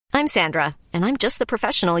I'm Sandra, and I'm just the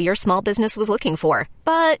professional your small business was looking for.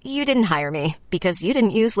 But you didn't hire me because you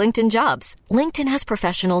didn't use LinkedIn Jobs. LinkedIn has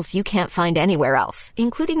professionals you can't find anywhere else,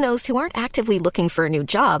 including those who aren't actively looking for a new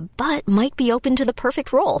job, but might be open to the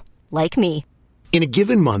perfect role, like me. In a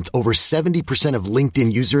given month, over 70% of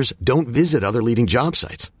LinkedIn users don't visit other leading job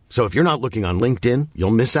sites. So if you're not looking on LinkedIn,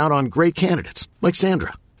 you'll miss out on great candidates like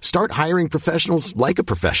Sandra. Start hiring professionals like a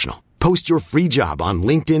professional. Post your free job on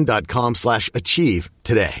linkedin.com/achieve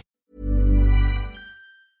today.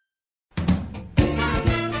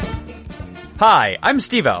 Hi, I'm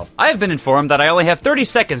Steve-O. I have been informed that I only have 30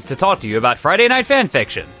 seconds to talk to you about Friday Night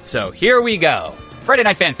Fanfiction. So here we go. Friday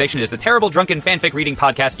Night Fanfiction is the terrible drunken fanfic reading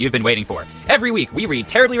podcast you've been waiting for. Every week, we read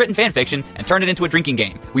terribly written fanfiction and turn it into a drinking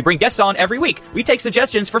game. We bring guests on every week. We take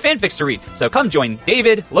suggestions for fanfics to read. So come join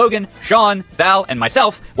David, Logan, Sean, Val, and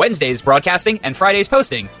myself Wednesdays broadcasting and Fridays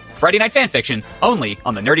posting. Friday Night Fanfiction, only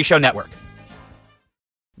on the Nerdy Show Network.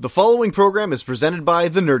 The following program is presented by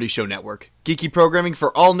the Nerdy Show Network. Geeky programming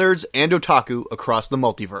for all nerds and otaku across the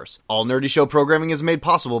multiverse. All Nerdy Show programming is made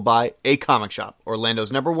possible by A Comic Shop,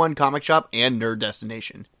 Orlando's #1 comic shop and nerd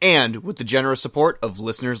destination. And with the generous support of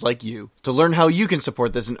listeners like you. To learn how you can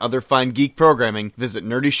support this and other fine geek programming, visit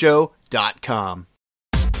nerdyshow.com.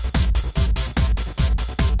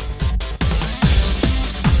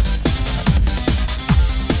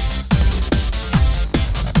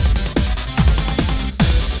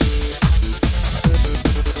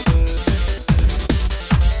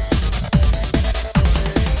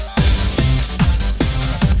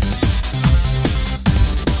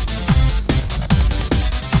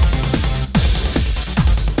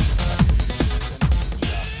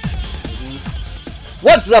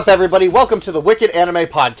 What's up, everybody? Welcome to the Wicked Anime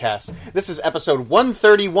Podcast. This is episode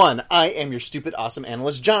 131. I am your stupid, awesome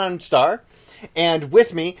analyst, John Starr. And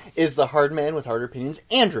with me is the hard man with harder opinions,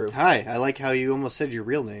 Andrew. Hi, I like how you almost said your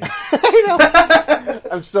real name. I know.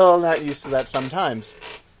 I'm still not used to that sometimes.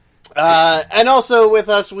 And also with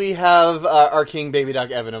us, we have our king, Baby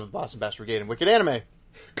Doc Evan of the Boston Bass Brigade and Wicked Anime.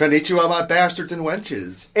 Konnichiwa, my bastards and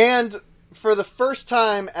wenches. And for the first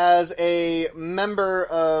time as a member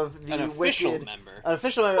of the An official member of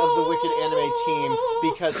the Wicked Anime team,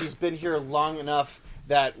 because he's been here long enough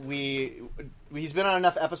that he's been on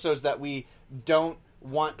enough episodes that we don't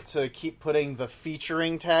want to keep putting the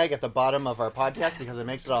featuring tag at the bottom of our podcast because it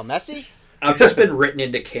makes it all messy. I've just been written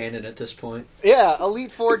into canon at this point. Yeah,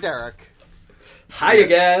 Elite Four Derek. Hiya,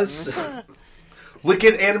 guys.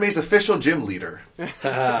 Wicked Anime's official gym leader.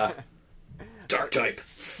 Dark type.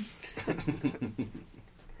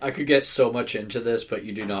 I could get so much into this, but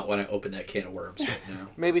you do not want to open that can of worms right now.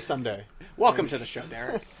 Maybe someday. Welcome to the show,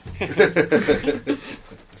 Derek.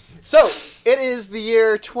 So, it is the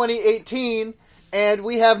year 2018, and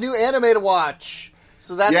we have new anime to watch.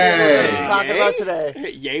 So that's what we're going to be talking about today.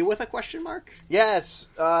 Yay with a question mark? Yes,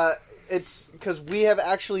 it's because we have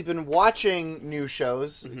actually been watching new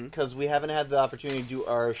shows because we haven't had the opportunity to do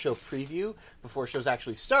our show preview before shows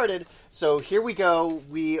actually started. So here we go.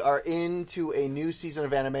 We are into a new season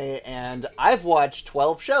of anime, and I've watched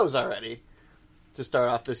 12 shows already to start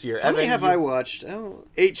off this year. How many have I watched?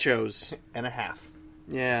 8 shows. And a half.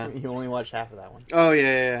 Yeah. You only watched half of that one. Oh,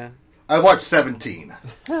 yeah. I watched 17.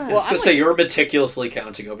 Well, I was going to say, you're meticulously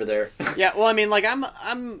counting over there. Yeah, well, I mean, like, I'm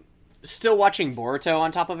still watching Boruto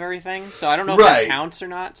on top of everything, so I don't know if that counts or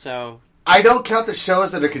not, so... I don't count the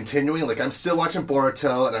shows that are continuing. Like, I'm still watching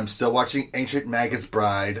Boruto, and I'm still watching Ancient Magus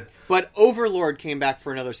Bride. But Overlord came back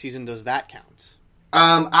for another season. Does that count?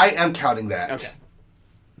 I am counting that. Okay.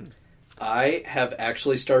 I have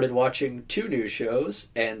actually started watching 2 new shows,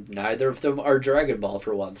 and neither of them are Dragon Ball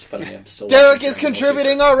for once, but I am still Derek is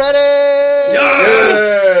contributing already!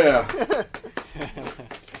 Yeah!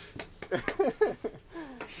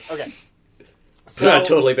 Okay. So I've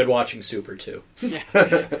totally been watching Super, too.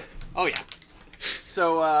 Oh, yeah.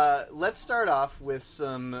 So, let's start off with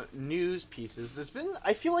some news pieces.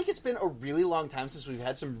 I feel like it's been a really long time since we've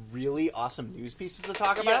had some really awesome news pieces to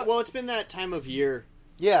talk about. Yeah, well, it's been that time of year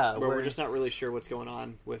where we're just not really sure what's going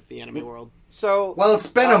on with the anime world. So, well, it's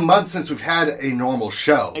been a month since we've had a normal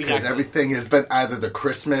show. Because exactly. everything has been either the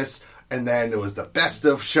Christmas, and then it was the best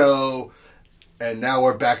of show, and now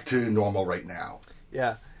we're back to normal right now.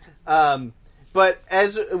 Yeah. But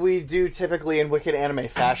as we do typically in Wicked Anime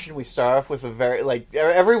fashion, we start off with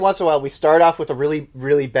every once in a while we start off with a really,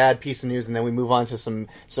 really bad piece of news, and then we move on to some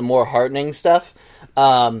more heartening stuff.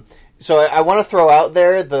 So I want to throw out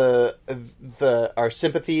there our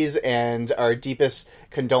sympathies and our deepest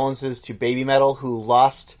condolences to Baby Metal, who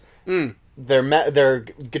lost their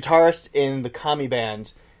guitarist in the Kami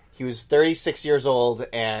band He was 36 years old,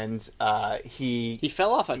 and he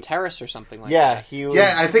fell off a terrace or something like yeah, that. he was,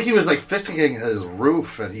 Yeah, I think he was like fisting his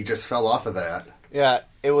roof, and he just fell off of that. Yeah,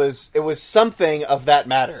 it was something of that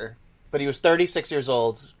matter. But he was 36 years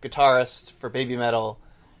old, guitarist for Baby Metal.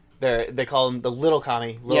 They call him the Little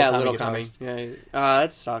Kami. Little Kami. Yeah,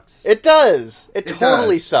 that sucks. It does. It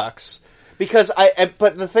totally does. sucks. Because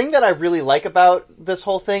but the thing that I really like about this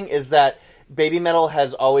whole thing is that Baby Metal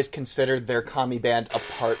has always considered their Kami band a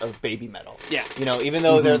part of Baby Metal. Yeah. You know, even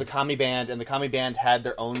though they're the Kami band, and the Kami band had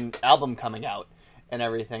their own album coming out and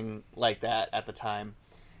everything like that at the time,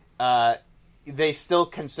 they still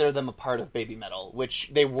consider them a part of Baby Metal,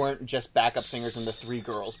 which they weren't just backup singers and the three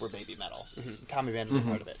girls were Baby Metal. Kami band was a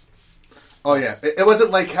part of it. Oh yeah, it wasn't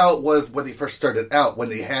like how it was when they first started out, when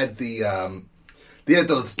they had they had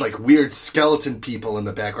those like weird skeleton people in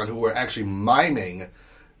the background who were actually miming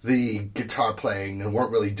the guitar playing and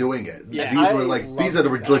weren't really doing it. Yeah, these were like, these are the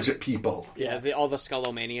legit people. Yeah, all the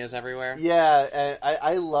Skullomanias everywhere. Yeah,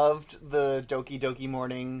 I loved the Doki Doki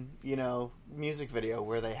Morning, music video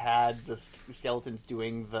where they had the skeletons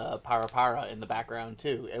doing the para para in the background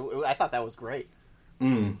too. I thought that was great.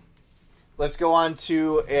 Let's go on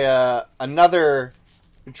to another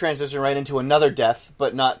transition right into another death,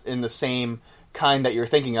 but not in the same kind that you're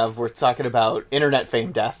thinking of. We're talking about internet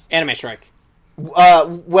fame death. Anime Strike.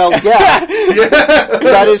 Well, yeah,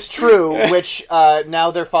 that is true, which now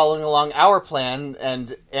they're following along our plan,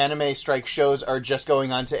 and Anime Strike shows are just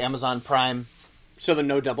going on to Amazon Prime. So there's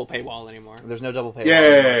no double paywall anymore. There's no double paywall.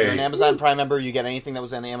 Yay! If you're an Amazon Prime member, you get anything that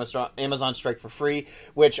was on Amazon Strike for free,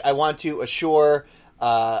 which I want to assure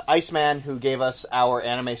Iceman, who gave us our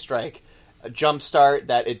Anime Strike jumpstart,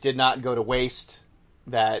 that it did not go to waste,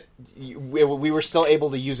 that we were still able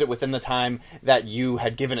to use it within the time that you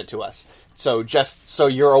had given it to us. So just so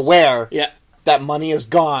you're aware, that money is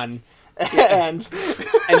gone, and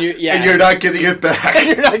you're not getting it back.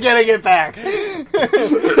 You're not getting it back.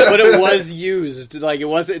 But it was used. Like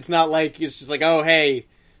it's not like it's just like, oh hey,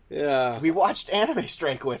 we watched Anime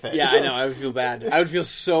Strike with it. Yeah, I know. I would feel bad. I would feel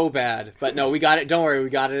so bad. But no, we got it. Don't worry, we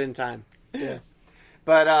got it in time. Yeah.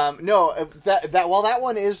 But no, that while that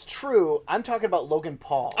one is true, I'm talking about Logan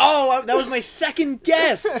Paul. Oh, that was my second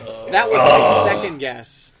guess. That was my second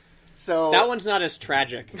guess. So that one's not as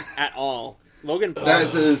tragic at all. Logan Paul.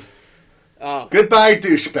 That is goodbye,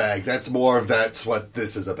 douchebag. That's what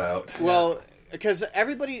this is about. Well, because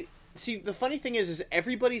everybody. See, the funny thing is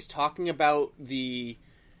everybody's talking about the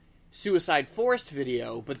Suicide Forest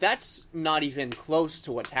video, but that's not even close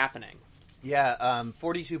to what's happening. Yeah,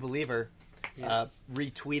 42 Believer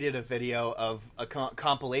retweeted a video of a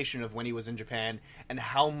compilation of when he was in Japan and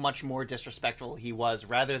how much more disrespectful he was,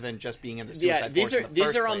 rather than just being in the Suicide Forest in the these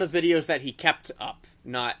first are on the place. videos that he kept up,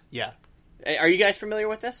 not... Yeah. Are you guys familiar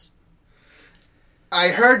with this? I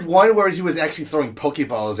heard one where he was actually throwing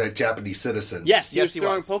Pokeballs at Japanese citizens. Yes, he was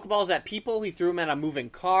throwing Pokeballs at people. He threw them at a moving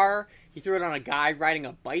car. He threw it on a guy riding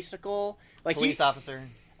a bicycle. Like police officer.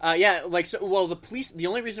 The police. The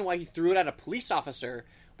only reason why he threw it at a police officer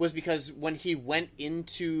was because when he went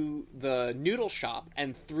into the noodle shop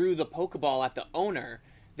and threw the Pokeball at the owner,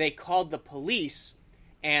 they called the police,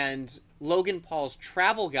 and Logan Paul's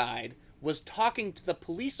travel guide was talking to the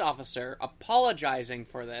police officer, apologizing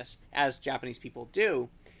for this, as Japanese people do.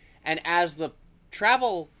 And as their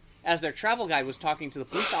travel guide was talking to the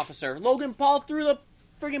police officer, Logan Paul threw the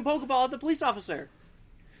friggin' Pokeball at the police officer.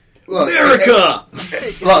 Look, America!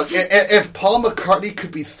 If Paul McCartney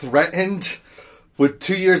could be threatened with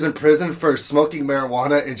 2 years in prison for smoking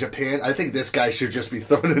marijuana in Japan, I think this guy should just be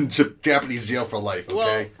thrown in Japanese jail for life,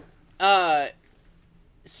 okay?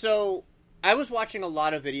 So I was watching a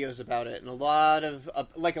lot of videos about it, and a lot of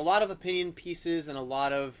opinion pieces and a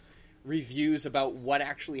lot of reviews about what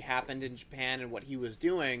actually happened in Japan and what he was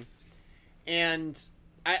doing. And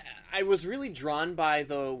I was really drawn by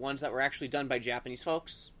the ones that were actually done by Japanese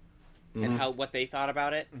folks and what they thought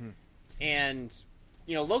about it. Mm-hmm. And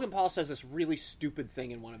Logan Paul says this really stupid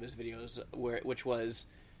thing in one of his videos, which was,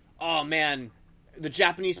 "Oh man, the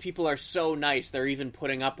Japanese people are so nice; they're even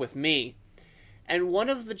putting up with me." And one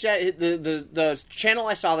of the channel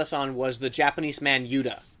I saw this on was the Japanese man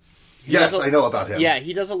Yuta. Yes, I know about him. Yeah,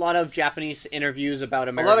 he does a lot of Japanese interviews about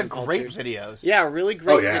American culture. A lot of cultures. great videos. Yeah, really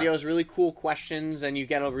great videos, really cool questions, and you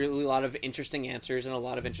get a lot of interesting answers and a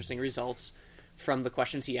lot of interesting results from the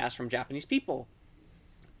questions he asked from Japanese people.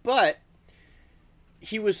 But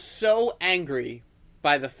he was so angry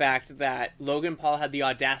by the fact that Logan Paul had the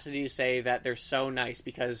audacity to say that they're so nice,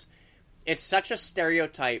 because it's such a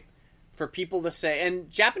stereotype for people to say,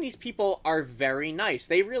 and Japanese people are very nice.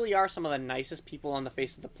 They really are some of the nicest people on the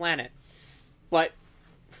face of the planet. But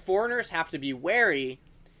foreigners have to be wary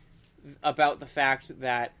about the fact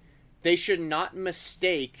that they should not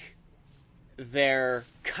mistake their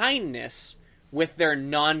kindness with their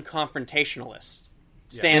non-confrontationalist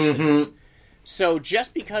stances. Mm-hmm. So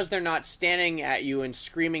just because they're not standing at you and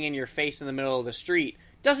screaming in your face in the middle of the street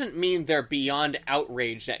doesn't mean they're beyond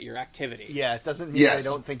outraged at your activity. Yeah, it doesn't mean they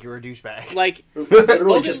don't think you're a douchebag. Like,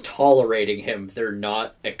 literally just tolerating him. They're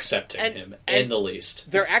not accepting him in the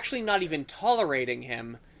least. They're actually not even tolerating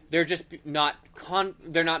him. They're just not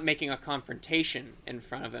they're not making a confrontation in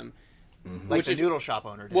front of him. Mm-hmm. Like the noodle shop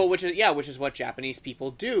owner did. Well, which is what Japanese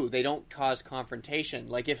people do. They don't cause confrontation.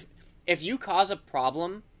 Like, if you cause a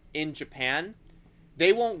problem in Japan,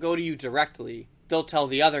 they won't go to you directly. They'll tell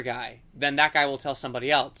the other guy. Then that guy will tell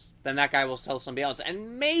somebody else. Then that guy will tell somebody else.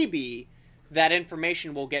 And maybe that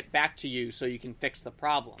information will get back to you so you can fix the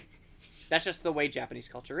problem. That's just the way Japanese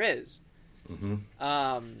culture is. Mm-hmm.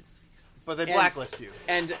 But they blacklist you.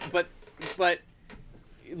 But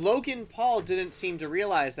Logan Paul didn't seem to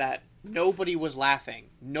realize that nobody was laughing.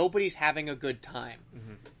 Nobody's having a good time.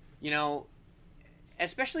 Mm-hmm. You know,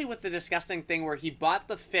 especially with the disgusting thing where he bought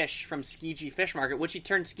the fish from Skiji Fish Market, which he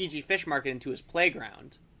turned Skiji Fish Market into his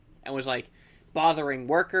playground, and was, like, bothering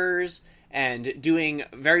workers and doing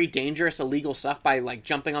very dangerous illegal stuff by, like,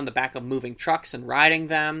 jumping on the back of moving trucks and riding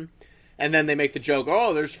them. And then they make the joke,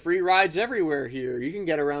 oh, there's free rides everywhere here. You can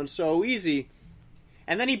get around so easy.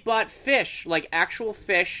 And then he bought fish, like actual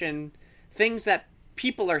fish and things that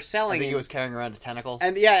people are selling. I think he was carrying around a tentacle.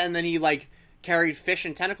 And then he, like, carried fish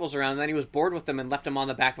and tentacles around, and then he was bored with them and left them on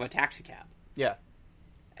the back of a taxi cab. Yeah.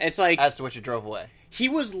 It's like... As to which it drove away. He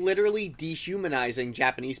was literally dehumanizing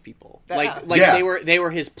Japanese people. They were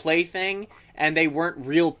his plaything, and they weren't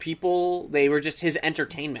real people. They were just his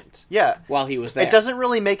entertainment. Yeah. While he was there. It doesn't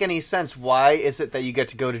really make any sense. Why is it that you get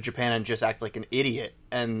to go to Japan and just act like an idiot?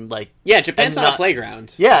 And, like... Yeah, Japan's not a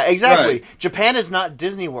playground. Yeah, exactly. Right. Japan is not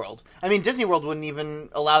Disney World. I mean, Disney World wouldn't even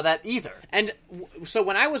allow that either. And so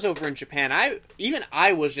when I was over in Japan,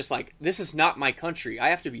 I was just like, this is not my country.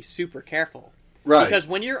 I have to be super careful. Right. Because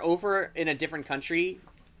when you're over in a different country,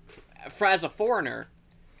 as a foreigner,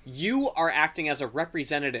 you are acting as a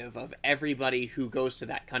representative of everybody who goes to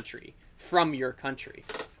that country from your country.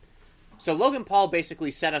 So Logan Paul basically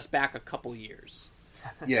set us back a couple years.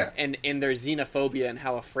 Yeah. And in their xenophobia and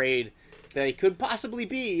how afraid they could possibly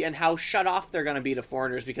be and how shut off they're going to be to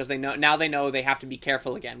foreigners because they know they have to be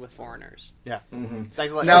careful again with foreigners. Yeah. Mm-hmm.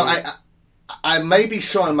 Thanks a lot. Now, I may be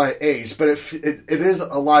showing my age, but it is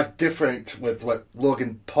a lot different with what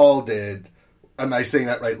Logan Paul did. Am I saying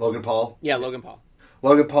that right, Logan Paul? Yeah, Logan Paul.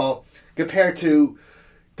 Logan Paul, compared to...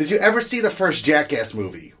 Did you ever see the first Jackass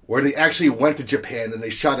movie, where they actually went to Japan and they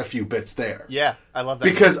shot a few bits there? Yeah, I love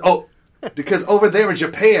that. Because over there in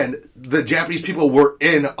Japan, the Japanese people were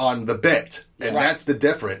in on the bit. And Right. that's the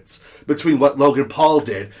difference between what Logan Paul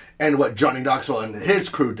did and what Johnny Knoxville and his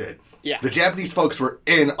crew did. Yeah. The Japanese folks were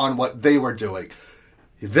in on what they were doing.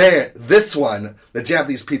 This one, the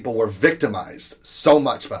Japanese people were victimized so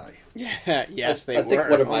much by. Yeah, yes, they I were. think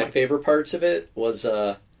one of my favorite parts of it was,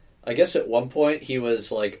 I guess at one point he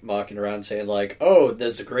was, like, mocking around saying, like, oh,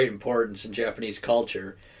 there's a great importance in Japanese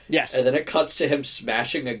culture. Yes. And then it cuts to him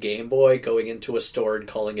smashing a Game Boy, going into a store and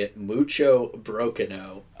calling it Mucho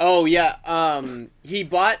Brokeno. Oh, yeah.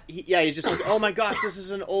 He's just like, oh my gosh, this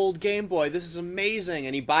is an old Game Boy. This is amazing.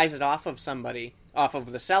 And he buys it off of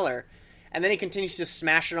the seller. And then he continues to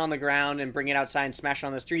smash it on the ground and bring it outside and smash it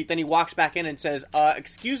on the street. Then he walks back in and says,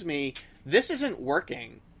 excuse me, this isn't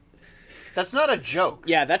working. That's not a joke.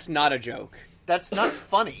 Yeah, that's not a joke. That's not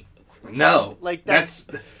funny. No. Like,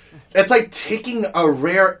 It's like taking a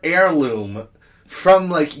rare heirloom from,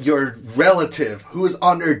 like, your relative who is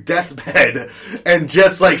on their deathbed and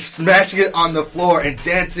just, like, smashing it on the floor and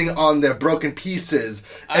dancing on their broken pieces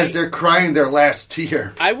as they're crying their last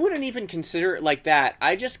tear. I wouldn't even consider it like that.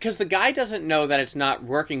 Because the guy doesn't know that it's not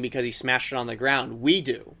working because he smashed it on the ground. We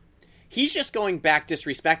do. He's just going back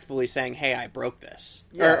disrespectfully saying, hey, I broke this.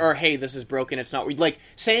 Yeah. Or, hey, this is broken, it's not... Like,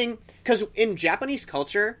 saying... Because in Japanese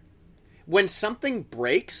culture, when something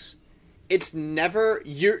breaks... It's never...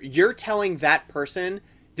 You're telling that person,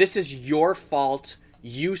 this is your fault,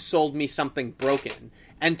 you sold me something broken.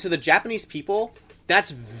 And to the Japanese people,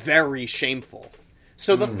 that's very shameful.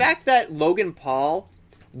 So the fact that Logan Paul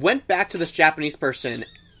went back to this Japanese person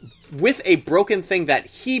with a broken thing that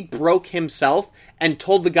he broke himself and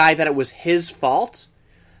told the guy that it was his fault,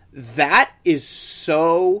 that is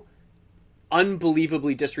so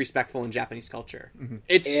unbelievably disrespectful in Japanese culture. Mm-hmm.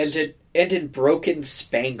 It's and in broken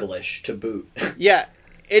Spanglish to boot. Yeah,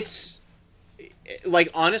 it's like,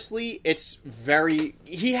 honestly, it's very...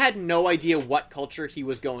 He had no idea what culture he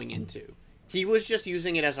was going into. He was just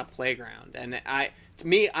using it as a playground, and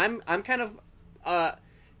I'm kind of,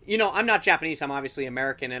 I'm not Japanese. I'm obviously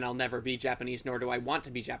American, and I'll never be Japanese, nor do I want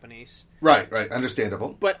to be Japanese. Right,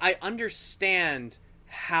 understandable. But I understand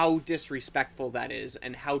how disrespectful that is,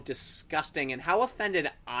 and how disgusting, and how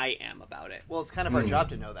offended I am about it. Well, it's kind of our job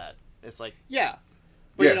to know that. It's like, Yeah,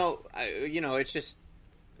 but Yes. it's just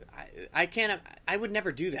I can't. I would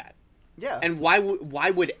never do that. yeah. And why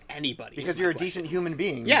would anybody? because is my you're a question. decent human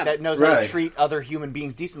being Yeah. that knows how Right. to treat other human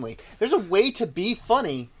beings decently. There's a way to be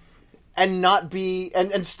funny and not be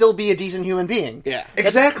and still be a decent human being. Yeah.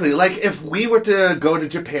 Exactly. Like, if we were to go to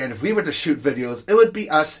Japan, if we were to shoot videos, it would be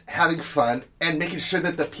us having fun and making sure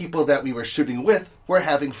that the people that we were shooting with were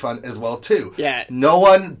having fun as well, too. Yeah. No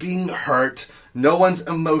one being hurt, no one's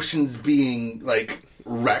emotions being, like,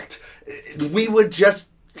 wrecked. We would just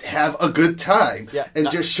have a good time and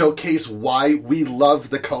just showcase why we love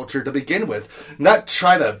the culture to begin with. Not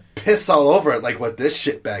try to piss all over it like what this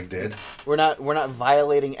shitbag did. We're not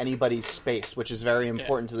violating anybody's space, which is very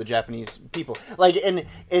important to the Japanese people. Like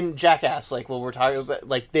in Jackass, like when we're talking about,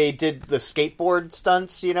 like they did the skateboard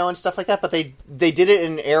stunts, and stuff like that, but they did it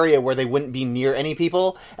in an area where they wouldn't be near any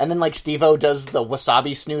people. And then like Steve-O does the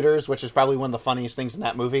wasabi snooters, which is probably one of the funniest things in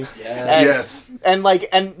that movie. Yes. And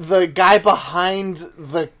the guy behind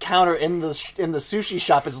the counter in the sushi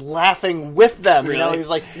shop is laughing with them. Really? He's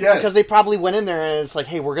like, Yes. because they probably went in there and it's like,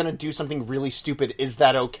 hey, we're gonna do something really stupid. Is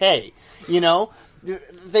that okay?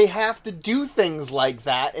 They have to do things like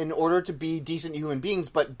that in order to be decent human beings.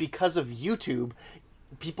 But because of YouTube,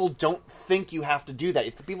 people don't think you have to do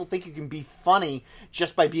that. People think you can be funny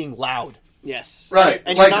just by being loud. Yes. Right.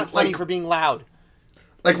 And you're not funny for being loud.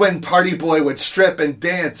 Like when Party Boy would strip and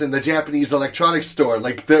dance in the Japanese electronics store,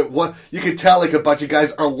 you could tell like a bunch of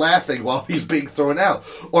guys are laughing while he's being thrown out.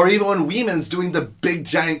 Or even when Weeman's doing the big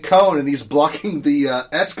giant cone and he's blocking the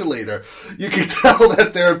escalator, you can tell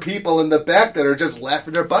that there are people in the back that are just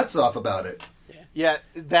laughing their butts off about it. Yeah,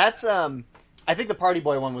 that's I think the Party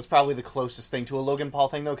Boy one was probably the closest thing to a Logan Paul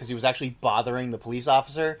thing, though, because he was actually bothering the police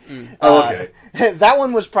officer. Oh, okay. That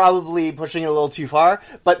one was probably pushing it a little too far,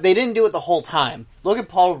 but they didn't do it the whole time. Logan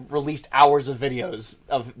Paul released hours of videos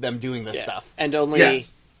of them doing this stuff. And only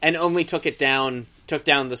Yes. took down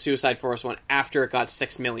the Suicide Forest one after it got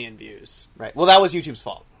 6 million views. Right. Well, that was YouTube's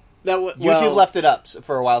fault. YouTube YouTube left it up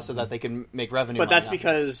for a while so that they can make revenue. but money that's off it.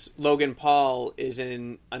 because Logan Paul is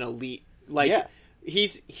in an elite. Yeah.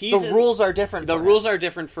 He's the rules are different. The for him. rules are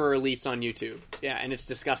different for elites on YouTube. Yeah, and it's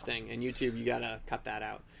disgusting. And YouTube, you gotta cut that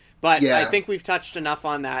out. But Yeah. I think we've touched enough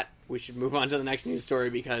on that. We should move on to the next news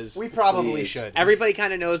story because We probably should. everybody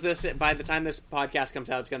kind of knows this. By the time this podcast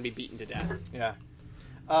comes out, it's going to be beaten to death. Yeah.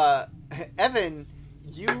 Evan,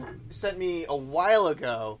 you sent me a while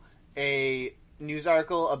ago a news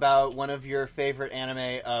article about one of your favorite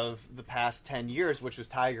anime of the past 10 years, which was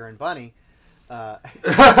Tiger and Bunny.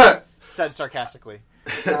 Said sarcastically.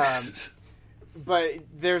 But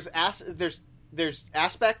there's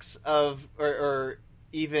aspects of or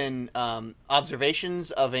even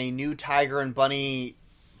observations of a new Tiger and Bunny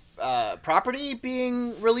property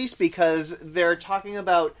being released because they're talking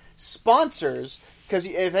about sponsors. Because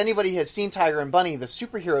if anybody has seen Tiger and Bunny, the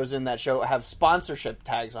superheroes in that show have sponsorship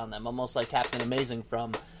tags on them, almost like Captain Amazing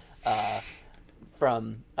from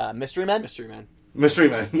Mystery Men. Mystery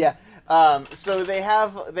Man. Yeah. So they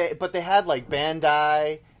had like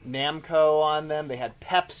Bandai, Namco on them. They had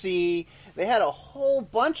Pepsi. They had a whole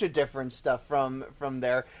bunch of different stuff from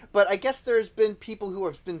there. But I guess there's been people who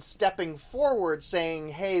have been stepping forward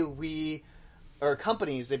saying, hey,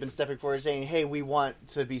 companies, they've been stepping forward saying, hey, we want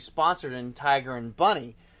to be sponsored in Tiger and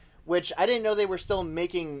Bunny, which I didn't know they were still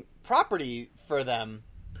making property for them.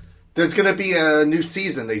 There's going to be a new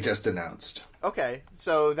season they just announced. Okay,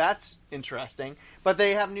 so that's interesting. But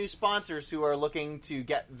they have new sponsors who are looking to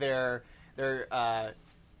get their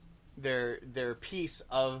piece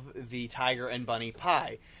of the Tiger and Bunny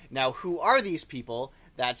pie. Now, who are these people?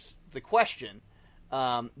 That's the question.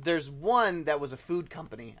 There's one that was a food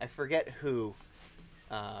company. I forget who.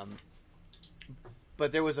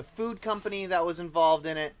 But there was a food company that was involved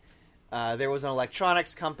in it. There was an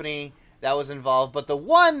electronics company that was involved. But the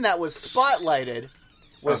one that was spotlighted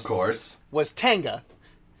Of course. was Tenga.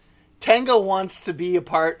 Tenga wants to be a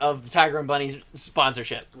part of the Tiger and Bunny's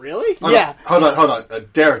sponsorship. Really? Yeah. Hold on.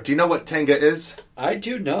 Derek, do you know what Tenga is? I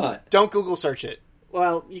do not. Don't Google search it.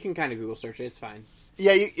 Well, you can kind of Google search it. It's fine.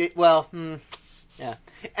 Yeah, yeah.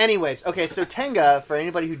 Anyways, okay, so Tenga, for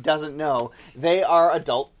anybody who doesn't know, they are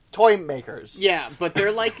adult toy makers. Yeah, but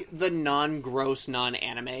they're like the non-gross,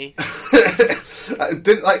 non-anime.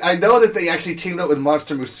 I know that they actually teamed up with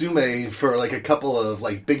Monster Musume for like a couple of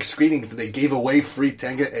like big screenings, and they gave away free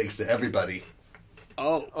Tenga eggs to everybody.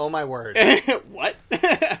 Oh my word. What?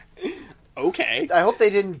 Okay. I hope they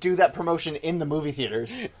didn't do that promotion in the movie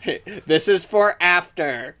theaters. This is for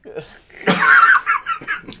after.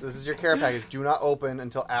 This is your care package. Do not open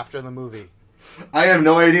until after the movie. I have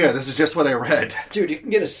no idea. This is just what I read. Dude, you can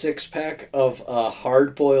get a 6-pack of a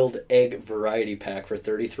hard-boiled egg variety pack for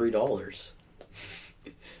 $33.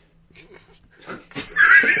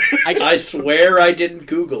 I swear I didn't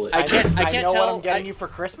Google it. I can't I know tell what I'm getting you for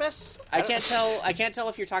Christmas. I can't tell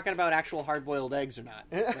if you're talking about actual hard-boiled eggs or not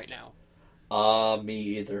right now. Me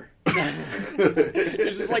either.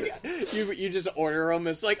 It's just like you just order them.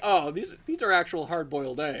 It's like, oh, these are actual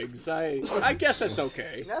hard-boiled eggs. I guess that's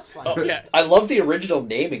okay. That's fine. Oh, yeah. I love the original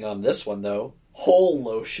naming on this one, though. Whole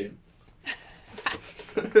lotion.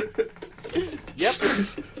 Yep.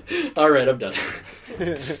 All right, I'm done.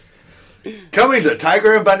 Coming to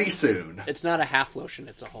Tiger and Bunny soon. It's not a half lotion;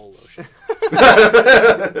 it's a whole lotion.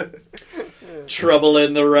 Trouble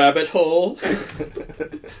in the rabbit hole.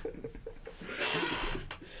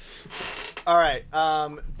 All right,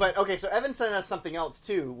 but okay. So Evan sent us something else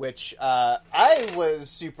too, which I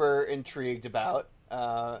was super intrigued about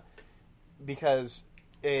because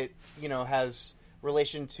it, has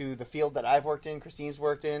relation to the field that I've worked in, Christine's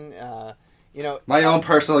worked in. My own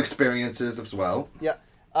personal experiences as well. Yeah.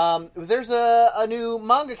 There's a new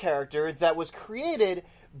manga character that was created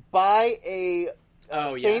by a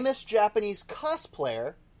famous Japanese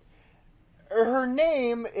cosplayer. Her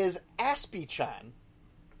name is Aspie-chan.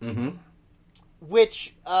 Mm-hmm.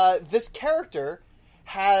 Which, this character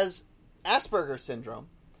has Asperger's syndrome,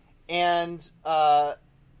 and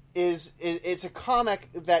it's a comic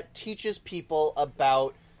that teaches people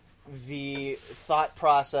about the thought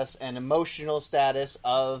process and emotional status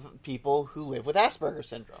of people who live with Asperger's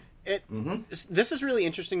syndrome. This is really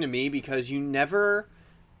interesting to me because you never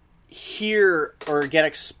hear or get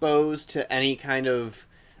exposed to any kind of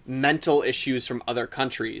mental issues from other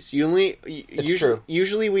countries. Usually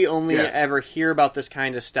we only ever hear about this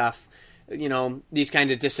kind of stuff, these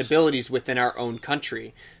kind of disabilities within our own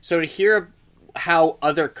country. So to hear how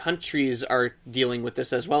other countries are dealing with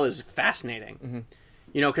this as well is fascinating. Mm-hmm.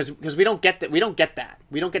 Because we don't get that. We don't get that.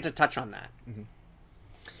 We don't get to touch on that. Mm-hmm.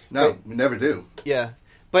 No, we never do. Yeah,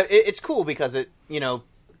 but it's cool because it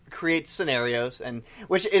creates scenarios, and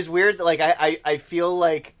which is weird. Like I feel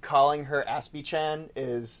like calling her Aspie-chan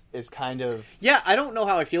is kind of I don't know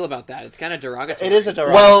how I feel about that. It's kind of derogatory. It is a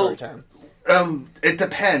derogatory term. It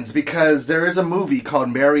depends, because there is a movie called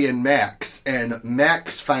Mary and Max, and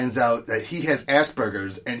Max finds out that he has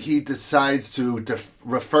Asperger's, and he decides to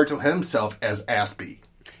refer to himself as Aspie.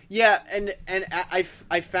 Yeah, and I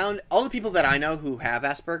found all the people that I know who have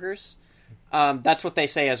Asperger's, that's what they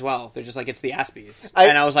say as well. They're just like, it's the Aspies.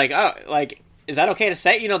 And I was like, oh, like, is that okay to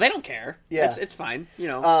say? They don't care. Yeah. It's fine,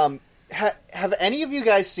 Have any of you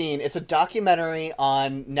guys seen, it's a documentary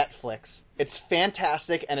on Netflix. It's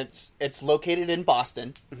fantastic, and it's located in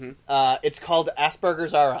Boston. Mm-hmm. It's called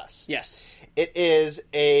Asperger's Are Us. Yes. It is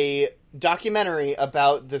a documentary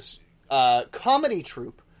about this comedy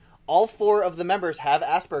troupe. All 4 of the members have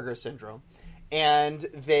Asperger's syndrome, and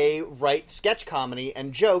they write sketch comedy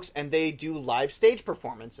and jokes, and they do live stage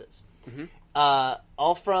performances. Mm-hmm. All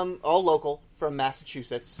local, from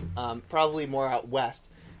Massachusetts, probably more out west.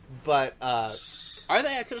 But are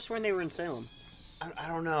they? I could have sworn they were in Salem. I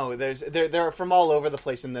don't know. They're from all over the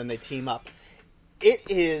place, and then they team up. It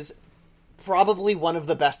is probably one of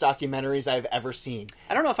the best documentaries I've ever seen.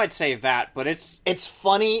 I don't know if I'd say that, but it's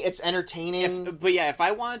funny. It's entertaining. If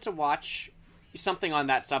I wanted to watch something on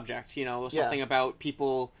that subject, something about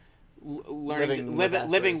people learning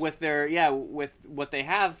living with their with what they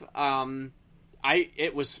have,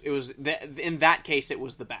 it was in that case it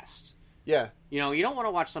was the best. Yeah. You don't want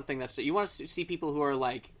to watch something you want to see people who are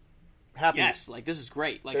like happy. Yes, like this is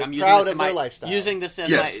great. Like they're I'm proud of their lifestyle. Using this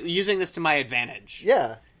as using this to my advantage.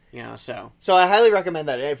 Yeah. So I highly recommend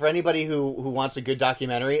that for anybody who wants a good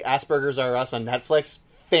documentary. Asperger's Are Us on Netflix,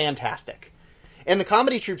 fantastic. And the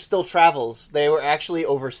comedy troupe still travels. They were actually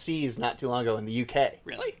overseas not too long ago in the UK.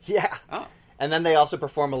 Really? Yeah. Oh. And then they also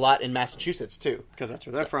perform a lot in Massachusetts too, because that's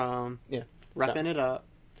where they're from. Yeah, repping it up.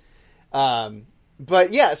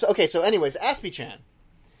 But yeah, so anyways, Aspie-chan.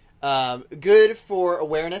 Good for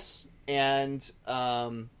awareness and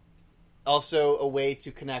also a way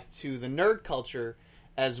to connect to the nerd culture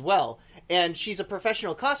as well. And she's a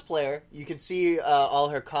professional cosplayer. You can see all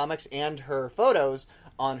her comics and her photos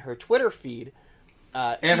on her Twitter feed.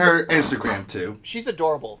 And her Instagram, too. She's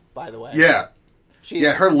adorable, by the way. Yeah. She's,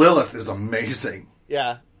 her Lilith is amazing.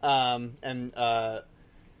 Yeah. And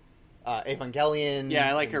Evangelion. Yeah,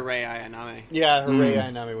 I like her Rei Ayanami. Yeah, her Rei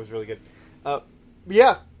Ayanami was really good.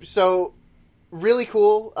 Yeah, so really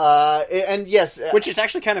cool. And yes, Which is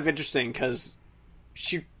actually kind of interesting because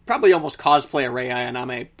she probably almost cosplay a Rei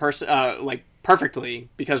Ayanami perfectly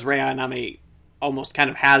because Rei Ayanami almost kind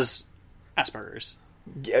of has Asperger's.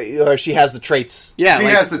 or she has the traits. Yeah, She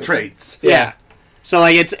has the traits. Yeah. So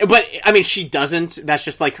but I mean, she doesn't. That's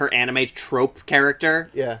just like her anime trope character.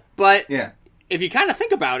 Yeah. But Yeah. if you kind of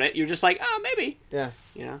think about it, you're just like, oh, maybe. Yeah.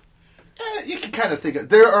 You know. You can kind of think of...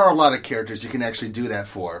 There are a lot of characters you can actually do that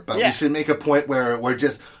for, but Yeah. we should make a point where we're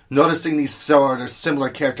just noticing these sort of similar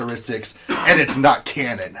characteristics, and it's not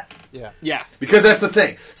canon. Yeah. Yeah. Because that's the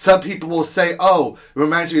thing. Some people will say, oh, it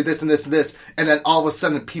reminds me of this and this and this, and then all of a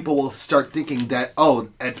sudden people will start thinking that, oh,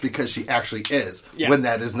 it's because she actually is, Yeah. when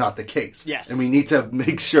that is not the case. Yes. And we need to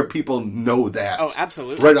make sure people know that. Oh,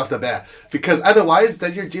 absolutely. Right off the bat. Because otherwise,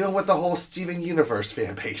 then you're dealing with the whole Steven Universe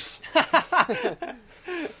fan base.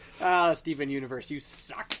 Steven Universe, you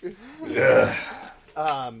suck.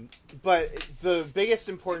 But the biggest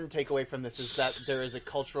important takeaway from this is that there is a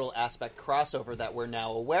cultural aspect crossover that we're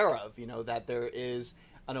now aware of. You know, that there is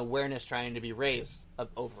an awareness trying to be raised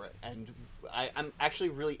over it. And I'm actually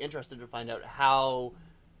really interested to find out how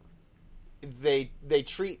they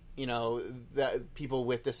treat, you know, the people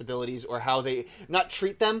with disabilities, or how they not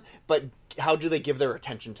treat them, but how do they give their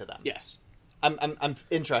attention to them? Yes. I'm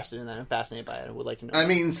interested in that. I'm fascinated by it. I would like to know. I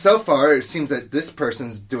mean, so far, it seems that this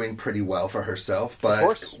person's doing pretty well for herself, Of but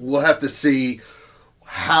course. we'll have to see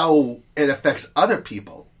how it affects other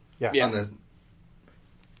people. Yeah. On the,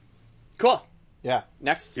 Cool. Yeah.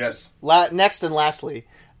 Next? yes. Next and lastly,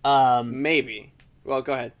 Maybe. Well,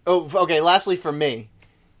 go ahead. oh, okay. Lastly, for me,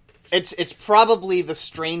 it's probably the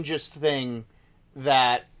strangest thing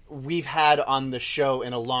that we've had on the show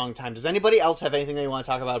in a long time. Does anybody else have anything they want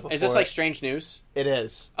to talk about before? Is this like strange news? It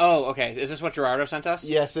is. Oh, okay. Is this what Gerardo sent us?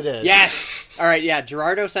 Yes, it is. Yes! All right, yeah.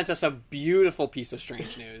 Gerardo sent us a beautiful piece of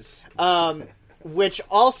strange news. Which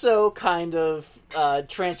also kind of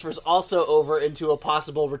transfers also over into a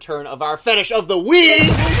possible return of our fetish of the week.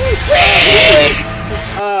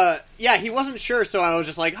 Yeah, he wasn't sure, so I was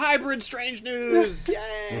just like, hybrid strange news!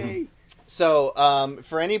 Yay! So,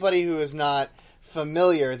 for anybody who is not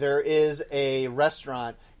familiar, there is a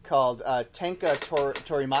restaurant called Tenka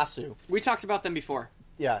Torimasu. We talked about them before.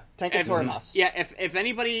 Yeah, Tenka Torimasu. Yeah, if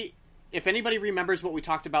anybody remembers what we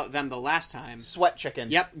talked about them the last time. Sweat chicken.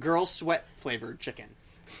 Yep, girl sweat flavored chicken.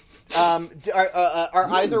 Are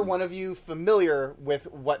either one of you familiar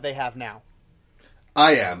with what they have now?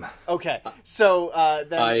 I am. Okay, so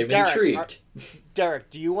then I am Derek, intrigued. Derek,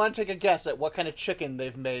 do you want to take a guess at what kind of chicken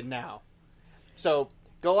they've made now? So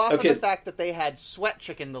go off Okay. of the fact that they had sweat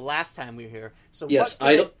chicken the last time we were here. So Yes, what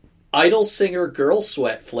do Idol Singer Girl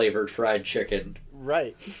Sweat flavored fried chicken.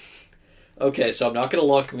 right. Okay, so I'm not going to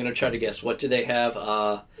look. I'm going to try to guess. What do they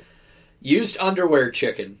have? Used underwear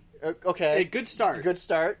chicken. Okay. A good start. Good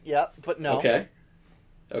start. Yep, but no. Okay.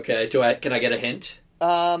 Okay. Can I get a hint?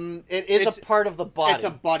 It is It's- a part of the body. It's a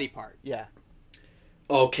body part. yeah.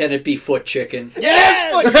 Oh, can it be foot chicken?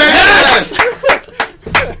 Yes!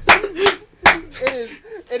 It is.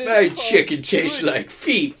 It is. Fried called- chicken tastes like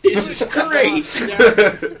feet. This is great.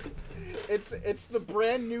 It's the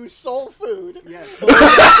brand new soul food. Yes.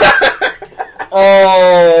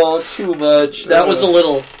 Oh, too much. That was a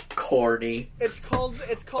little corny. It's called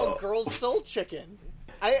girl's soul chicken.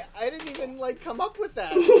 I didn't even come up with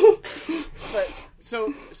that. But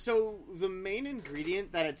So the main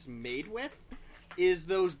ingredient that it's made with is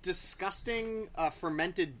those disgusting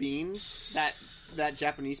fermented beans that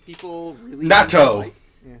Japanese people really Natto. don't like.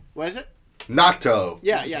 Yeah. What is it? Natto.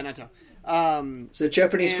 Yeah, natto. Is it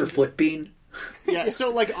Japanese for And- foot bean? Yeah.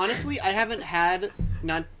 So honestly, I haven't had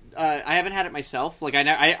it myself. I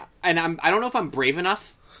don't know if I'm brave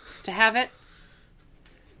enough to have it.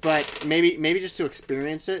 But maybe just to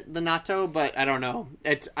experience it, the natto. But I don't know.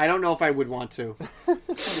 I don't know if I would want to.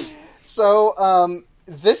 so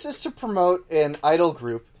this is to promote an idol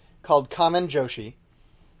group called Kamen Joshi.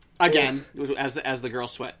 Again, as the girl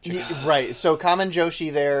sweat. Right. So Kamen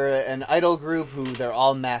Joshi, they're an idol group who they're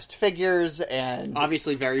all masked figures and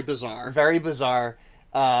Obviously, very bizarre. very bizarre.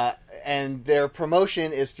 And their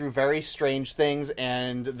promotion is through very strange things.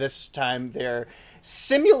 And this time they're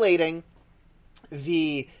simulating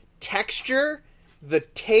the texture, the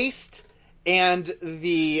taste, and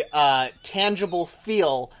the tangible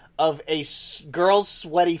feel of a girl's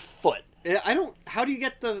sweaty foot. I don't. How do you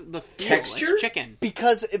get the feel? Texture? It's chicken.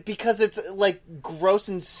 Because it's gross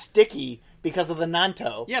and sticky because of the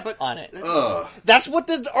Nanto on it. Ugh. That's what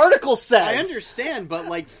the article says. I understand, but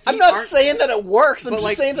like feet I'm not aren't, saying that it works. I'm but, just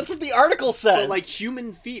like- saying that's what the article says. but like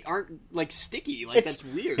human feet aren't like sticky. Like It's- that's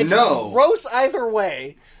weird. It's No. gross either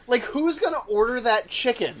way. Like, who's going to order that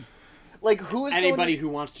chicken? Like, who is Anybody going who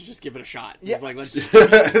wants to just give it a shot. Yeah. It's like let's just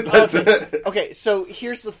That's it. Okay, so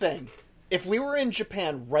here's the thing. If we were in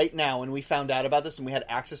Japan right now and we found out about this and we had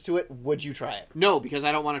access to it, would you try it? no, because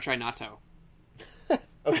I don't want to try natto.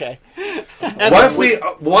 Okay.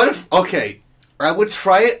 Okay, I would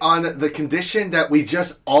try it on the condition that we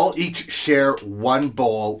just all each share one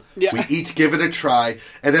bowl. Yeah. We each give it a try,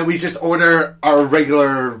 and then we just order our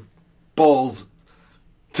regular bowls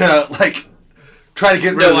to, like, try to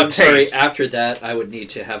get rid No, of the I'm sorry. taste. After that, I would need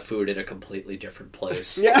to have food in a completely different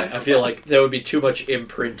place. Yeah. I feel like there would be too much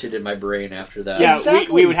imprinted in my brain after that. Yeah,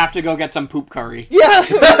 Exactly. we would have to go get some poop curry. Yeah!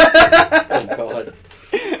 Oh, God.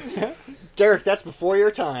 Derek, that's before your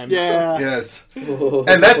time. Yeah. Yes.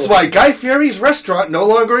 And that's why Guy Fieri's restaurant no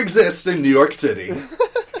longer exists in New York City.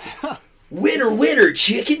 Winner, winner,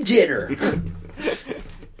 chicken dinner.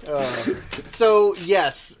 So,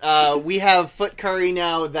 yes, we have foot curry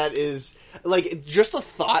now that is... Like, just the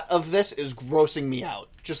thought of this is grossing me out.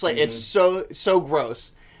 Just like, it's so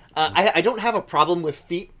gross. I don't have a problem with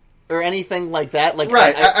feet or anything like that. Like,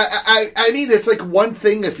 Right. I mean, it's like one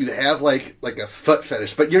thing if you have, like a foot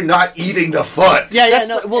fetish, but you're not eating the foot. Yeah, That's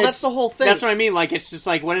no, the- well, it's- that's the whole thing. That's what I mean. Like, it's just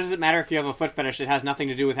like, what does it matter if you have a foot fetish? It has nothing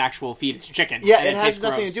to do with actual feet. It's chicken. Yeah, and it has tastes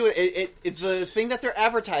nothing gross. to do with it. It. The thing that they're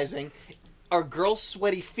advertising are girls'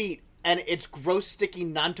 sweaty feet, and it's gross, sticky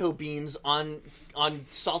Nanto beans on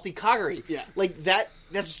salty kagari. Yeah. Like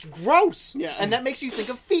that's gross. Yeah. And that makes you think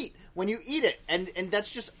of feet when you eat it, and that's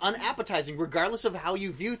just unappetizing, regardless of how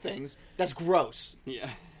you view things. That's gross. Yeah.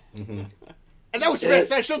 And that was Japan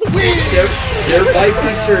Special of the Week. There might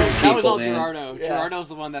be certain people, That was all man. Gerardo. Yeah. Gerardo's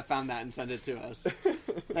the one that found that and sent it to us.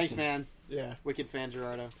 Thanks, man. Yeah. Wicked fan,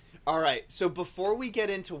 Gerardo. All right. So before we get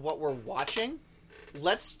into what we're watching,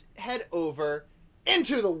 let's head over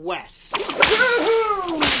into the West.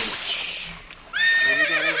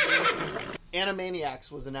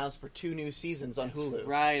 Animaniacs was announced for 2 new seasons on Hulu.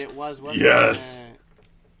 Right, it was. Wasn't Yes. it?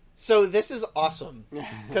 So this is awesome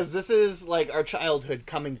because this is like our childhood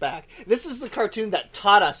coming back. This is the cartoon that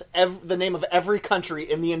taught us the name of every country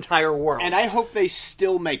in the entire world. And I hope they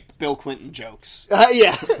still make Bill Clinton jokes.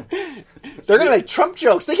 Yeah, they're gonna make Trump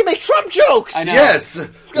jokes. They can make Trump jokes. I know. Yes!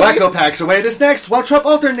 gonna Wacko packs away the snacks while Trump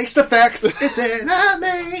alternates the facts. It's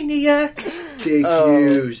Animaniacs. Fake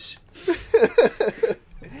news.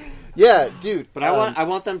 Yeah, dude. But I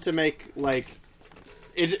want them to make like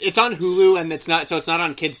it's on Hulu and it's not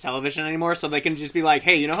on kids television anymore, so they can just be like,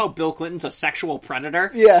 hey, you know how Bill Clinton's a sexual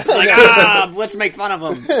predator? Yeah. It's like let's make fun of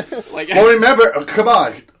him. Like Well, remember, come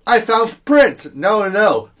on. I found prints.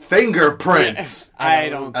 No. Fingerprints. I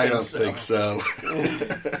don't I think don't so. think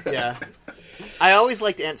so. Yeah. I always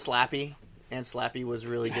liked Aunt Slappy. Aunt Slappy was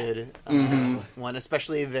really good. One,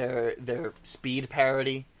 especially their speed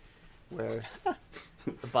parody, where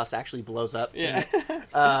the bus actually blows up. Yeah.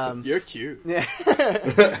 You're cute.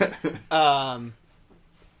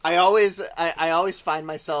 I always find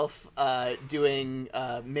myself doing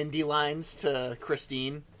Mindy lines to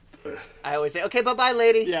Christine. I always say, "Okay, bye-bye,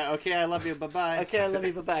 lady." Yeah, okay, I love you, bye-bye. Okay, I love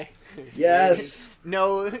you. Bye-bye. Yes.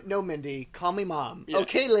 No, Mindy. Call me mom. Yeah.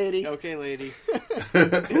 Okay, lady. Okay, lady.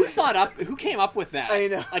 Who came up with that? I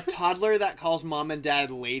know. A toddler that calls mom and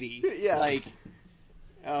dad lady. Yeah. Like,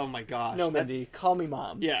 oh my gosh. No, that's- Mindy. Call me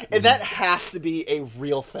mom. Yeah. And that has to be a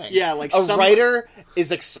real thing. Yeah, like a some- writer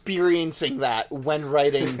is experiencing that when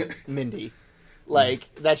writing Mindy.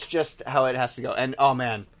 Like, that's just how it has to go. And, oh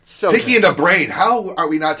man, so Pinky good. in the Brain. How are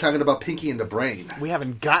we not talking about Pinky in the Brain? We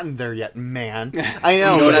haven't gotten there yet, man. I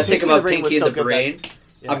know. You know what but I think in about Brain was Pinky in so the good Brain? that-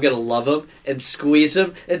 I'm gonna love him and squeeze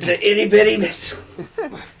him into itty bitty miss.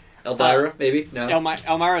 Elvira, maybe? No.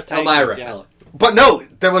 Elmira's tiny. Elmira. Yeah. Hell. But no,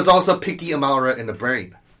 there was also Pinky Amara in the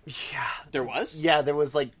Brain. There was? Yeah, there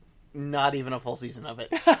was, like, not even a full season of it.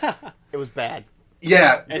 It was bad.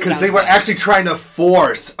 Yeah, because they sounds were bad. actually trying to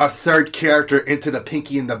force a third character into the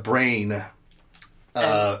Pinky in the Brain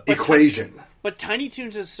equation. But Tiny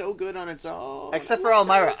Toons is so good on its own. Except for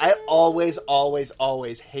Elmira. I always, always,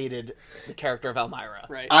 always hated the character of Elmira.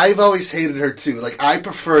 Right. I've always hated her too. Like, I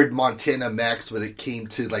preferred Montana Max when it came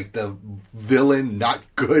to, like, the villain, not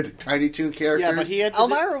good Tiny Toon characters. Yeah, but he had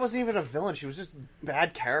Elmira wasn't even a villain. She was just a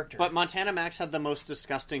bad character. But Montana Max had the most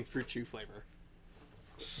disgusting fruit chew flavor.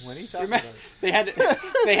 What are you talking Remember, about?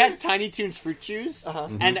 they had Tiny Toons fruit juice,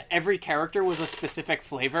 and every character was a specific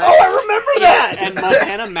flavor. Oh, I remember that! And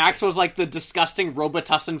Montana Max was like the disgusting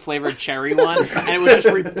Robitussin flavored cherry one, and it was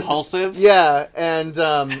just repulsive. Yeah,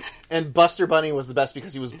 and Buster Bunny was the best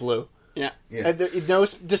because he was blue. Yeah. And no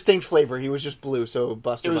distinct flavor. He was just blue, so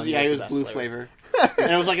Buster Bunny He was was the best blue flavor.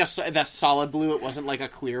 And it was like that solid blue. It wasn't like a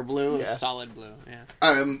clear blue. It was solid blue.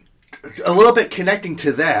 Yeah. A little bit connecting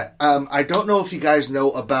to that, I don't know if you guys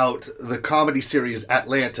know about the comedy series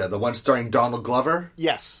Atlanta, the one starring Donald Glover.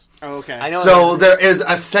 Yes. Oh, okay. I know. So there is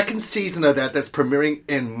a second season of that that's premiering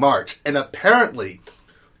in March, and apparently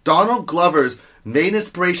Donald Glover's main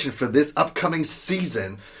inspiration for this upcoming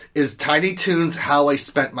season is Tiny Toons' How I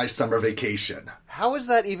Spent My Summer Vacation. How is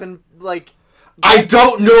that even, like... I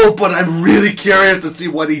don't know, but I'm really curious to see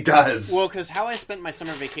what he does. Well, because How I Spent My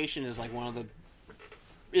Summer Vacation is like one of the...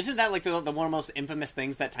 Isn't that like the one of the most infamous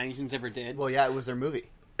things that Tiny Toons ever did? Well, yeah, it was their movie.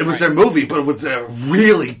 It was their movie, but it was a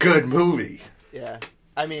really good movie. Yeah.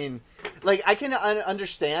 I mean, like, I can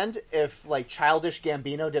understand if, like, Childish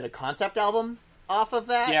Gambino did a concept album off of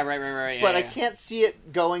that. Yeah, right. Yeah, but I can't see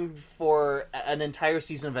it going for an entire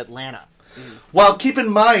season of Atlanta. Well, keep in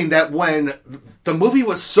mind that when the movie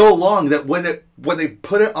was so long that when they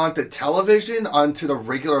put it onto television, onto the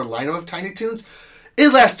regular lineup of Tiny Toons, it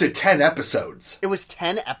lasted 10 episodes. It was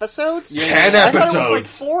 10 episodes? 10 I thought episodes. it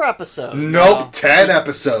was like 4 episodes. Nope, 10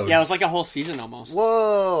 episodes. Yeah, it was like a whole season almost.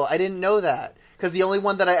 Whoa, I didn't know that. Because the only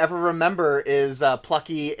one that I ever remember is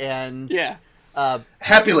Plucky and... Yeah.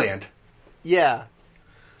 Happy Land. Yeah.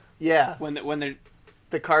 Yeah. When they're...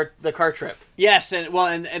 The car trip. Yes, and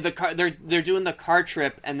the car they're doing the car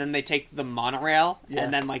trip, and then they take the monorail,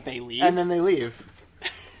 and then like they leave, and then they leave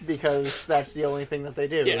because that's the only thing that they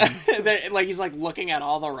do. Yeah, like he's like looking at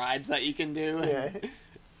all the rides that you can do. Yeah.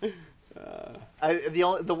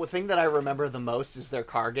 The thing that I remember the most is their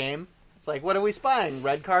car game. It's like, what are we spying?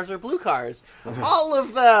 Red cars or blue cars? All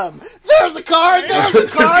of them. There's a car. There's a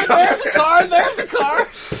car. There's a car. There's a car.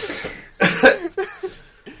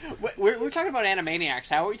 We're talking about Animaniacs.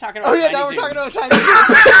 How are we talking about? Oh yeah, Tiny now we're Toons? talking about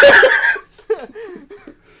Tiny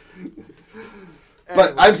Toons.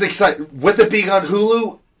 But I'm excited. With it being on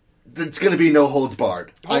Hulu, it's going to be no holds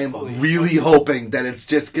barred. I am really hoping that it's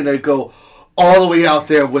just going to go all the way out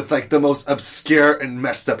there with like the most obscure and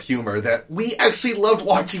messed up humor that we actually loved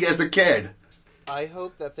watching as a kid. I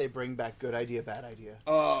hope that they bring back Good Idea, Bad Idea.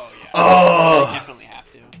 Oh yeah. Oh, They definitely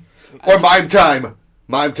have to. Or Mime Time.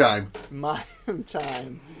 Mime Time. Mime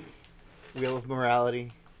Time. Wheel of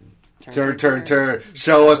Morality. Turn.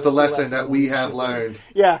 Show us the lesson that we have learned.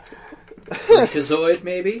 Yeah. Freakazoid,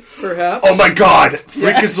 maybe? Perhaps? Oh my god!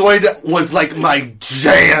 Freakazoid was like my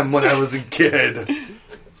jam when I was a kid.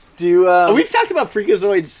 We've talked about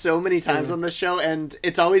Freakazoid so many times on this show, and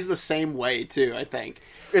it's always the same way, too, I think.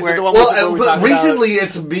 Is it the one but recently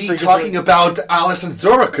it's me talking about Alice and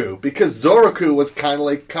Zoroku, because Zoroku was kind of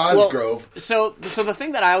like Cosgrove. So the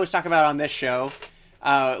thing that I always talk about on this show,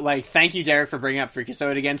 thank you, Derek, for bringing up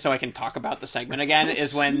Freakazoid again, so I can talk about the segment again,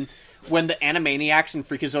 is when the Animaniacs and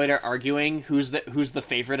Freakazoid are arguing who's the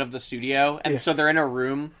favorite of the studio, and so they're in a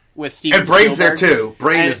room with Steven and Brain's Spielberg. there too.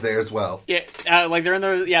 Brain is there as well. Yeah,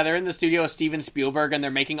 they're in the studio with Steven Spielberg, and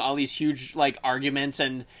they're making all these huge like arguments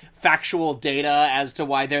and factual data as to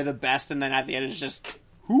why they're the best, and then at the end it's just,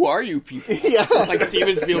 who are you people? Yeah. Like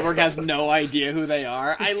Steven Spielberg has no idea who they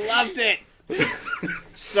are. I loved it.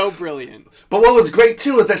 So brilliant. But what was great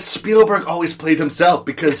too is that Spielberg always played himself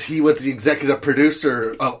because he was the executive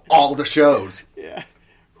producer of all the shows. Yeah.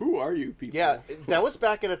 Who are you people? Yeah, that was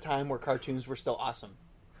back at a time where cartoons were still awesome.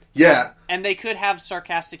 Yeah. And they could have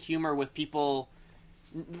sarcastic humor with people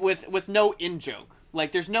with no in-joke.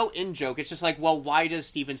 Like, there's no in-joke. It's just like, well, why does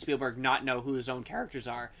Steven Spielberg not know who his own characters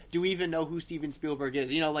are? Do we even know who Steven Spielberg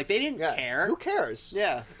is? You know, like, they didn't care. Who cares?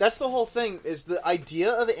 Yeah. That's the whole thing, is the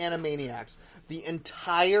idea of the Animaniacs. The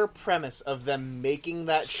entire premise of them making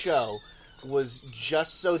that show was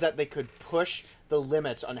just so that they could push the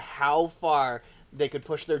limits on how far they could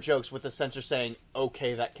push their jokes with the censor saying,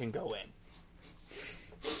 okay, that can go in.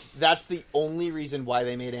 That's the only reason why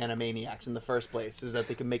they made Animaniacs in the first place, is that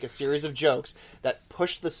they could make a series of jokes that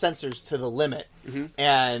push the censors to the limit. Mm-hmm.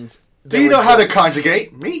 And do you know how to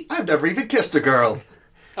conjugate? Me? I've never even kissed a girl.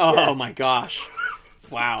 Oh my gosh.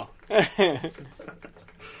 Wow.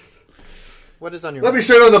 What is on your Let me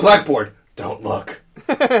show you on the blackboard. Don't look.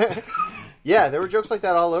 Yeah, there were jokes like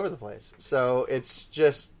that all over the place. So it's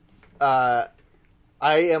just... I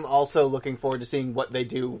am also looking forward to seeing what they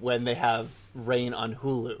do when they have Rain on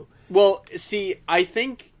Hulu. Well, see, I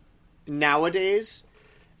think nowadays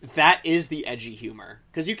that is the edgy humor.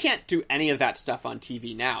 Because you can't do any of that stuff on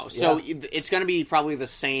TV now. So it's going to be probably the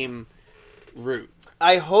same route.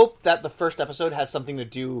 I hope that the first episode has something to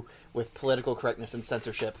do with political correctness and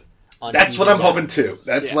censorship. On That's TV what I'm now. hoping too.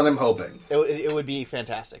 That's what I'm hoping. It would be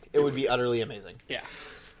fantastic. It would be utterly amazing. Yeah.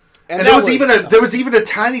 And there was even a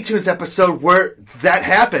Tiny Toons episode where that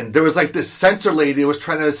happened. There was like this censor lady who was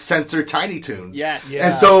trying to censor Tiny Toons. Yes. Yeah.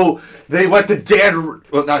 And so they went to Dan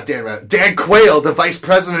Quayle, the vice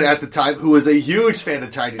president at the time, who was a huge fan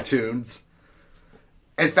of Tiny Toons,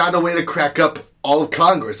 and found a way to crack up all of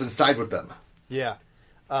Congress and side with them. Yeah.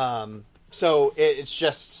 So it's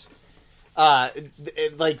just, I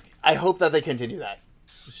hope that they continue that.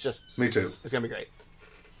 It's just, Me too. it's gonna be great.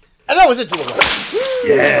 And that was Into the West.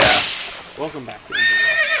 Yeah. Welcome back to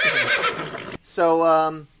Into So,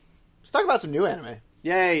 let's talk about some new anime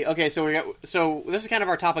Yay. Okay, so this is kind of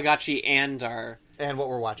our Tapagachi and what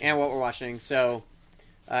we're watching. what we're watching. So,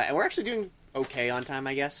 and we're actually doing okay on time,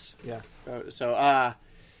 I guess. Yeah.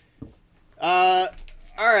 All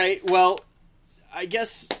right. Well, I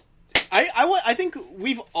guess I think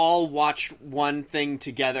we've all watched one thing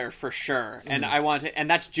together for sure, and and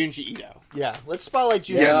that's Junji Ito. Yeah. Let's spotlight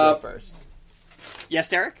Junji Yeah. Ito first. Yes,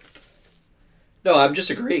 Derek? No, I'm just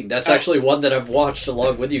agreeing. That's actually one that I've watched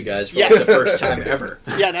along with you guys for Yes. like the first time ever.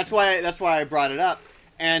 Yeah, that's why I brought it up.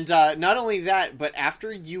 And not only that, but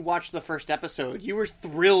after you watched the first episode, you were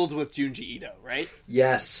thrilled with Junji Ito, right?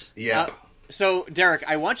 Yes. Yeah. So, Derek,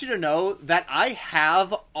 I want you to know that I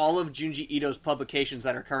have all of Junji Ito's publications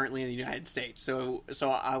that are currently in the United States. So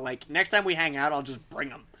next time we hang out, I'll just bring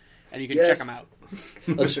them, and you can check them out.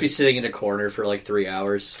 I'll just be sitting in a corner for like 3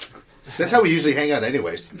 hours. That's how we usually hang out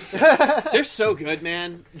anyways. They're so good,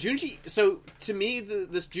 man. So, to me,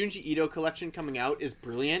 this Junji Ito collection coming out is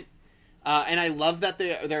brilliant. And I love that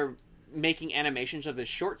they're making animations of his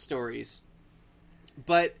short stories.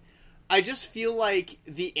 But I just feel like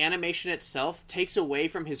the animation itself takes away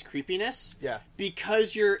from his creepiness. Yeah.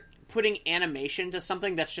 Because you're putting animation to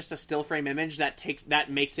something that's just a still frame image that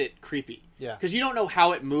makes it creepy. Yeah. Because you don't know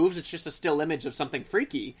how it moves. It's just a still image of something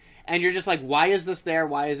freaky. And you're just like, why is this there?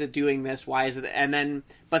 Why is it doing this? Why is it...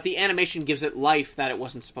 But the animation gives it life that it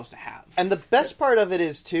wasn't supposed to have. And the best part of it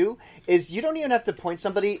is you don't even have to point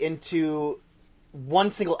somebody into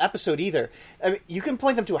one single episode either. I mean, you can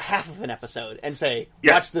point them to a half of an episode and say,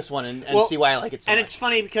 watch this one and see why I like it so much. It's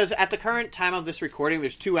funny because at the current time of this recording,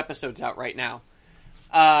 there's 2 episodes out right now.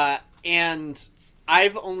 And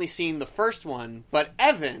I've only seen the first one, but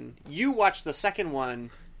Evan, you watched the second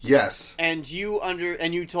one... Yes. And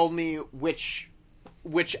you told me which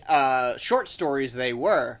short stories they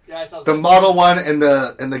were. Yeah, I saw The model one and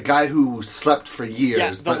the guy who slept for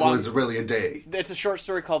years but was really a day. It's a short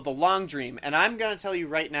story called The Long Dream, and I'm going to tell you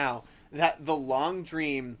right now that The Long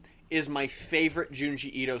Dream is my favorite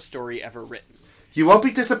Junji Ito story ever written. You won't be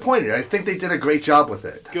disappointed. I think they did a great job with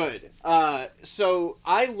it. Good. So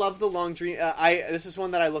I love The Long Dream. This is one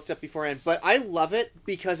that I looked up beforehand, but I love it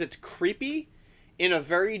because it's creepy in a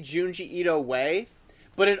very Junji Ito way,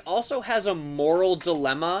 but it also has a moral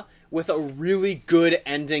dilemma with a really good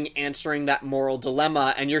ending answering that moral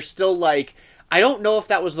dilemma, and you're still like, I don't know if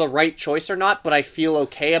that was the right choice or not, but I feel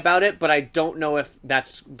okay about it, but I don't know if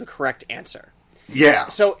that's the correct answer. Yeah.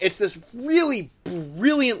 So it's this really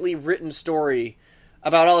brilliantly written story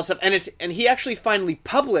about all this stuff, and he actually finally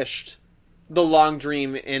published The Long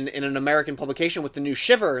Dream in an American publication with the new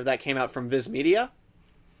Shiver that came out from Viz Media.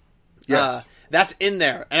 Yes. That's in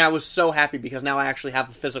there, and I was so happy because now I actually have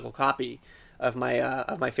a physical copy of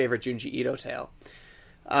my favorite Junji Ito tale.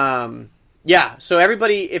 Yeah, so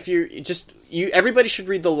everybody, everybody should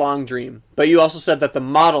read The Long Dream. But you also said that the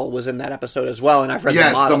model was in that episode as well, and I've read the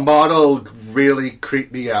model. Yes, the model really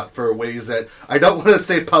creeped me out for ways that I don't want to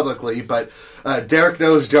say publicly, but Derek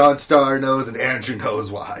knows, John Starr knows, and Andrew knows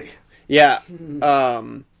why. Yeah.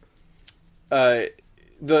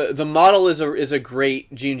 The model is a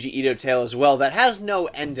great Junji Ito tale as well that has no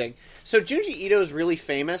ending. So Junji Ito is really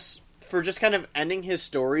famous for just kind of ending his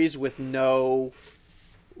stories with no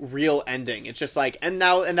real ending. It's just like, and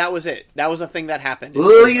that was it. That was a thing that happened.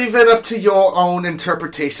 Leave it up to your own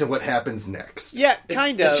interpretation what happens next. Yeah,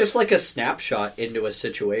 kind of. It's just like a snapshot into a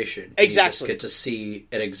situation. Exactly. You just get to see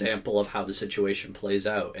an example of how the situation plays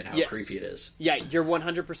out and how creepy it is. Yeah, you're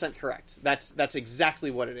 100% correct. That's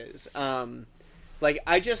exactly what it is. Like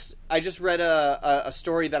I just read a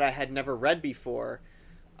story that I had never read before,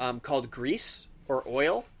 called Grease or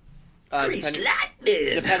Oil. Grease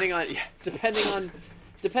lightning.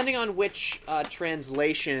 Depending on which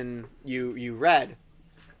translation you read,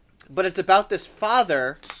 but it's about this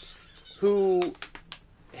father who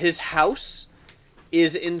his house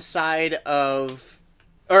is inside of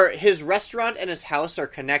or his restaurant and his house are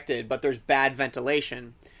connected, but there's bad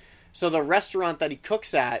ventilation. So the restaurant that he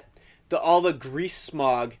cooks at, all the grease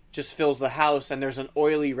smog just fills the house, and there's an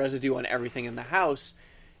oily residue on everything in the house.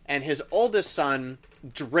 And his oldest son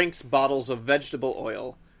drinks bottles of vegetable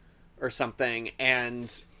oil or something,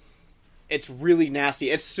 and it's really nasty.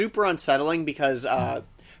 It's super unsettling because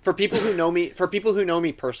for people who know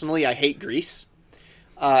me personally, I hate grease,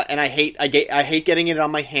 and I hate getting it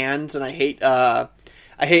on my hands, and I hate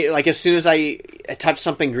like as soon as I touch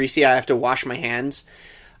something greasy, I have to wash my hands.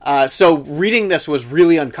 So reading this was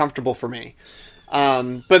really uncomfortable for me.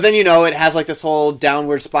 But then, it has like this whole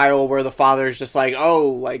downward spiral where the father's just like, oh,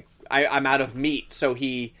 like I'm out of meat. So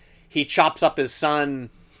he chops up his son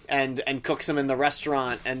and cooks him in the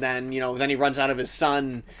restaurant. And then, then he runs out of his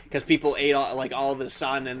son because people ate all of his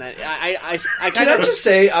son. And then I Can I just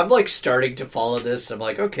say, I'm like starting to follow this. I'm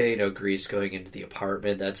like, okay, grease going into the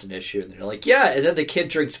apartment, that's an issue. And they're like, yeah. And then the kid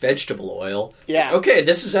drinks vegetable oil. Yeah. Okay,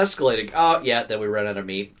 this is escalating. Oh, yeah, then we run out of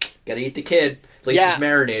meat. Gotta eat the kid. At least he's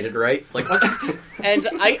marinated, right? Like, what? And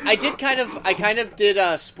I kind of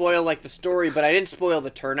did spoil like the story, but I didn't spoil the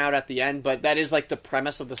turnout at the end. But that is like the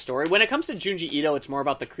premise of the story. When it comes to Junji Ito, it's more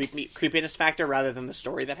about the creepiness factor rather than the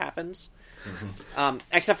story that happens. Mm-hmm.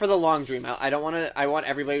 Except for the Long Dream, I want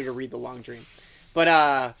everybody to read the Long Dream,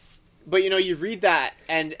 but you read that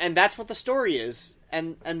and that's what the story is,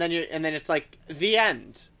 and then it's like the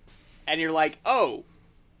end, and you're like, oh.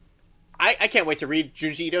 I can't wait to read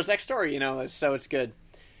Junji Ito's next story, so it's good.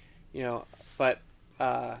 But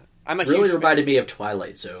I'm a really huge reminded me of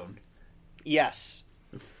Twilight Zone. Yes.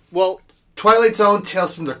 Well, Twilight Zone,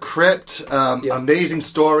 Tales from the Crypt, amazing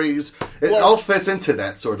stories. It all fits into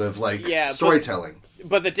that sort of storytelling.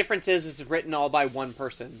 But the difference is it's written all by one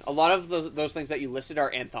person. A lot of those things that you listed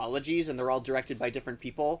are anthologies, and they're all directed by different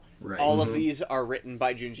people. Right. All of these are written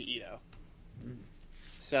by Junji Ito.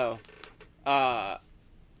 So,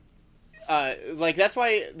 that's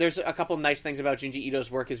why there's a couple nice things about Junji Ito's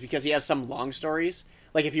work is because he has some long stories.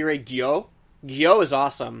 Like if you read Gyo is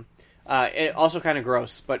awesome. It also kind of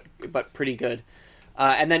gross, but pretty good.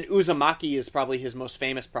 And then Uzumaki is probably his most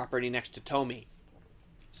famous property next to Tomy.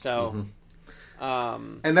 So,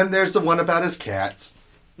 and then there's the one about his cats.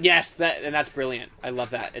 Yes, that's brilliant. I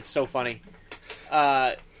love that. It's so funny.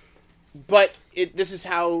 But this is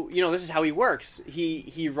how he works.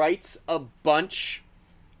 He writes a bunch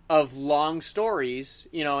of long stories,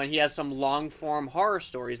 and he has some long-form horror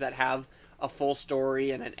stories that have a full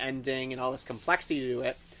story and an ending and all this complexity to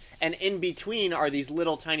it. And in between are these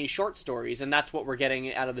little tiny short stories, and that's what we're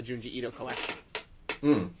getting out of the Junji Ito collection.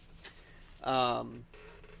 You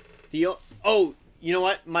know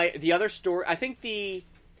what? The other story, I think the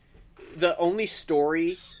only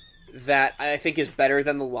story that I think is better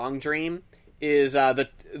than the Long Dream is the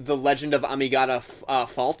Legend of Amigata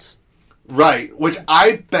Fault. Right, which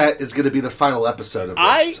I bet is going to be the final episode of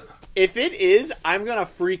this. If it is, I'm going to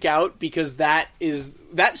freak out because that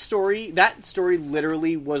story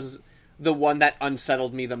literally was the one that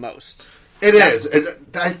unsettled me the most. It is.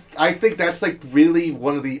 I think that's like really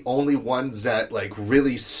one of the only ones that like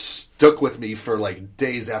really stuck with me for like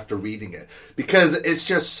days after reading it because it's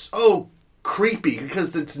just so creepy.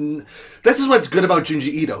 Because this is what's good about Junji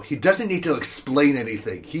Ito. He doesn't need to explain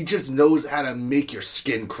anything. He just knows how to make your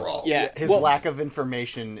skin crawl. Yeah, his lack of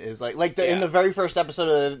information is in the very first episode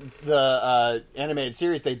of the animated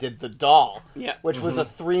series, they did The Doll, which was a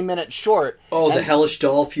 3-minute short. Oh, the Hellish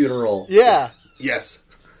Doll Funeral. Yeah. Yes.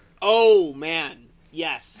 Oh, man.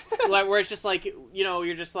 Yes. Where it's just like,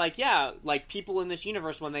 you're just like, yeah, like people in this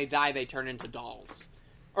universe, when they die, they turn into dolls.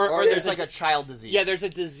 Or there's like a child disease. Yeah, there's a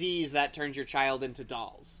disease that turns your child into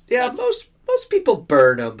dolls. Yeah, most people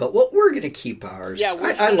burn them, but we're going to keep ours. Yeah,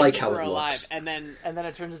 I like how it looks. And then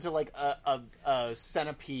it turns into like a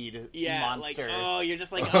centipede monster. Like, you're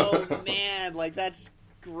just like, oh man, like that's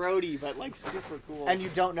grody, but like super cool. And you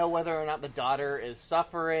don't know whether or not the daughter is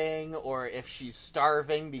suffering or if she's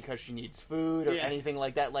starving because she needs food or anything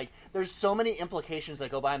like that. Like, there's so many implications that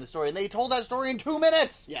go behind the story, and they told that story in 2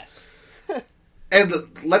 minutes. Yes. And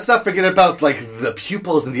let's not forget about like the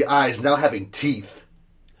pupils in the eyes now having teeth.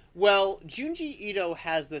 Well, Junji Ito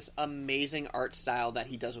has this amazing art style that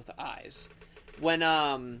he does with the eyes. When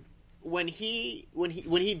he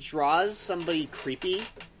draws somebody creepy,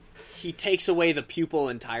 he takes away the pupil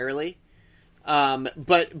entirely.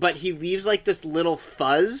 But he leaves like this little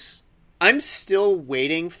fuzz. I'm still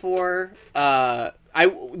waiting for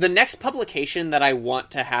the next publication that I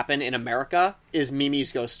want to happen in America is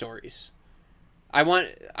Mimi's Ghost Stories.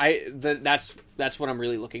 That's what I'm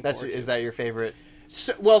really looking forward to. Is that your favorite?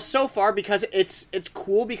 So far, because it's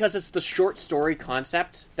cool because it's the short story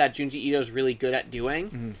concept that Junji Ito's really good at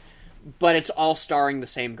doing, but it's all starring the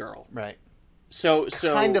same girl. Right. So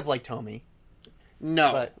Kind of like Tomy.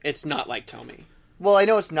 no, but- it's not like Tomy. Well, I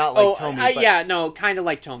know it's not like Tomy, but yeah, no, kind of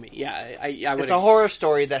like Tomy. Yeah, I would. it's a horror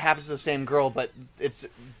story that happens to the same girl, but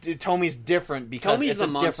Tomy's different because Tomy's it's the a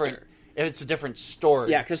monster. different. It's a different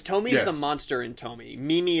story. Yeah, because Tomy's Yes. the monster in Tomy.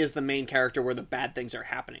 Mimi is the main character where the bad things are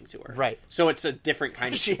happening to her. Right. So it's a different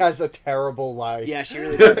kind of. She has a terrible life. Yeah, she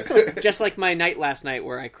really does. Just like my night last night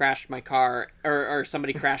where I crashed my car, or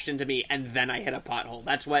somebody crashed into me, and then I hit a pothole.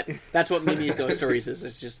 That's what Mimi's ghost stories is.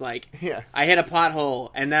 It's just like, Yeah. I hit a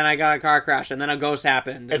pothole, and then I got a car crash, and then a ghost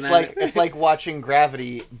happened. And It's then... like it's like watching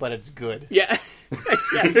Gravity, but it's good. yeah.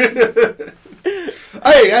 Yes.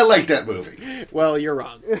 Hey, I like that movie. Well, you're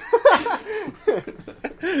wrong.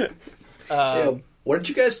 What did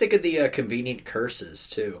you guys think of the convenient curses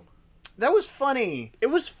too? That was funny. It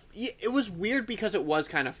was weird because it was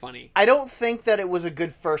kind of funny. I don't think that it was a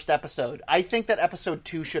good first episode. I think that episode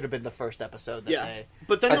 2 should have been the first episode. That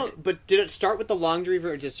But then, but did it start with the long dream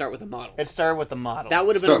or did it start with the model? it started with the model. That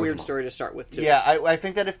would have been Start a with weird the model. story to start with too. Yeah, I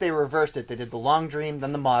think that if they reversed it, they did the long dream,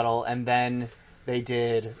 then the model, and then they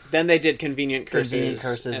did Then they did convenient curses. Convenient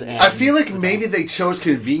curses and- I feel like maybe they chose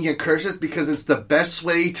convenient curses because it's the best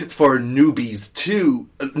way for newbies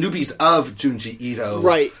of Junji Ito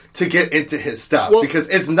Right. to get into his stuff. Well- because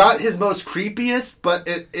it's not his most creepiest, but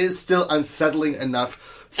it is still unsettling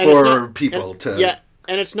enough And it's for not- people and- to... Yeah,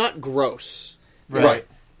 and it's not gross. Right.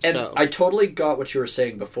 And So- I totally got what you were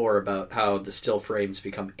saying before about how the still frames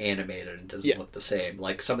become animated and doesn't Yeah. look the same.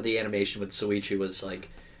 Like some of the animation with Suichi was like,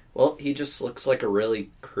 well, he just looks like a really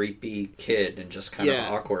creepy kid and just kind Yeah.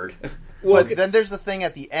 of awkward. Well, then there's the thing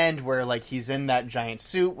at the end where like he's in that giant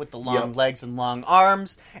suit with the long Yep. legs and long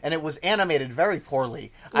arms, and it was animated very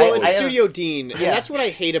poorly. Well, it's I have- Studio Dean, and Yeah. that's what I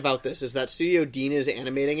hate about this is that Studio Dean is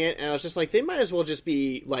animating it, and I was just like, they might as well just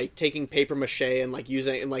be like taking paper mache and like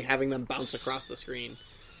using it and like having them bounce across the screen.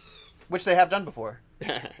 which they have done before.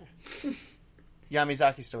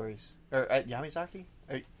 Yamazaki stories or Yamazaki?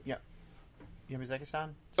 Yeah,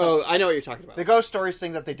 Yamazaki-san. Oh, I know what you're talking about. The ghost stories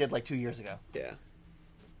thing that they did like 2 years ago. Yeah,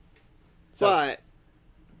 So, but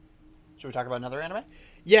should we talk about another anime?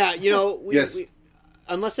 yeah, Yes. we,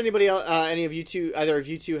 unless anybody else, any of you two, either of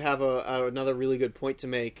you two, have another really good point to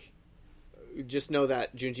make, just know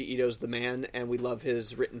that Junji Ito's the man, and we love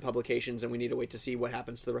his written publications, and we need to wait to see what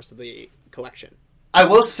happens to the rest of the collection. I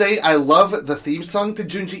will say I love the theme song to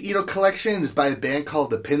Junji Ito Collection. It's by a band called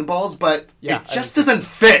The Pinballs, but Yeah, it just doesn't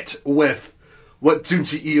fit with what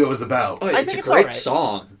Junji Ito is about. Oh, I it's think a it's great alright.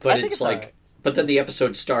 song, I but think it's it's like, alright. but then the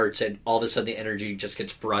episode starts and all of a sudden the energy just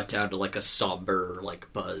gets brought down to like a somber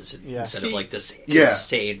like buzz instead See- of like this Yeah.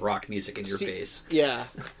 insane rock music in your See- face. Yeah.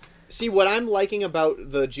 See, what I'm liking about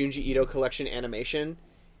the Junji Ito collection animation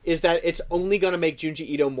is that it's only going to make Junji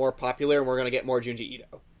Ito more popular, and we're going to get more Junji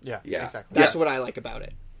Ito. Yeah, Yeah. exactly. That's what I like about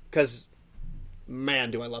it. Because, man,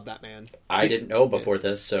 do I love that man. I didn't know before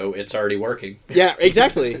this, so it's already working. Yeah,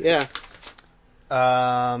 exactly. Yeah.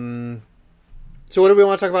 So what do we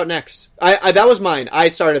want to talk about next? I that was mine. I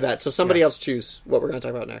started that. So somebody else choose what we're going to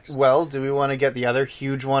talk about next. Well, do we want to get the other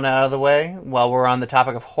huge one out of the way while we're on the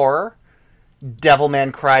topic of horror?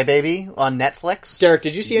 Devilman Crybaby on Netflix. Derek,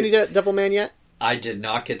 did you see any Devilman yet? I did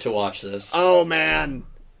not get to watch this. Oh, man.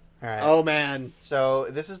 All right. Oh, man. So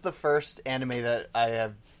this is the first anime that I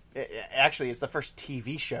have. Actually, it's the first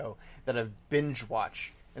TV show that I've binge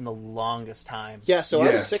watched in the longest time. Yeah, so I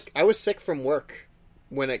was Yes. sick. I was sick from work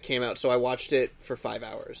when it came out, so I watched it for 5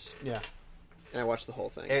 hours, Yeah, and I watched the whole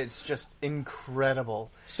thing. it's just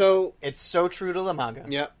incredible. So, It's so true to the manga.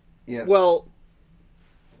 yep. Yeah. Well,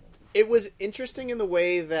 it was interesting in the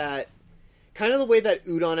way that, kind of the way that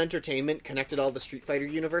Udon Entertainment connected all the Street Fighter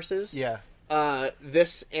universes. Yeah,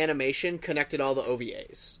 This animation connected all the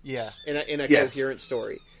OVAs yeah. in a Yes. coherent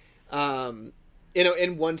story. In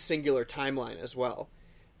one singular timeline as well.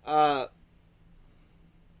 I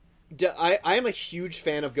am a huge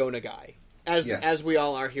fan of Go Nagai, as we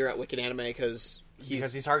all are here at Wicked Anime, because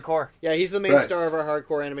Because he's hardcore. he's the main Right. star of our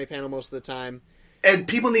hardcore anime panel most of the time. And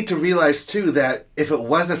people need to realize, too, that if it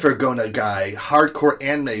wasn't for Go Nagai, hardcore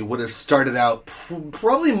anime would have started out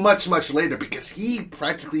probably much, much later because he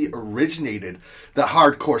practically originated the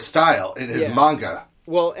hardcore style in his Yeah. manga.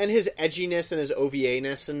 Well, and his edginess and his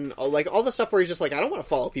OVA-ness and all the stuff where he's just like, I don't want to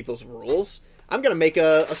follow people's rules. I'm going to make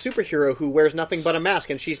a superhero who wears nothing but a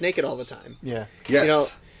mask and she's naked all the time. Yeah.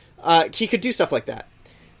 Yes. He could do stuff like that.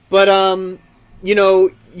 But,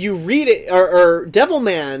 you read it, or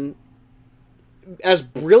Devilman, as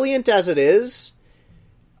brilliant as it is,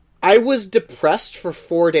 I was depressed for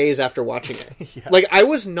 4 days after watching it. Like, I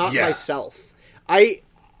was not myself. I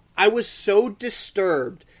was so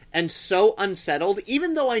disturbed and so unsettled,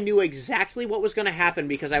 even though I knew exactly what was going to happen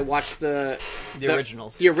because I watched the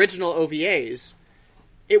originals. The original OVAs.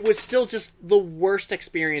 It was still just the worst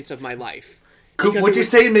experience of my life. Would you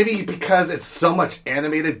say maybe because it's so much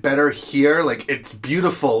animated better here, like it's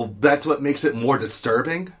beautiful, that's what makes it more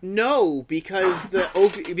disturbing? No, because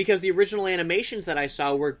the original animations that I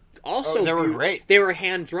saw were also they were great. They were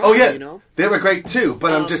hand drawn. Oh yeah, you know? they were great too.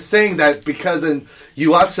 But I'm just saying that because in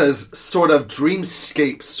Yuasa's sort of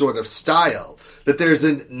dreamscape sort of style, that there's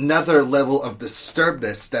another level of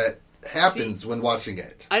disturbedness that happens when watching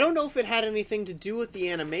it. I don't know if it had anything to do with the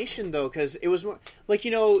animation though, because it was more like,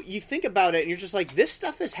 you think about it and you're just like, this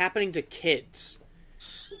stuff is happening to kids.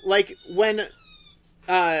 Like when,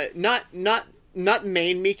 not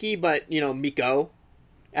main Miki, but Miko,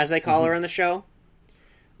 as they call her in the show.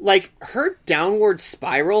 Like, her downward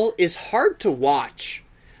spiral is hard to watch.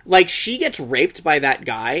 Like, she gets raped by that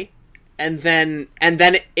guy, and then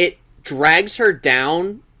it drags her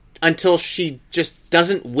down until she just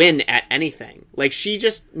doesn't win at anything. Like, she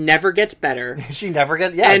just never gets better. She never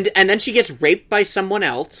gets, yeah. And then she gets raped by someone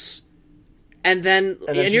else, and then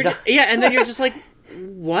you're just like,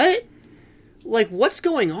 what? Like, what's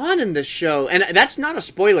going on in this show? And that's not a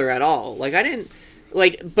spoiler at all. Like, I didn't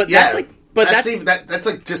like, but that's like. But that's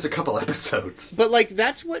like just a couple episodes. But like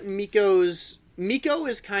that's what Miko is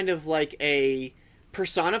kind of like a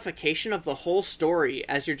personification of the whole story,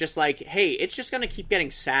 as you're just like, hey, it's just gonna keep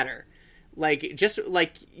getting sadder. Like, just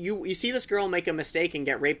like you see this girl make a mistake and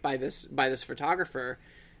get raped by this photographer,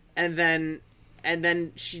 and then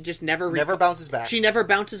she just never bounces back. She never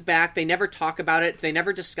bounces back. They never talk about it. They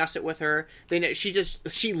never discuss it with her.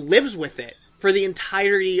 She lives with it for the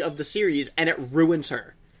entirety of the series, and it ruins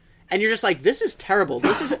her. And you're just like, this is terrible.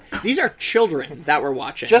 These are children that we're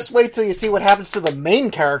watching. Just wait till you see what happens to the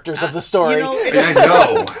main characters of the story. I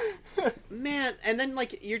know. Man, and then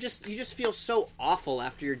like you just feel so awful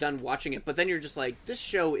after you're done watching it, but then you're just like, this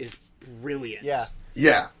show is brilliant. Yeah.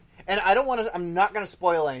 Yeah. And I'm not going to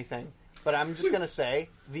spoil anything, but I'm just going to say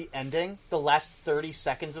the ending, the last 30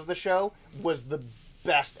 seconds of the show was the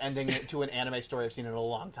best ending to an anime story I've seen in a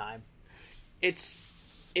long time.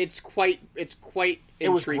 It's quite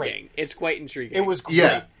intriguing. It's quite intriguing. It was great.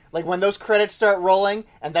 Yeah. Like, when those credits start rolling,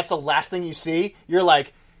 and that's the last thing you see, you're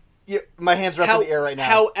like, my hands are up in the air right now.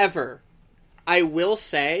 However, I will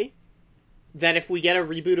say that if we get a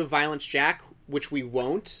reboot of Violence Jack, which we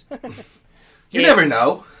won't... You never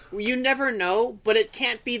know. You never know, but it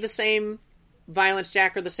can't be the same Violence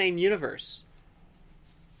Jack or the same universe.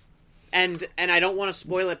 And I don't want to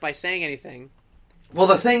spoil it by saying anything. Well,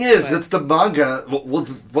 the thing is, that's the manga. Well,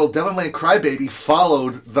 Devilman Crybaby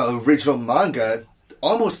followed the original manga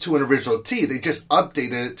almost to an original T. They just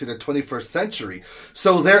updated it to the 21st century.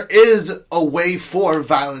 So there is a way for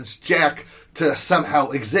Violence Jack to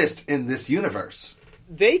somehow exist in this universe.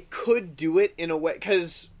 They could do it in a way,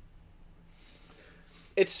 because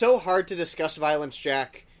it's so hard to discuss Violence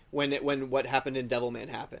Jack when what happened in Devilman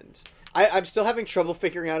happened. I'm still having trouble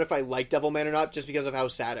figuring out if I like Devilman or not, just because of how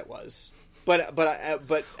sad it was. But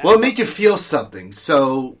well, it made you feel something,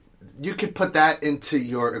 so you can put that into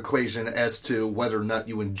your equation as to whether or not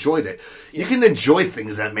you enjoyed it. You can enjoy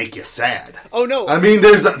things that make you sad. Oh no! I mean,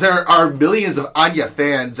 there are millions of Anya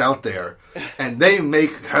fans out there, and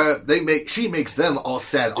she makes them all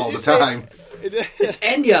sad all the time. It's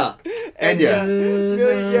Enya. Enya.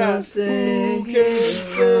 Who can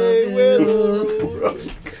say whether...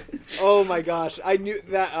 Oh my gosh! I knew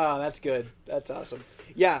that. Oh, that's good. That's awesome.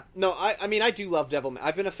 Yeah, no, I mean, I do love Devilman.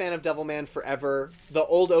 I've been a fan of Devilman forever. The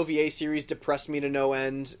old OVA series depressed me to no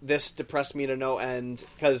end. This depressed me to no end,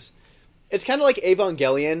 because it's kind of like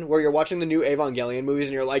Evangelion, where you're watching the new Evangelion movies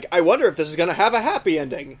and you're like, I wonder if this is going to have a happy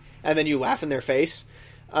ending. And then you laugh in their face.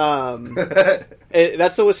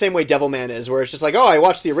 That's the same way Devilman is, where it's just like, oh, I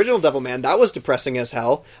watched the original Devilman. That was depressing as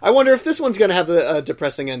hell. I wonder if this one's going to have a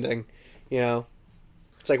depressing ending. You know?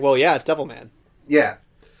 It's like, well, yeah, it's Devilman. Yeah.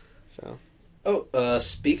 So... Oh,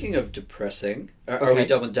 speaking of depressing, are we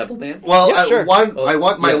done with Devilman? Well, yeah, sure. I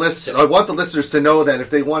want the listeners to know that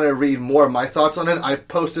if they want to read more of my thoughts on it, I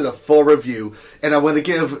posted a full review, and I want to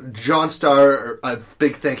give John Starr a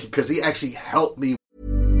big thank you, because he actually helped me.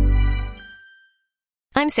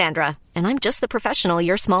 I'm Sandra, and I'm just the professional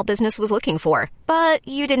your small business was looking for. But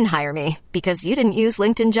you didn't hire me, because you didn't use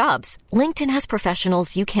LinkedIn Jobs. LinkedIn has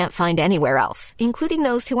professionals you can't find anywhere else, including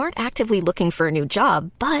those who aren't actively looking for a new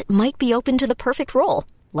job, but might be open to the perfect role,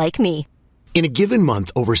 like me. In a given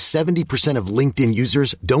month, over 70% of LinkedIn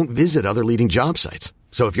users don't visit other leading job sites.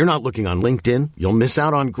 So if you're not looking on LinkedIn, you'll miss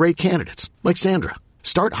out on great candidates like Sandra.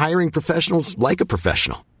 Start hiring professionals like a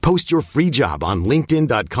professional. Post your free job on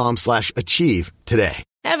linkedin.com/achieve today.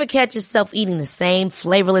 Ever catch yourself eating the same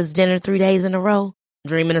flavorless dinner 3 days in a row?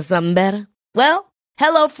 Dreaming of something better? Well,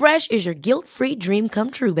 HelloFresh is your guilt-free dream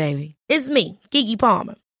come true, baby. It's me, Keke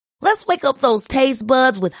Palmer. Let's wake up those taste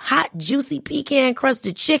buds with hot, juicy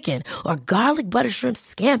pecan-crusted chicken or garlic butter shrimp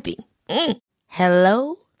scampi.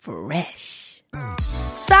 Hello Fresh.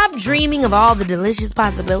 Stop dreaming of all the delicious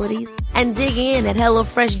possibilities and dig in at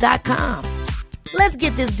HelloFresh.com. Let's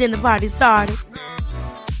get this dinner party started.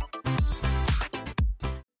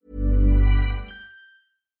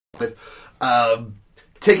 With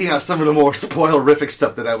taking out some of the more spoilerific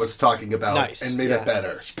stuff that I was talking about Nice. and made it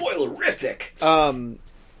better. Spoilerific.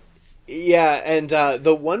 Yeah, and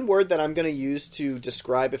the one word that I'm going to use to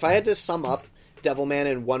describe, if I had to sum up Devilman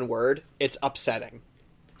in one word, it's upsetting.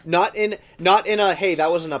 Not in a hey,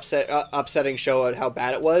 that was an upsetting show and how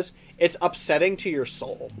bad it was. It's upsetting to your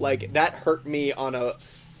soul. Like that hurt me on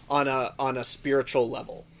a spiritual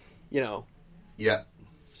level, you know. Yeah.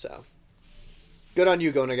 So good on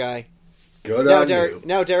you, Gona guy. Good Now, on Derek. you.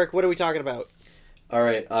 Now, Derek, what are we talking about? All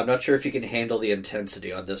right, I'm not sure if you can handle the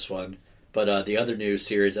intensity on this one, but the other new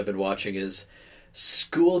series I've been watching is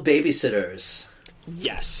School Babysitters.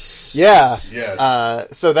 Yes. Yeah.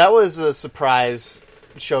 Yes. So that was a surprise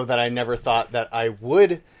show that I never thought that I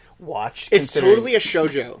would watch. It's considering- totally a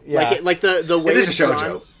shoujo. Yeah. Like the way It is it's a shoujo.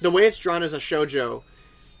 drawn. The way it's drawn is a shoujo.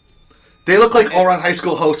 They look like Ouran High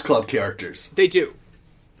School Host Club characters. They do.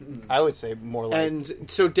 I would say more like. And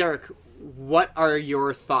so, Derek, what are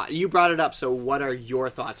your thoughts? You brought it up, so what are your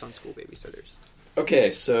thoughts on School Babysitters?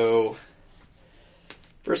 Okay, so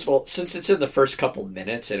first of all, since it's in the first couple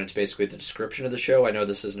minutes and it's basically the description of the show, I know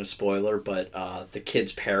this isn't a spoiler, but the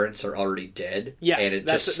kids' parents are already dead. Yes, and it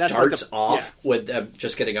that's just like starts the- off yeah. with them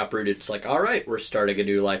just getting uprooted. It's like, all right, we're starting a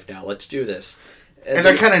new life now. Let's do this. And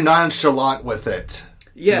they're kind of nonchalant with it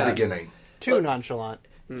Yeah. in the beginning. too nonchalant.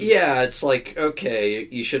 Yeah, it's like, okay,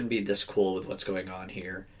 you shouldn't be this cool with what's going on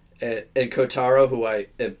here. And Kotaro, who I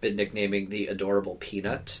have been nicknaming the Adorable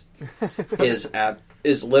Peanut,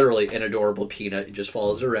 is literally an adorable peanut. He just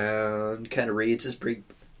follows around, kind of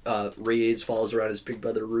follows around his big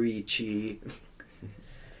brother Ruichi.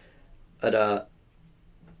 But,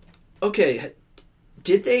 okay,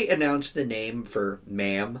 did they announce the name for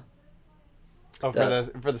Ma'am? Oh,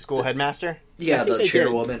 for the school headmaster. Yeah, I think the they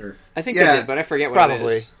chairwoman. Or I think Yeah, they did, but I forget what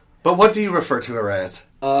probably. it is. But what do you refer to her as?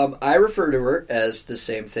 I refer to her as the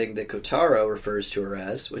same thing that Kotaro refers to her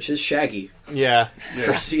as, which is Shaggy. Yeah.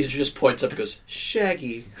 First, he just points up and goes,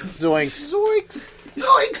 Shaggy. Zoinks.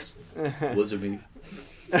 Zoinks! Was it me?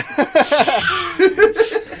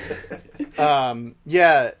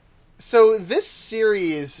 Yeah. So this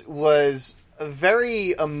series was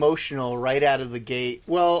very emotional right out of the gate.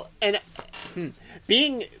 Well, and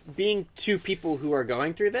being two people who are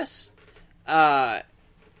going through this, I'm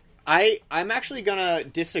actually gonna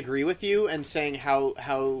disagree with you and saying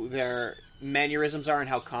how their mannerisms are and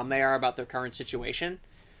how calm they are about their current situation.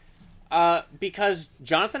 Because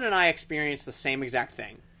Jonathan and I experienced the same exact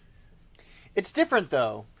thing. It's different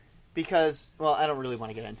though, because I don't really want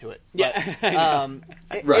to get into it. Yeah,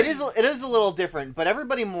 But, Right. it is a little different. But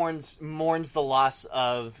everybody mourns the loss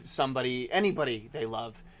of anybody they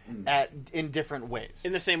love, in different ways.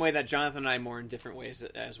 in the same way that Jonathan and I mourn different ways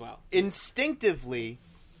as well. Instinctively,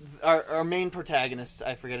 our main protagonist,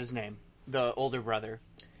 I forget his name, the older brother.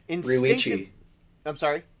 Ryuichi. I'm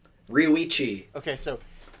sorry? Ryuichi. Okay, so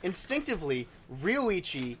instinctively,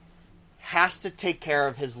 Ryuichi has to take care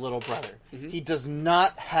of his little brother. Mm-hmm. He does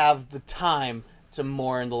not have the time to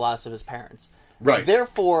mourn the loss of his parents. Right.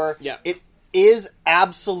 Therefore, Yeah. it is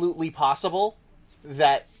absolutely possible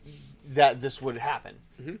that this would happen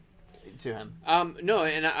to him. No,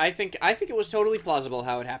 and I think it was totally plausible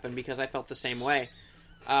how it happened because I felt the same way.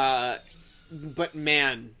 But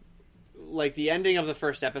man, like the ending of the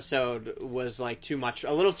first episode was like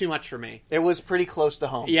a little too much for me. It was pretty close to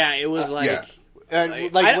home. Yeah, it was like. yeah.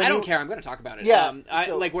 Like I when don't you- care. I'm going to talk about it. Yeah,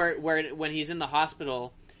 so... like where when he's in the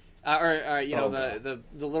hospital, the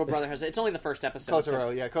little brother has. It's only the first episode. so-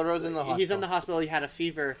 Kotaro, Kotaro's in the hospital. He's in the hospital. He had a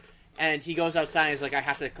fever, and he goes outside. And he's like, I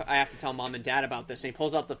have to tell mom and dad about this. And he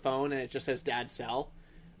pulls out the phone, and it just says "Dad's cell."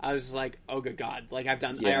 I was like, oh good God! Like I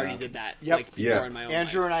already did that. Yep. Like before Yeah. in my own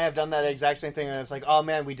Andrew life. and I have done that exact same thing, and it's like, oh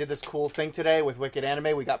man, we did this cool thing today with Wicked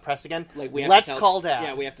Anime. We got pressed again. Like we have Let's to tell, call Dad.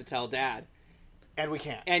 Yeah, we have to tell Dad, and we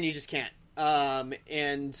can't. and you just can't.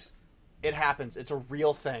 And It happens. It's a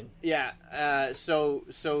real thing. yeah, so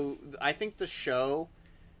I think the show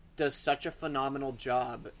does such a phenomenal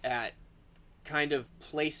job at kind of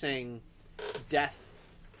placing death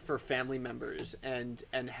for family members and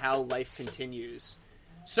how life continues.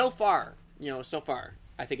 So far,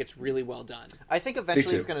 I think it's really well done. I think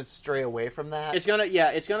eventually it's going to stray away from that. It's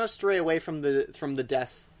gonna stray away from the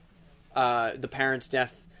death, the parents'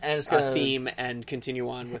 death, and it's gonna theme, and continue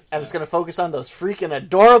on with. And it's going to focus on those freaking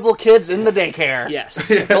adorable kids in the daycare.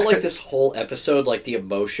 Yes, it felt like this whole episode, like the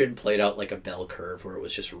emotion played out like a bell curve, where it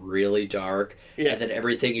was just really dark, and then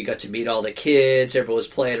everything, you got to meet all the kids, everyone was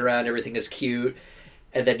playing around, everything is cute,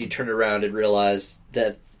 and then you turn around and realize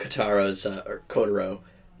that Kotaro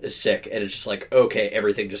is sick, and it's just like, okay,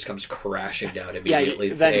 everything just comes crashing down immediately.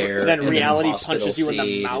 Then reality punches you in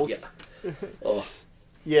the mouth. Yeah. Oh.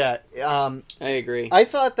 Yeah, I agree. I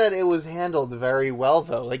thought that it was handled very well,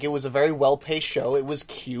 though. Like, it was a very well-paced show. It was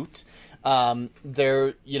cute.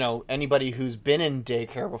 Anybody who's been in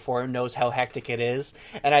daycare before knows how hectic it is.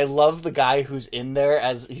 And I love the guy who's in there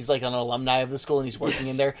as he's like an alumni of the school and he's working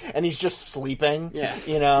in there and he's just sleeping.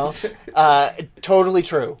 Yeah. Totally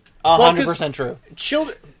true. 100% true.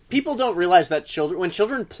 People don't realize that when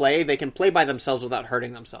children play, they can play by themselves without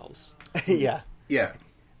hurting themselves. Yeah. Yeah.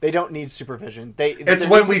 They don't need supervision. It's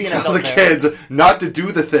when we tell the kids not to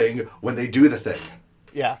do the thing when they do the thing.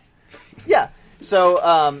 Yeah. Yeah. So,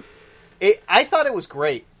 I thought it was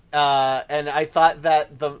great. And I thought that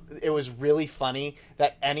it was really funny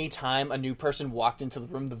that any time a new person walked into the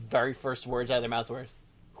room, the very first words out of their mouth were,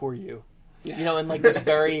 "Who are you?" Yeah. In like this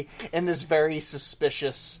very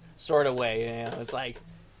suspicious sort of way. It's like,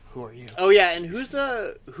 "Who are you?" Oh yeah, and who's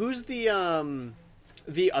the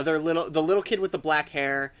little kid with the black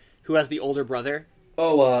hair who has the older brother?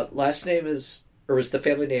 Oh, last name is the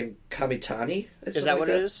family name Kamitani? Is that what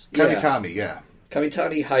it is? Kamitani, yeah.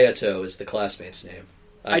 Kamitani Hayato is the classmate's name.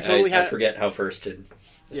 I forget how first and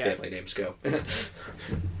family names go.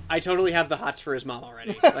 I totally have the hots for his mom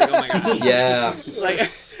already. Like, oh my god. Yeah.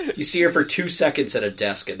 Like, you see her for 2 seconds at a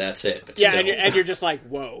desk and that's it. But yeah, still. and you're just like,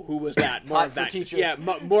 whoa, who was that? More of that teacher. Yeah,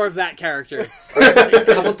 more of that character.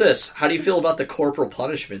 How about this? How do you feel about the corporal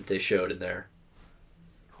punishment they showed in there?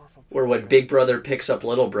 Where when Big Brother picks up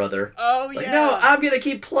Little Brother. Oh, like, yeah. No, I'm going to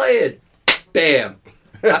keep playing. Bam.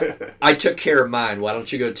 I took care of mine. Why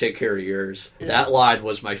don't you go take care of yours? Yeah. That line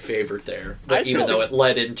was my favorite there. But even though it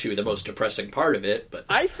led into the most depressing part of it. But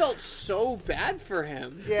I felt so bad for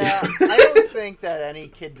him. Yeah, I don't think that any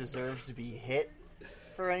kid deserves to be hit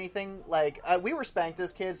for anything. Like, we were spanked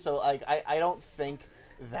as kids, so like I don't think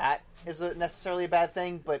that is necessarily a bad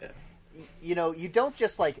thing. But, you don't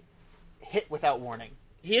just, like, hit without warning.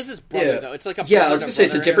 He is his brother, though. It's like a I was going to say,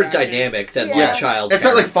 it's a different dynamic than one child. It's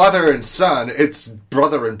not like father and son. It's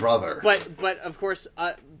brother and brother. But of course,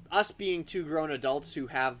 us being 2 grown adults who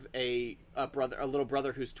have a little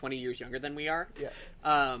brother who's 20 years younger than we are.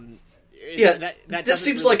 Yeah. This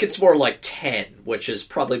seems like it's more like 10, which is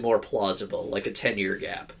probably more plausible, like a 10-year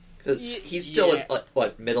gap. He's still in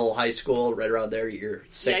middle high school, right around there. You're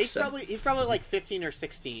 6. Yeah, he's probably like 15 or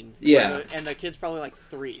 16. Yeah, and the kid's probably like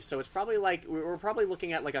 3. So it's probably like we're probably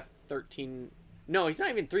looking at like a 13. No, he's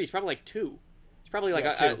not even 3. He's probably like 2. He's probably like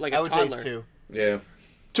a toddler. I would say it's 2. Yeah,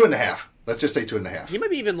 2.5. Let's just say 2.5. He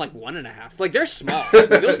might be even like 1.5. Like they're small. Like,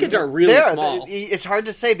 those kids are really small. It's hard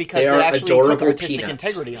to say because they actually took artistic peanuts.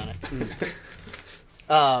 integrity on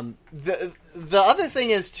it. The other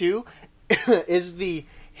thing is too is the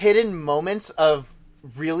hidden moments of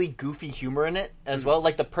really goofy humor in it as well,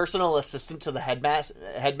 like the personal assistant to the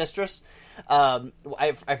headmistress. I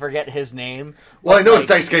forget his name. Well, I know it's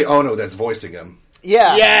Daisuke Ono that's voicing him.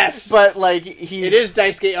 Yeah. Yes! But, like, it is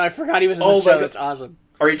Daisuke. I forgot he was in the show. That's awesome.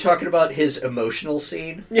 Are you talking about his emotional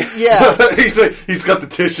scene? Yeah. He's got the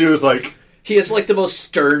tissues, like... He has, like, the most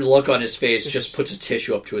stern look on his face, just puts a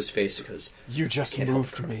tissue up to his face and goes, "You just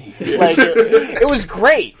moved me." Like, it was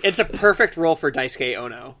great. It's a perfect role for Daisuke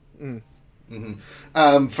Ono. Mm.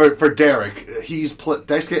 Mm-hmm. For Derek,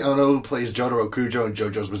 Daisuke Ono plays Jotaro Kujo in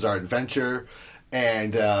JoJo's Bizarre Adventure,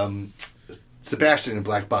 and Sebastian in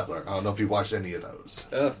Black Butler. I don't know if you watched any of those.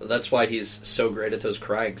 Oh, that's why he's so great at those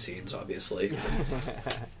crying scenes, obviously.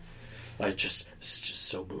 It's just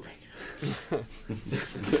so moving.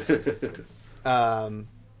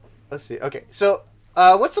 Let's see. Okay, so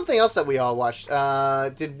what's something else that we all watched?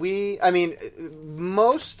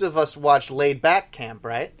 Most of us watched Laid Back Camp,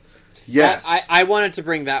 right? Yes. I wanted to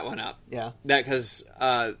bring that one up. Yeah. Because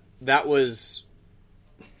that was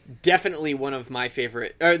definitely one of my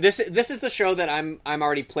favorite. This is the show that I'm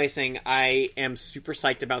already placing. I am super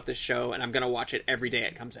psyched about this show, and I'm going to watch it every day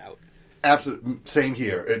it comes out. Absolutely. Same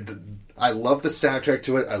here. I love the soundtrack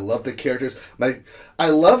to it. I love the characters. I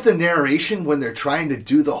love the narration when they're trying to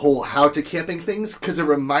do the whole how-to camping things, because it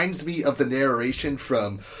reminds me of the narration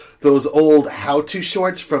from those old how-to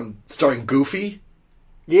shorts from starring Goofy.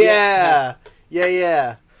 Yeah.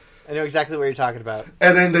 I know exactly what you're talking about.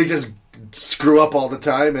 And then they just screw up all the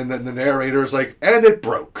time, and then the narrator is like, and it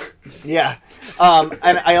broke. Yeah.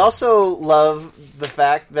 And I also love the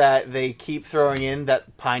fact that they keep throwing in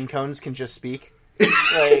that pine cones can just speak.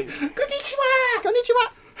 Like,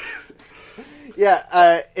 konnichiwa!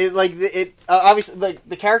 Yeah, obviously, like,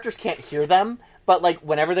 the characters can't hear them, but, like,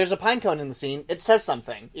 whenever there's a pine cone in the scene, it says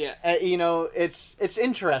something. Yeah. It's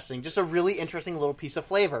interesting. Just a really interesting little piece of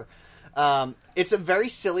flavor. It's a very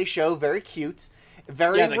silly show, very cute,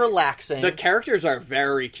 very relaxing. The characters are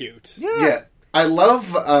very cute. Yeah. I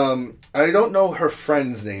love, I don't know her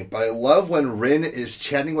friend's name, but I love when Rin is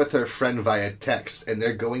chatting with her friend via text, and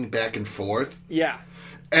they're going back and forth. Yeah.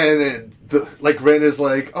 And, Rin is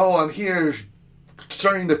like, oh, I'm here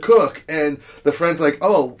starting to cook, and the friend's like,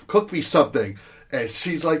 oh, cook me something. And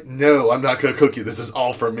she's like, no, I'm not going to cook you, this is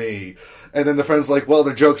all for me. And then the friend's like, well,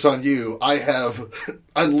 the joke's on you. I have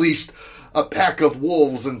unleashed a pack of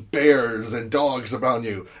wolves and bears and dogs around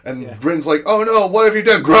you. And Rin's like, oh no, what have you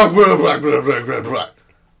done?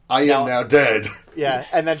 I am now dead. Yeah,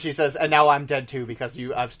 and then she says, and now I'm dead too because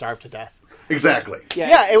I've starved to death. Exactly.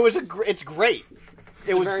 Yeah, it's great.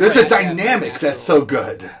 There's a dynamic that's so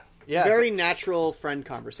good. Yeah, very natural friend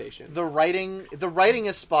conversation. The writing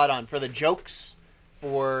is spot on for the jokes,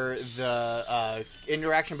 for the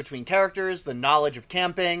interaction between characters, the knowledge of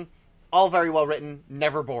camping, all very well written,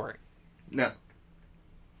 never boring. No.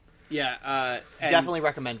 Yeah, definitely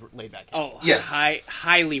recommend Laid Back. Oh, yes,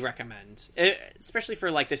 highly recommend, especially for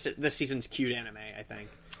like this season's cute anime. I think.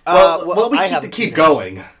 We keep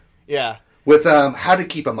going. Yeah, with How to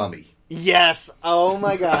Keep a Mummy. Yes. Oh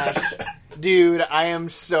my gosh, dude, I am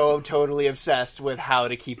so totally obsessed with How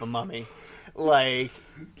to Keep a Mummy. Like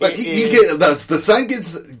the son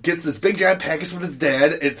gets this big giant package from his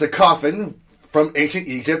dad. It's a coffin from ancient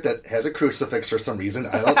Egypt that has a crucifix for some reason.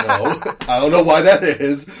 I don't know. I don't know why that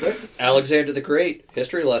is. Alexander the Great.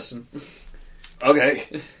 History lesson. Okay.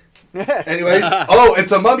 Anyways,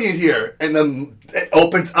 it's a mummy in here. And then it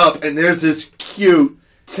opens up, and there's this cute,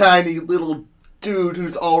 tiny little dude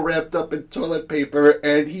who's all wrapped up in toilet paper,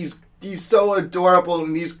 and he's so adorable,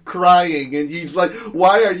 and he's crying, and he's like,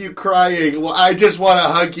 why are you crying? Well, I just want to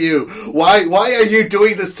hug you. Why are you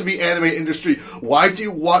doing this to me, anime industry? Why do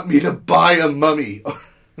you want me to buy a mummy?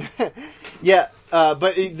 Yeah,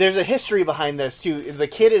 but there's a history behind this, too. The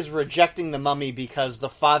kid is rejecting the mummy because the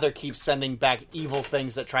father keeps sending back evil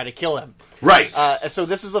things that try to kill him. Right. So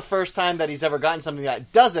this is the first time that he's ever gotten something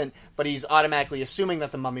that doesn't, but he's automatically assuming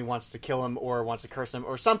that the mummy wants to kill him or wants to curse him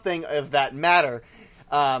or something of that matter.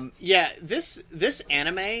 This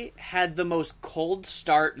anime had the most cold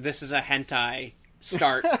start. This is a hentai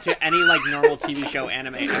start to any like normal TV show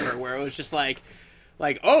anime ever, where it was just like,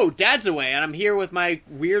 oh, dad's away, and I'm here with my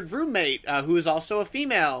weird roommate who is also a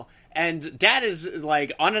female, and dad is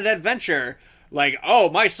like on an adventure. Like, oh,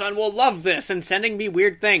 my son will love this, and sending me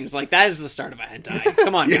weird things. Like, that is the start of a hentai.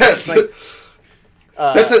 Come on, yes. Like,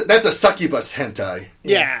 that's a succubus hentai.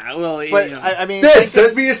 Yeah, well, but you know. I mean, Dad,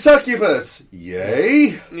 send me a succubus.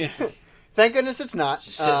 Yay! Yeah. Thank goodness it's not.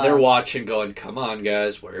 Just sitting there watching, going, "Come on,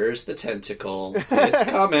 guys, where's the tentacle? It's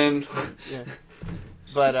coming." Yeah.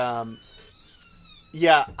 But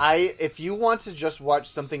yeah, if you want to just watch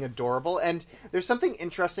something adorable, and there's something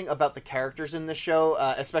interesting about the characters in the show,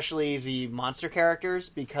 especially the monster characters,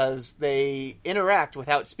 because they interact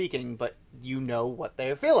without speaking, but you know what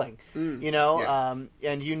they're feeling, you know,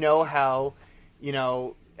 and you know how, you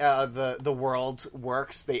know, the world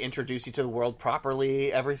works. They introduce you to the world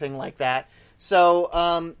properly, everything like that.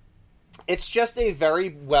 So, it's just a very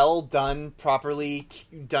well done, properly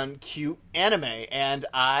done, cute anime, and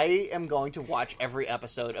I am going to watch every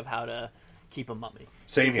episode of How to Keep a Mummy.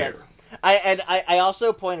 Same here. I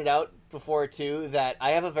also pointed out before too that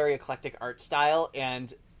I have a very eclectic art style,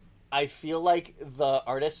 and I feel like the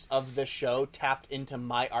artists of this show tapped into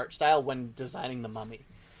my art style when designing the mummy.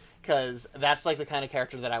 Because that's like the kind of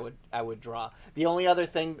character that I would draw. The only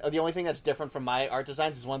thing that's different from my art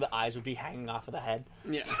designs is one of the eyes would be hanging off of the head.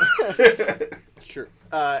 Yeah, it's true.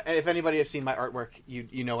 And if anybody has seen my artwork,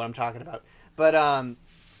 you know what I'm talking about. But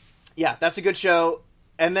yeah, that's a good show.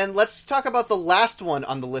 And then let's talk about the last one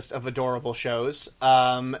on the list of adorable shows,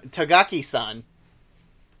 Tagaki-san.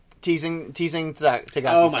 Teasing Tagaki-san.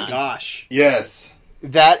 Oh my gosh! Yes,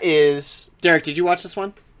 that is. Derek, did you watch this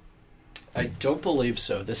one? I don't believe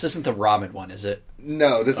so. This isn't the ramen one, is it?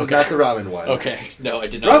 No, this is not the ramen one. Okay, no, I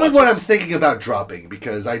did not. Ramen one I'm thinking about dropping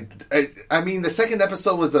because I mean the second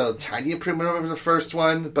episode was a tiny improvement over the first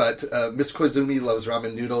one, but Miss Koizumi loves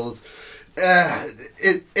ramen noodles.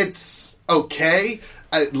 It's okay.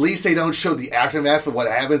 at least they don't show the aftermath of what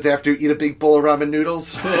happens after you eat a big bowl of ramen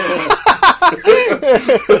noodles.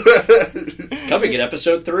 Coming in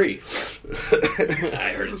episode 3.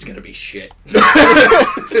 I heard it's going to be shit. But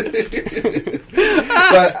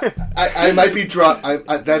I might be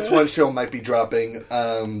that's one show I might be dropping.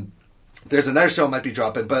 There's another show I might be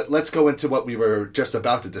dropping, but let's go into what we were just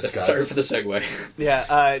about to discuss. Sorry for the segue.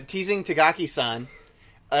 Yeah, Teasing Tagaki-san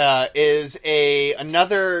is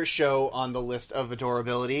another show on the list of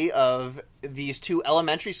adorability of these two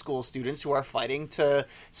elementary school students who are fighting to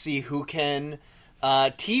see who can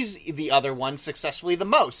tease the other one successfully the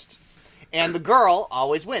most. And the girl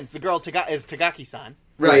always wins. The girl is Tagaki-san.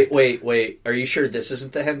 Right. Wait. Are you sure this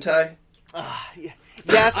isn't the hentai?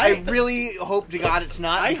 Yes, I really hope to God it's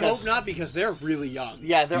not. I hope not, because they're really young.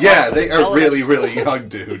 Yeah, they are really, really young,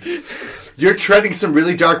 dude. You're treading some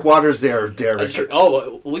really dark waters there, Derek. Sure.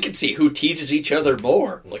 Oh, we can see who teases each other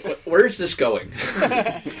more. Like, where is this going?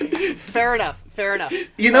 Fair enough.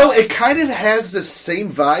 You know, it kind of has the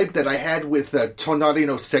same vibe that I had with Tonari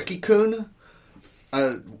no Seki-kun,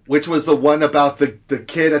 which was the one about the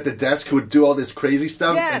kid at the desk who would do all this crazy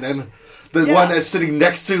stuff, yes. and then the one that's sitting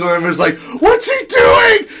next to him is like, "What's he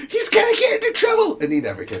doing? He's gonna get into trouble," and he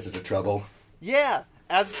never gets into trouble. Yeah,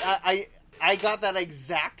 I got that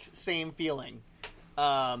exact same feeling.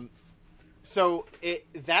 So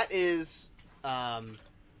that is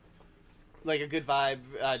like a good vibe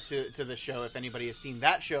to the show if anybody has seen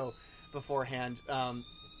that show beforehand.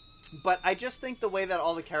 But I just think the way that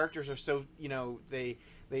all the characters are so,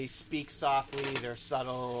 they speak softly, they're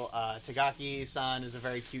subtle. Tagaki-san is a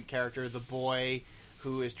very cute character. The boy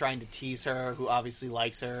who is trying to tease her, who obviously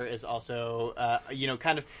likes her, is also,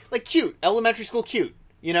 kind of like cute, elementary school cute.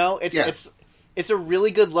 It's a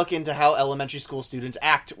really good look into how elementary school students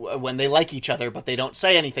act when they like each other, but they don't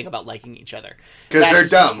say anything about liking each other. Because they're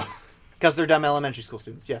dumb. Because they're dumb elementary school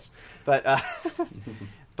students, yes. But,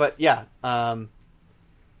 but yeah, I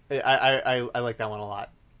like that one a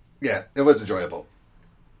lot. Yeah, it was enjoyable.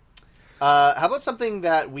 How about something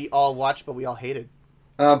that we all watched but we all hated?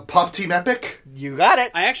 Pop Team Epic? You got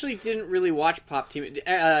it. I actually didn't really watch Pop Team.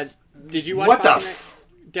 Did you watch What Pop the Team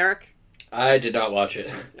Derek? I did not watch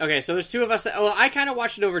it. Okay, so there's two of us I kind of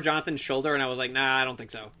watched it over Jonathan's shoulder, and I was like, nah, I don't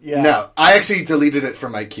think so. Yeah. No, I actually deleted it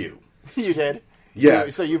from my queue. You did? Yeah.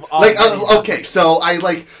 So you've already... okay, so I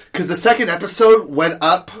because the second episode went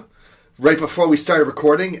up right before we started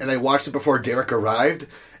recording, and I watched it before Derek arrived,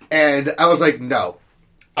 and I was like, no.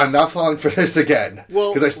 I'm not falling for this again.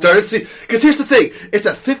 Because I started seeing... Because here's the thing. It's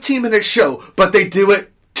a 15-minute show, but they do it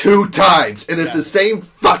 2 times, and it's the same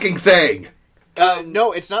fucking thing.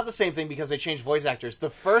 No, it's not the same thing because they changed voice actors. The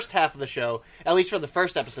first half of the show, at least for the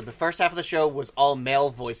first episode, the first half of the show was all male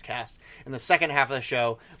voice cast, and the second half of the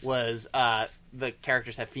show was the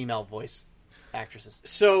characters had female voice actresses.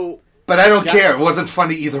 So... But I don't care. It wasn't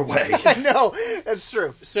funny either way. No, that's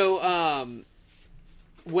true. So,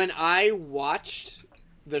 when I watched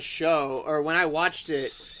the show, or when I watched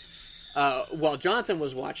it, while Jonathan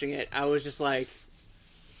was watching it, I was just like,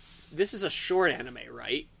 this is a short anime,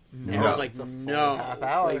 right? No. And I was like, no. half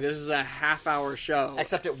hour. Like, this is a half-hour show.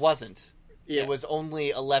 Except it wasn't. Yeah. It was only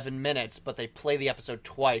 11 minutes, but they play the episode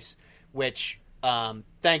twice, which,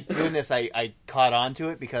 thank goodness I caught on to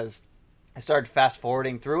it because I started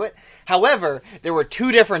fast-forwarding through it. However, there were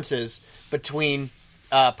 2 differences between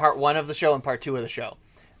part 1 of the show and part 2 of the show.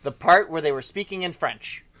 The part where they were speaking in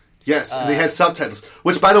French. Yes, and they had subtitles.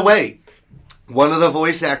 Which, by the way, one of the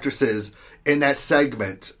voice actresses in that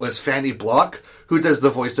segment was Fanny Block, who does the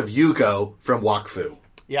voice of Yugo from Wakfu.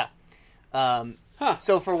 Yeah.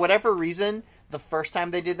 So for whatever reason, the first time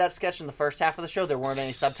they did that sketch in the first half of the show, there weren't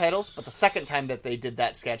any subtitles. But the second time that they did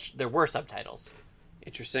that sketch, there were subtitles.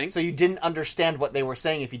 Interesting. So you didn't understand what they were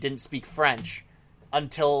saying if you didn't speak French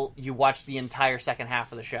until you watched the entire second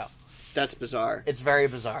half of the show. That's bizarre. It's very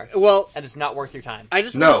bizarre. Well, and it's not worth your time. I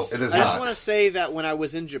just it is I just not. want to say that when I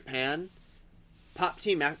was in Japan, Pop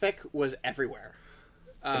Team Epic was everywhere.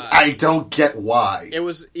 I don't get why. It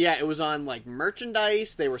was on like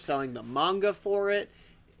merchandise. They were selling the manga for it.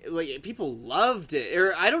 Like, people loved it.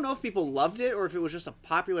 Or I don't know if people loved it or if it was just a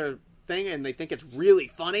popular thing and they think it's really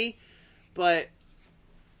funny. But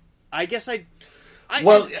I guess and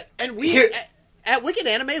we here- at Wicked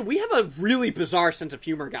Anime, we have a really bizarre sense of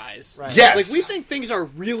humor, guys. Right. Yes. Like, we think things are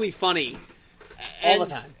really funny. All the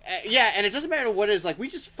time. Yeah, and it doesn't matter what it is. Like, we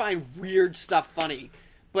just find weird stuff funny.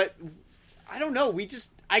 But, I don't know.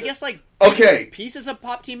 I guess, like, Okay. pieces of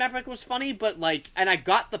Pop Team Epic was funny, but, like, and I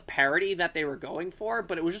got the parody that they were going for,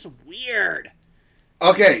 but it was just weird.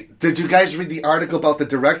 Okay, did you guys read the article about the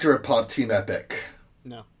director of Pop Team Epic?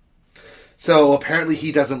 No. So apparently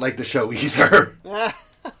he doesn't like the show either.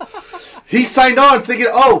 He signed on thinking,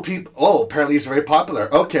 apparently he's very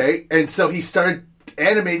popular. Okay. And so he started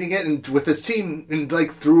animating it and with his team, and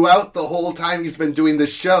like throughout the whole time he's been doing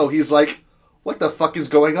this show, he's like, what the fuck is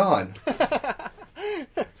going on?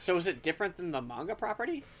 So is it different than the manga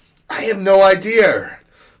property? I have no idea.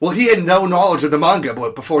 Well, he had no knowledge of the manga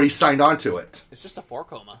before he signed on to it. It's just a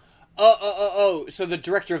 4-coma. Oh, so the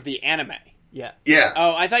director of the anime. Yeah. Yeah.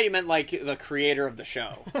 Oh, I thought you meant like the creator of the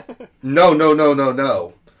show.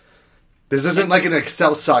 No. This isn't like an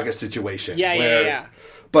Excel Saga situation. Yeah.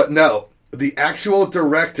 But no, the actual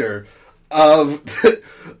director of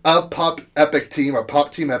Pop Epic Team, or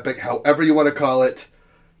Pop Team Epic, however you want to call it,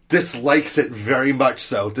 dislikes it very much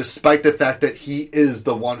so, despite the fact that he is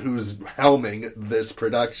the one who's helming this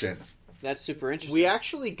production. That's super interesting. We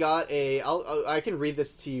actually got I can read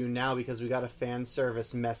this to you now because we got a fan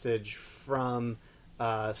service message from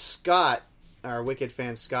Scott, our Wicked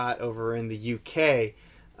fan Scott over in the UK.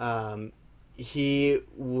 He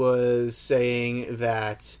was saying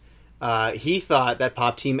that he thought that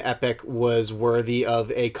Pop Team Epic was worthy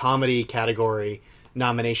of a comedy category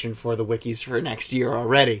nomination for the wikis for next year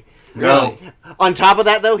already. No. On top of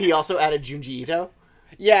that, though, he also added Junji Ito.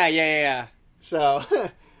 Yeah. So,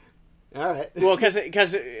 all right. Well, because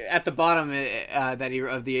at the bottom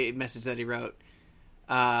of the message that he wrote,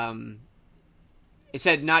 it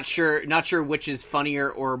said not sure which is funnier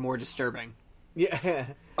or more disturbing. Yeah.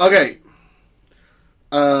 Okay.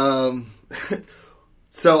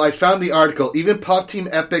 So I found the article. Even Pop Team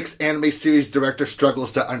Epic's anime series director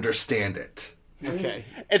struggles to understand it. Okay.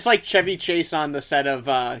 It's like Chevy Chase on the set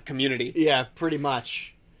of Community. Yeah, pretty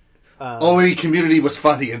much. Only Community was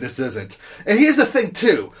funny and this isn't. And here's the thing,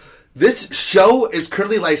 too. This show is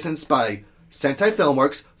currently licensed by Sentai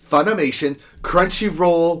Filmworks, Funimation,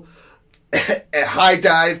 Crunchyroll, High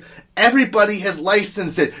Dive. Everybody has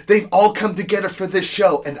licensed it. They've all come together for this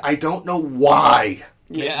show, and I don't know why.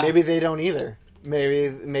 Yeah. Maybe they don't either.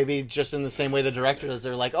 Maybe just in the same way the director does.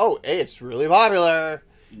 They're like, oh, hey, it's really popular.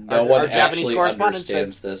 No one actually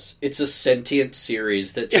understands this. It's a sentient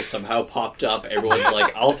series that just somehow popped up. Everyone's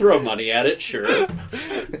like, I'll throw money at it, sure.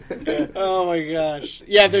 Oh my gosh.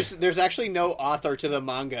 Yeah, there's actually no author to the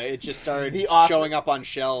manga. It just started showing up on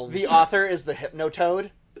shelves. The author is the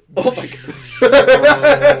Hypnotoad. Oh my god.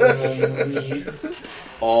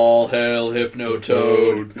 All hail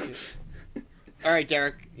Hypnotoad. Alright,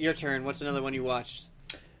 Derek, your turn. What's another one you watched?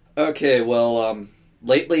 Okay, well,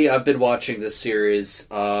 lately I've been watching this series.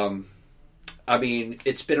 I mean,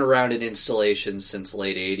 it's been around in installations since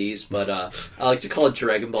late 80s, but I like to call it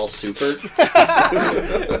Dragon Ball Super.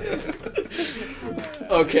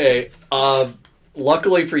 Okay,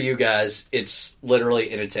 luckily for you guys, it's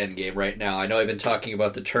literally in its endgame right now. I know I've been talking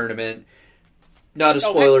about the tournament. Not a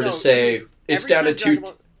spoiler to say, it's down to two...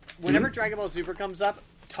 Whenever Dragon Ball Super comes up,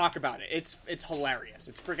 talk about it. It's hilarious.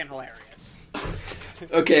 It's freaking hilarious.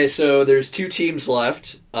 Okay, so there's two teams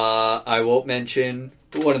left. I won't mention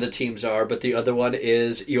who one of the teams are, but the other one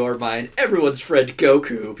is your mind, everyone's friend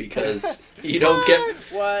Goku, because you don't get...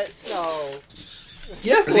 What? No.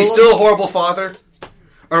 Yeah. Is he still a horrible father?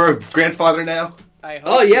 Or a grandfather now? I hope.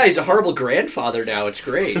 Oh yeah, he's a horrible grandfather now. It's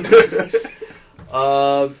great.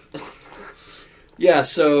 Yeah,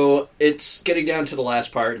 so it's getting down to the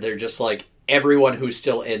last part. They're just like, everyone who's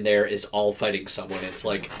still in there is all fighting someone. It's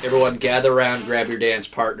like, everyone gather around, grab your dance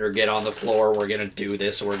partner, get on the floor, we're going to do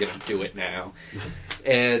this, and we're going to do it now.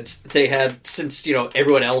 And they had, since,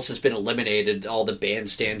 everyone else has been eliminated, all the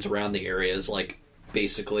bandstands around the area is,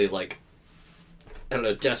 basically, I don't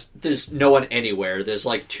know, just, there's no one anywhere. There's,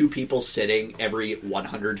 2 people sitting every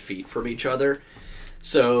 100 feet from each other.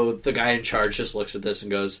 So the guy in charge just looks at this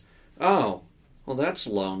and goes, oh, well, that's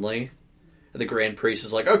lonely. And the Grand Priest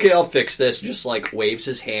is like, okay, I'll fix this. Just, waves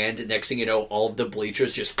his hand. And next thing you know, all of the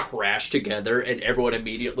bleachers just crash together. And everyone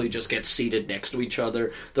immediately just gets seated next to each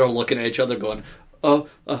other. They're all looking at each other going,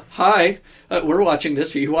 hi. We're watching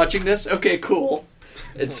this. Are you watching this? Okay, cool.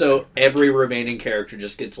 And so every remaining character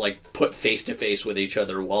just gets, put face-to-face with each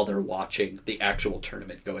other while they're watching the actual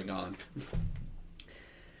tournament going on.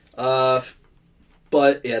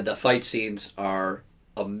 But, yeah, the fight scenes are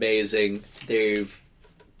amazing.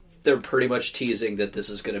 They're pretty much teasing that this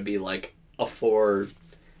is going to be a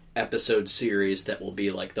 4-episode series that will be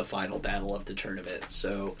the final battle of the tournament.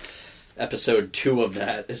 So episode 2 of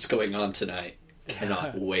that is going on tonight.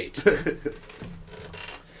 Cannot wait.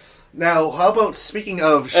 Now, how about speaking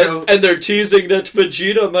of show... And they're teasing that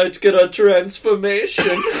Vegeta might get a transformation.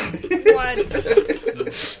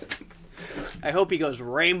 What? I hope he goes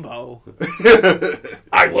rainbow.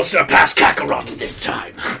 I will surpass Kakarot this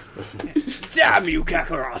time. Damn you,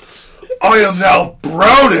 Kakarot! I am now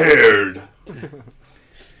brown-haired.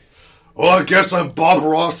 Well, I guess I'm Bob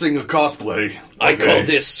Rossing a cosplay. I call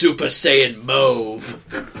this Super Saiyan Mauve.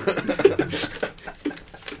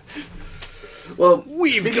 Well,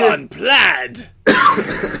 We've gone plaid.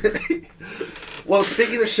 Well,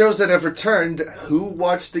 speaking of shows that have returned, who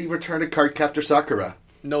watched the return of Cardcaptor Sakura?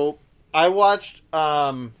 Nope. I watched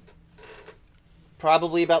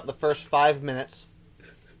probably about the first 5 minutes.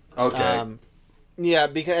 Okay. Yeah,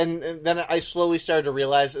 because and then I slowly started to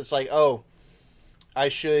realize it's like, oh, I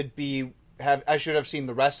should have seen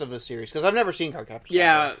the rest of the series because I've never seen Cardcaptor.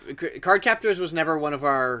 Yeah, Cardcaptors was never one of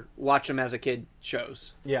our watch them as a kid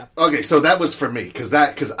shows. Yeah. Okay, so that was for me because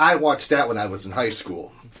I watched that when I was in high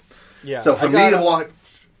school. Yeah. So for me to watch,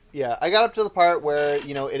 yeah, I got up to the part where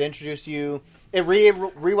it introduced you. It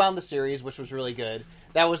rewound the series, which was really good.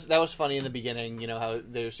 That was funny in the beginning. You know how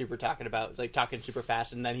they're super talking super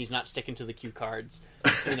fast, and then he's not sticking to the cue cards.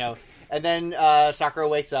 And then Sakura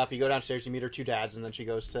wakes up. You go downstairs, you meet her two dads, and then she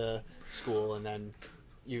goes to school, and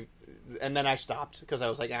then I stopped because I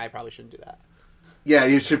was like, I probably shouldn't do that. Yeah,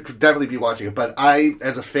 you should definitely be watching it. But I,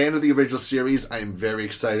 as a fan of the original series, I am very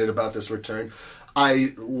excited about this return.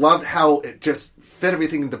 I loved how it just fit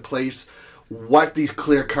everything into place, what these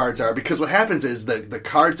clear cards are. Because what happens is the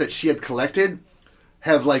cards that she had collected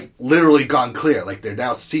have, literally gone clear. They're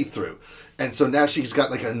now see-through. And so now she's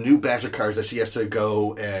got, a new batch of cards that she has to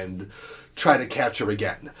go and try to capture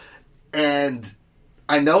again. And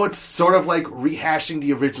I know it's sort of like rehashing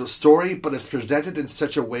the original story, but it's presented in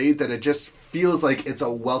such a way that it just feels like it's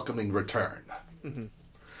a welcoming return.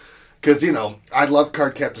 Because, I loved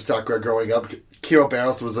Cardcaptor Sakura growing up. Kiro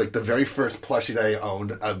Barros was, the very first plushie that I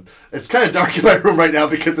owned. It's kind of dark in my room right now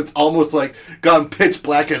because it's almost, gone pitch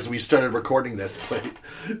black as we started recording this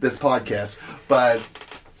podcast. But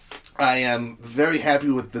I am very happy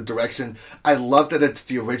with the direction. I love that it's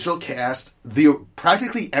the original cast.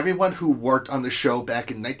 Practically everyone who worked on the show back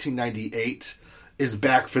in 1998 is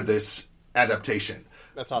back for this adaptation.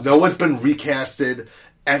 That's awesome. No one's been recasted.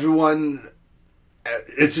 Everyone...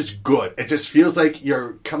 It's just good. It just feels like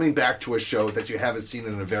you're coming back to a show that you haven't seen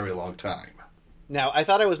in a very long time. Now, I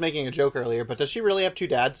thought I was making a joke earlier, but does she really have two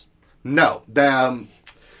dads? No.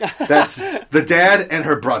 That's the dad and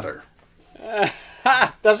her brother.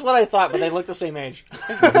 That's what I thought, but they look the same age.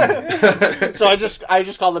 So I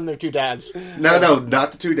just call them their two dads. No,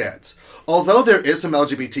 not the two dads. Although there is some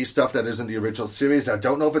LGBT stuff that is in the original series, I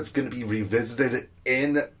don't know if it's going to be revisited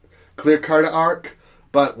in Clear Card Arc,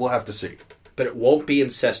 but we'll have to see. But it won't be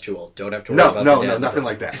incestual. Don't have to worry about No, nothing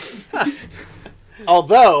like that.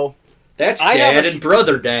 Although... That's dad and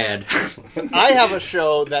brother dad. I have a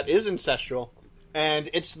show that is incestual, and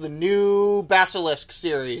it's the new Basilisk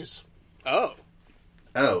series. Oh.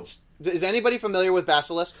 Is anybody familiar with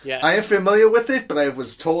Basilisk? Yeah. I am familiar with it, but I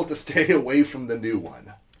was told to stay away from the new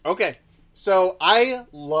one. Okay. So I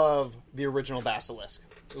love the original Basilisk.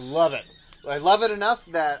 Love it. I love it enough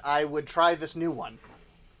that I would try this new one.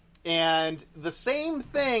 And the same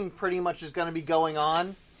thing pretty much is going to be going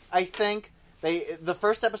on, I think. The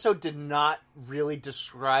first episode did not really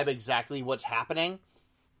describe exactly what's happening,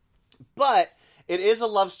 but it is a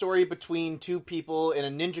love story between two people in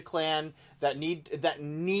a ninja clan that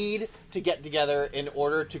need to get together in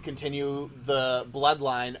order to continue the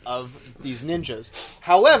bloodline of these ninjas.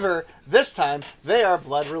 However, this time they are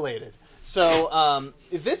blood related. So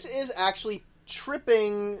this is actually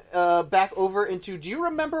tripping back over into... Do you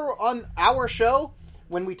remember on our show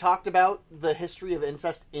when we talked about the history of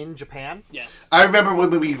incest in Japan? Yes. I remember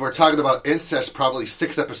when we were talking about incest probably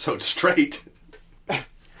 6 episodes straight.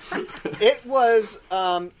 It was...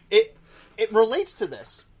 It relates to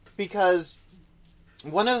this because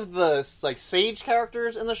one of the sage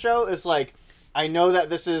characters in the show is I know that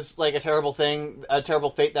this is a terrible thing, a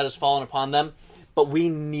terrible fate that has fallen upon them, but we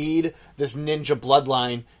need this ninja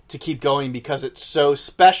bloodline to keep going because it's so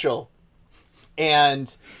special,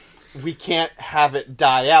 and we can't have it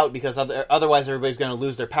die out because otherwise everybody's going to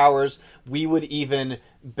lose their powers. We would even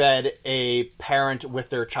bed a parent with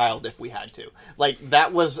their child if we had to.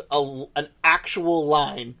 That was an actual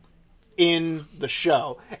line in the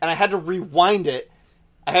show, and I had to rewind it.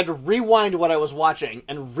 I had to rewind what I was watching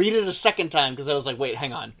and read it a second time because I was like, wait,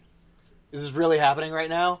 hang on. Is this really happening right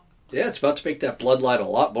now? Yeah, it's about to make that bloodline a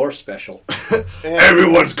lot more special.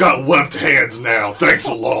 Everyone's got webbed hands now. Thanks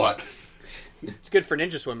a lot. It's good for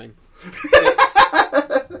ninja swimming.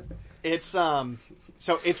 It's so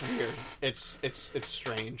it's weird. It's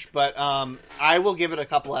strange, but I will give it a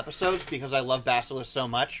couple episodes because I love Basilisk so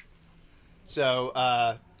much. So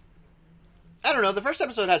I don't know. The first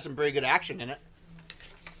episode had some pretty good action in it,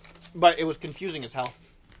 but it was confusing as hell.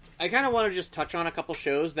 I kind of want to just touch on a couple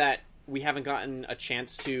shows that we haven't gotten a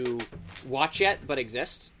chance to watch yet, but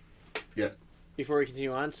exist. Yeah. Before we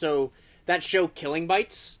continue on, so that show Killing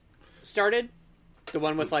Bites started. The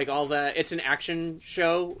one with like all the... It's an action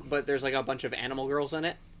show, but there's like a bunch of animal girls in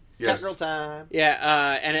it. Yes. Girl time.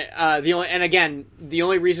 Yeah, the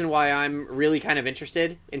only reason why I'm really kind of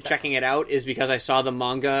interested in checking it out is because I saw the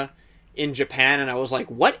manga in Japan and I was like,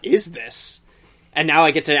 what is this? And now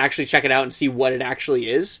I get to actually check it out and see what it actually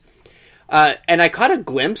is. And I caught a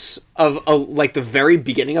glimpse of like the very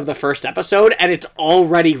beginning of the first episode, and it's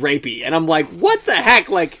already rapey. And I'm like, what the heck?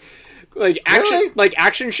 Like action, Really? like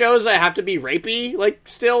action shows that have to be rapey. Like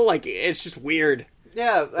still, like it's just weird.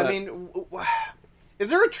 Yeah, I mean, is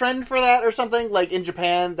there a trend for that or something like in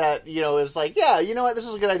Japan that is like, yeah, you know what, this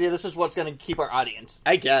is a good idea. This is what's going to keep our audience.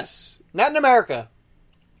 I guess. Not in America.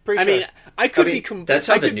 Pretty sure. I mean, I could be. That's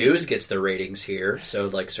how the news gets the ratings here. So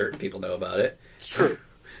like certain people know about it. It's true.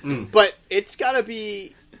 But it's got to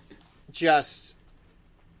be just...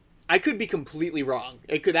 I could be completely wrong.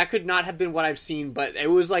 That could not have been what I've seen, but it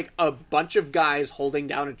was like a bunch of guys holding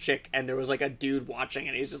down a chick, and there was like a dude watching,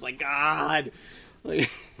 and he's just like, God. Like,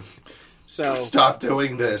 so Stop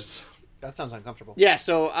doing this. That sounds uncomfortable. yeah,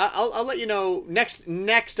 so I'll let you know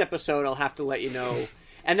next episode. I'll have to let you know.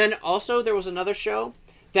 And then also there was another show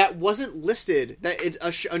that wasn't listed.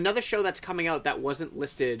 Another show that's coming out that wasn't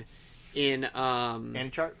listed in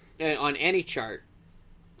Anychart? on Anychart,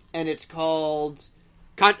 and it's called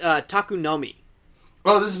Takunomi.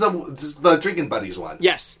 Oh, this is the Drinking Buddies one.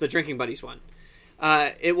 Yes, the Drinking Buddies one.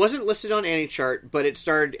 It wasn't listed on Anychart, but it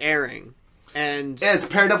started airing, and Yeah, it's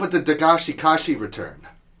paired up with the Dagashi Kashi return.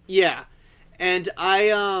 yeah, and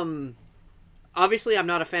I obviously I'm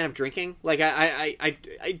not a fan of drinking. Like I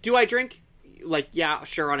drink? Like, yeah,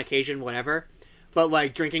 sure, on occasion, whatever. But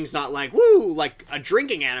like drinking's not like, woo, like a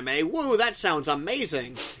drinking anime. Woo, that sounds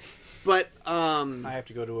amazing. But I have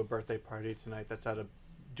to go to a birthday party tonight. That's at a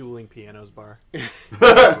Dueling Pianos bar.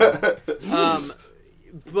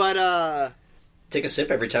 Take a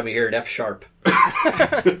sip every time you hear an F sharp. Bring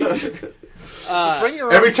your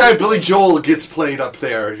own. Every time Billy Joel gets played up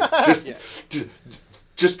there,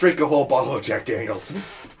 just drink a whole bottle of Jack Daniels.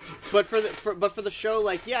 But for the show,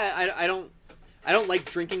 like, yeah, I don't like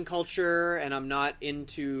drinking culture, and I'm not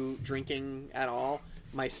into drinking at all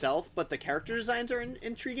myself. But the character designs are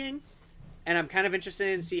intriguing, and I'm kind of interested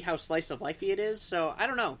in see how slice of lifey it is. So I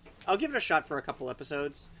don't know. I'll give it a shot for a couple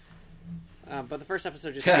episodes. But the first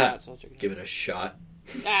episode just came out, so I'll check it out. Give it a shot.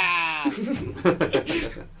 Ah,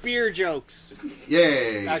 beer jokes.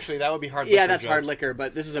 Yay! Actually, that would be hard. Yeah, liquor that's jokes. hard liquor,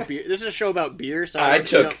 but this is a beer. This is a show about beer. So I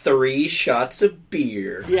took 3 shots of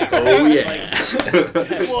beer. Yeah. Oh yeah.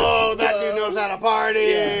 Whoa, that dude knows how to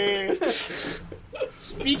party.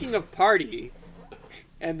 Speaking of party,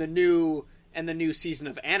 and the new season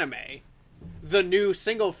of anime, the new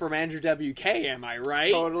single from Andrew WK. Am I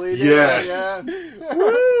right? Totally. Yes. Yeah.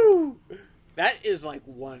 Woo! That is like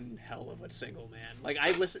one hell of a single, man. Like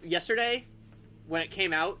I listened yesterday when it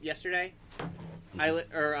came out yesterday. I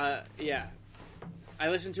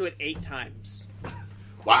listened to it 8 times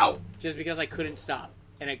Wow. just because I couldn't stop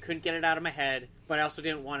and I couldn't get it out of my head, but I also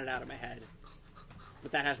didn't want it out of my head.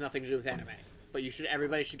 But that has nothing to do with anime. But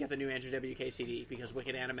everybody should get the new Andrew WK CD because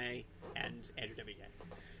Wicked Anime and Andrew WK.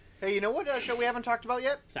 Hey, you know what show we haven't talked about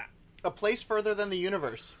yet? Stop. A Place Further Than the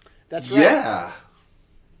Universe. That's right. Yeah.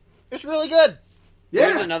 It's really good.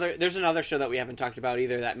 Yeah. There's another show that we haven't talked about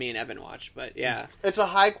either that me and Evan watch, but yeah. It's a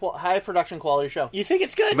high production quality show. You think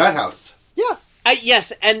it's good? Madhouse. Yeah.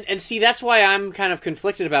 Yes, and see, that's why I'm kind of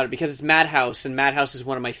conflicted about it, because it's Madhouse, and Madhouse is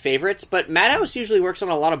one of my favorites, but Madhouse usually works on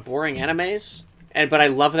a lot of boring animes, but I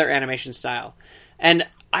love their animation style. And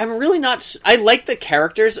I'm really not... I like the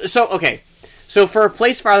characters. So, okay. So, for A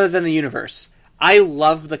Place Farther Than the Universe, I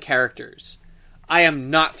love the characters. I am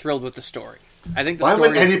not thrilled with the story. I think the Why story...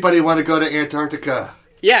 would anybody want to go to Antarctica?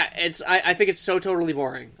 Yeah, I think it's so totally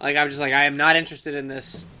boring. Like, I'm just like, I am not interested in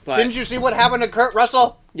this, but... Didn't you see what happened to Kurt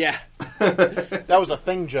Russell? Yeah. That was a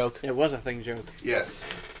thing joke. It was a thing joke. Yes.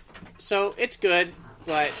 So, it's good,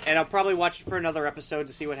 and I'll probably watch it for another episode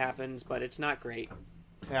to see what happens, but it's not great.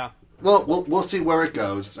 Yeah. Well, we'll see where it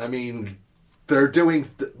goes. I mean,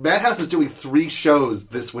 Madhouse is doing 3 shows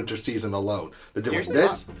this winter season alone. They're doing Seriously?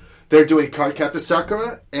 this. They're doing Card Captor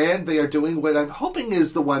Sakura, and they are doing what I'm hoping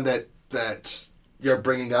is the one that you're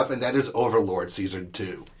bringing up, and that is Overlord Season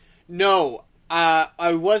 2. No,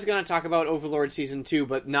 I was going to talk about Overlord Season 2,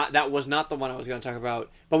 but that was not the one I was going to talk about.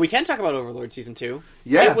 But we can talk about Overlord Season 2.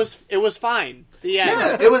 Yeah. It was fine.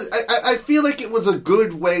 Yeah, it was. I feel like it was a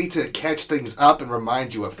good way to catch things up and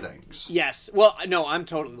remind you of things. Yes. Well, no, I'm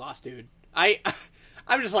totally lost, dude.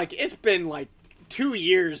 I'm just like, it's been like 2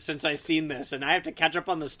 years since I've seen this, and I have to catch up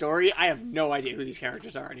on the story. I have no idea who these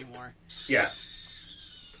characters are anymore. Yeah.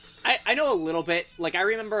 I know a little bit. Like, I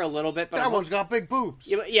remember a little bit, but That one's got big boobs.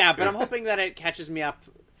 Yeah, but I'm hoping that it catches me up.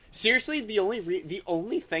 Seriously, the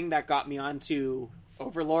only thing that got me onto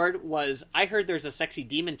Overlord was I heard there's a sexy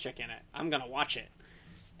demon chick in it. I'm gonna watch it.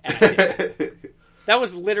 And I did. That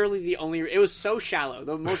was literally the only... It was so shallow.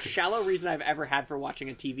 The most shallow reason I've ever had for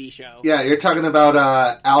watching a TV show. Yeah, you're talking about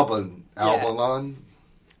Albalon. Albedo?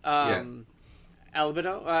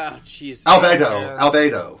 Oh, jeez.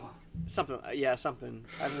 Albedo. Something.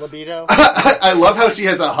 Libido. I love how she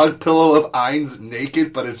has a hug pillow of Ainz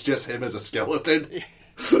naked, but it's just him as a skeleton.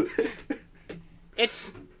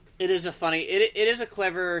 It is a funny... It is a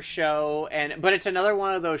clever show, but it's another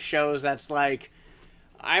one of those shows that's like...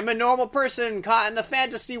 I'm a normal person caught in a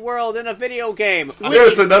fantasy world in a video game.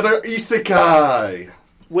 There's another isekai.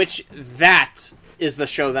 Which, that is the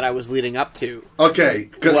show that I was leading up to.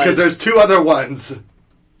 Okay, because there's two other ones.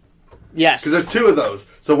 Yes. Because there's two of those.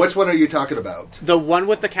 So which one are you talking about? The one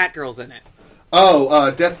with the cat girls in it.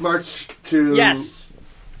 Oh, Death March to... Yes.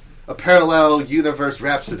 A Parallel Universe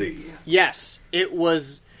Rhapsody. Yes. It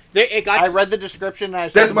was... I read the description and I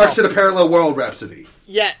said... Death March to the Parallel World Rhapsody.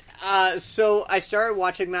 Yeah. So I started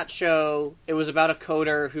watching that show. It was about a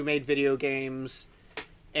coder who made video games,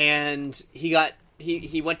 and he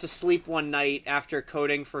went to sleep one night after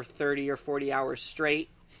coding for 30 or 40 hours straight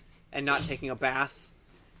and not taking a bath.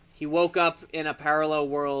 He woke up in a parallel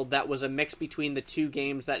world that was a mix between the two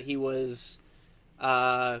games that he was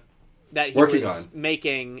working on,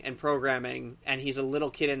 making and programming, and he's a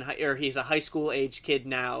little kid he's a high school age kid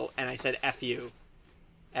now. And I said F you,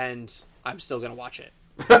 and I'm still gonna watch it.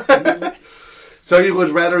 So you would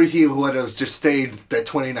rather he would have just stayed at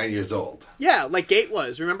 29 years old? Yeah, like Gate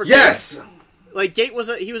was. Remember? Yes. Gate? Like Gate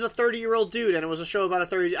was he was a 30-year-old dude, and it was a show about a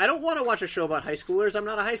 30. I don't want to watch a show about high schoolers. I'm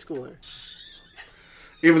not a high schooler.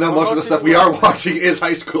 Even though most of the stuff we are watching is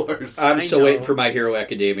high schoolers. I'm still waiting for My Hero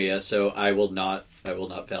Academia, so I will not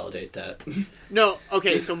validate that. No,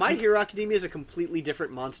 okay, so My Hero Academia is a completely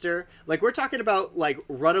different monster. Like, we're talking about, like,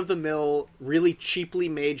 run-of-the-mill, really cheaply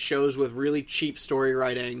made shows with really cheap story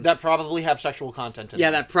writing. That probably have sexual content in it.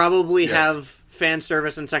 Yeah, that probably have fan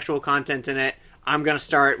service and sexual content in it. I'm gonna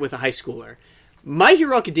start with a high schooler. My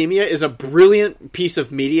Hero Academia is a brilliant piece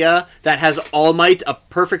of media that has All Might, a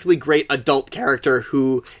perfectly great adult character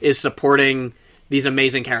who is supporting these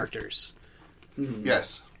amazing characters.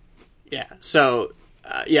 Yes. Yeah, so,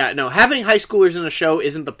 having high schoolers in a show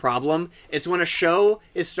isn't the problem. It's when a show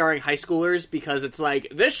is starring high schoolers because it's like,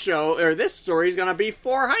 this show, or this story is going to be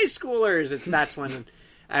for high schoolers. That's when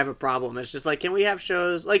I have a problem. It's just like, can we have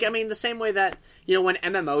shows, like, I mean, the same way that, when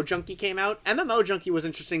MMO Junkie came out, MMO Junkie was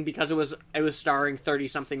interesting because it was starring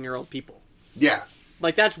 30-something-year-old people. Yeah.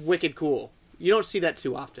 Like, that's wicked cool. You don't see that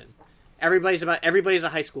too often. Everybody's a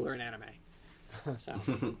high schooler in anime. So,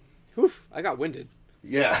 I got winded.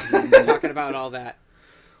 Yeah. Talking about all that.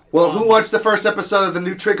 Well, who watched the first episode of the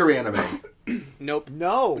new Trigger anime? Nope.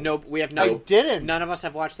 No. Nope. We have no. I didn't. None of us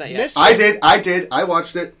have watched that yet. I did. I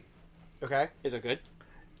watched it. Okay. Is it good?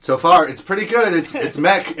 So far, it's pretty good. It's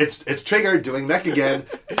mech. It's Trigger doing mech again.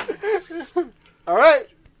 All right.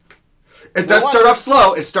 It does start off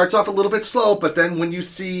slow. It starts off a little bit slow, but then when you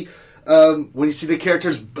see the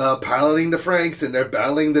characters piloting the Franks and they're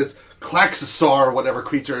battling this Klaxosaur or whatever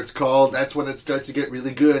creature it's called, that's when it starts to get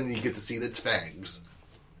really good and you get to see its fangs.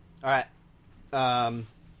 All right.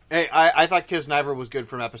 Hey, I thought Kisniver was good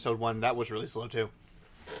from episode 1. That was really slow, too.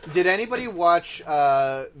 Did anybody watch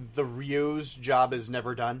The Ryu's Job Is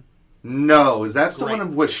Never Done? No. That's the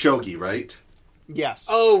one with Shogi, right? Yes.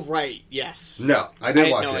 Oh, right. Yes. No, I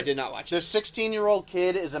didn't watch it. No, I did not watch it. This 16-year-old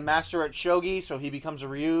kid is a master at Shogi, so he becomes a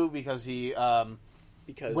Ryu because he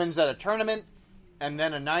wins at a tournament. And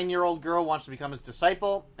then a 9-year-old girl wants to become his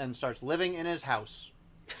disciple and starts living in his house.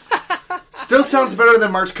 Still sounds better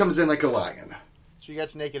than March Comes In Like a Lion. She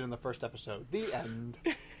gets naked in the first episode. The end.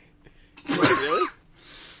 Really?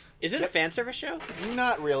 Is it a fan service show?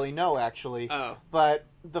 Not really, no, actually. Oh. But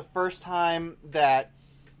the first time that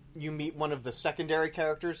you meet one of the secondary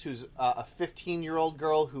characters, who's a 15-year-old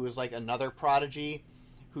girl who is like another prodigy,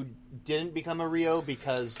 who didn't become a Rio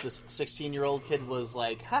because this 16-year-old kid was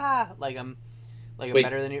like, I'm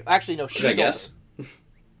better than you. Actually, no, she's older.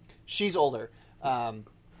 She's older. But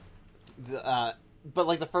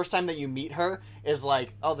like the first time that you meet her is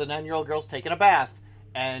like, oh, the 9-year-old girl's taking a bath.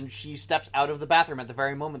 And she steps out of the bathroom at the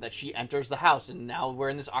very moment that she enters the house. And now we're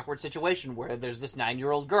in this awkward situation where there's this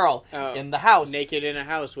 9-year-old girl in the house. Naked in a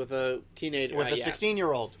house with a teenager. With a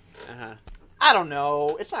 16-year-old. Uh-huh. I don't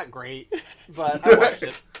know. It's not great, but I watched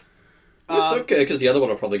it. It's okay, because the other one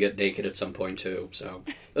will probably get naked at some point, too, so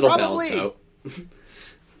it'll Probably. balance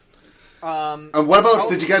out. And what about,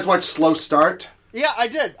 did you guys watch Slow Start? Yeah, I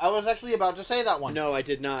did. I was actually about to say that one. No, I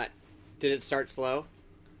did not. Did it start slow?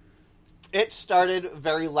 It started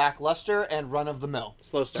very lackluster and run-of-the-mill.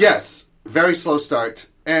 Slow start. Yes, very slow start.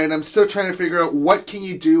 And I'm still trying to figure out what can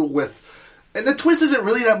you do with... And the twist isn't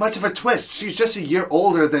really that much of a twist. She's just a year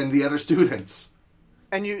older than the other students.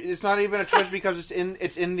 And it's not even a twist because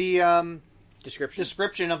it's in the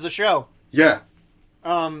description of the show. Yeah.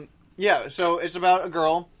 Yeah, so it's about a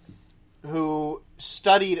girl who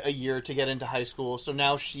studied a year to get into high school, so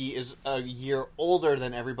now she is a year older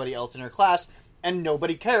than everybody else in her class, and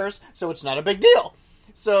nobody cares, so it's not a big deal.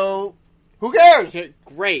 So, who cares? Okay,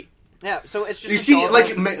 great. Yeah, so it's just... You see,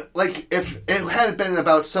 like if it had been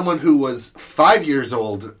about someone who was 5 years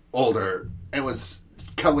older and was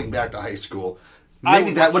coming back to high school,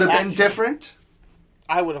 maybe that would have been different.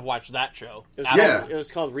 I would have watched that show. It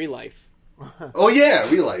was called Real Life. Oh yeah,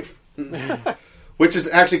 Real Life. Which is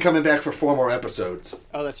actually coming back for 4 more episodes.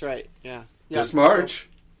 Oh, that's right. Yeah. This March.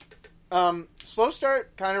 Slow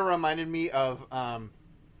Start kind of reminded me of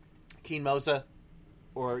Keen Moza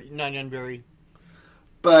or Nanyanburi.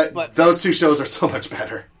 But those two shows are so much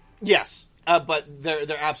better. Yes, but they're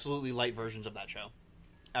absolutely light versions of that show.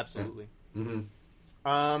 Absolutely. Mm-hmm.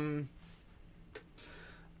 I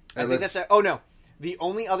think that's it. Oh no, the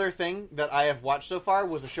only other thing that I have watched so far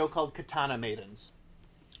was a show called Katana Maidens.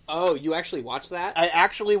 Oh, you actually watched that? I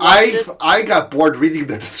actually watched it. I got bored reading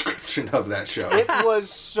the description of that show. It was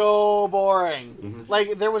so boring. Mm-hmm.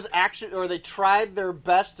 Like, there was action, or they tried their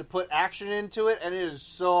best to put action into it, and it is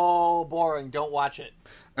so boring. Don't watch it.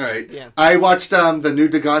 All right. Yeah. I watched the new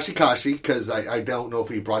Dagashi Kashi, because I don't know if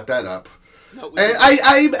we brought that up. No, and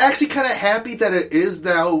I'm actually kind of happy that it is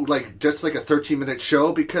now just like a 13-minute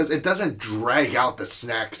show, because it doesn't drag out the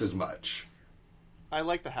snacks as much. I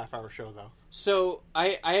like the half-hour show, though. So,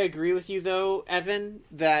 I agree with you, though, Evan,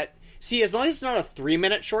 that... See, as long as it's not a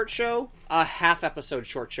 3-minute short show, a half-episode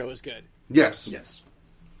short show is good. Yes.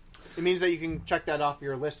 It means that you can check that off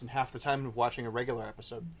your list in half the time of watching a regular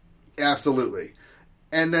episode. Absolutely.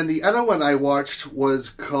 And then the other one I watched was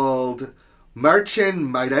called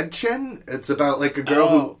Marchen Maidenchen. It's about, a girl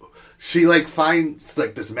who... She, finds,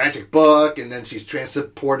 this magic book, and then she's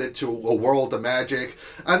transported to a world of magic.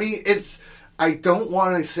 I mean, it's... I don't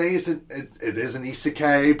want to say it is an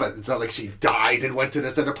isekai, but it's not like she died and went to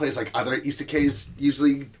this other place like other isekais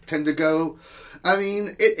usually tend to go. I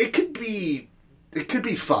mean, it could be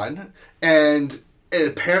fun, and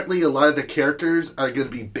apparently a lot of the characters are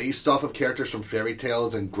going to be based off of characters from fairy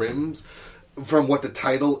tales and Grimm's, from what the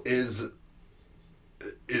title is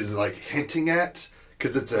hinting at.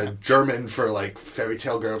 Because it's a German for, fairy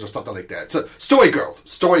tale girls or something like that. So, story girls.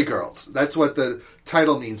 That's what the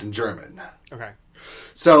title means in German. Okay.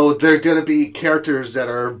 So, they're going to be characters that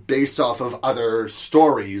are based off of other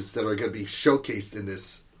stories that are going to be showcased in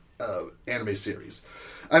this anime series.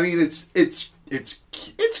 I mean, it's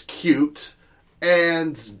cute,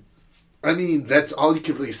 and I mean, that's all you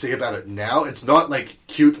can really say about it now. It's not,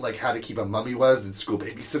 cute like How to Keep a Mummy was and School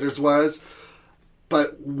Babysitters was,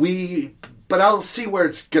 but I'll see where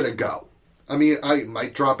it's gonna go. I mean, I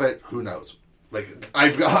might drop it. Who knows?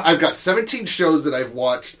 I've got 17 shows that I've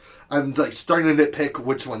watched. I'm starting to nitpick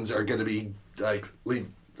which ones are gonna be leave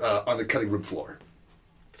on the cutting room floor.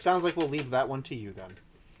 Sounds like we'll leave that one to you then.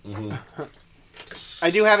 Mm-hmm.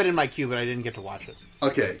 I do have it in my queue, but I didn't get to watch it.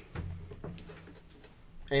 Okay.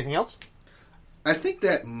 Anything else? I think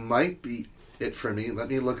that might be it for me. Let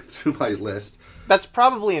me look through my list. That's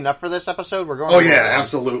probably enough for this episode. We're going. Oh yeah,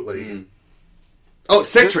 absolutely. Mm-hmm. Oh,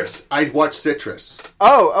 Citrus. I watched Citrus.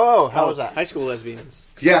 Oh, how was that? High school lesbians.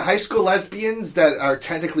 Yeah, high school lesbians that are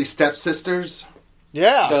technically stepsisters.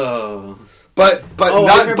 Yeah. But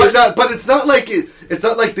it's not like it's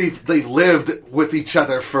not like they've lived with each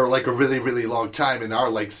other for a really, really long time and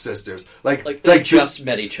are sisters. They just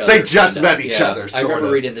met each other. They just met each other. I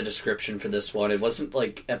remember reading the description for this one. It wasn't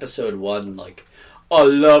episode 1 a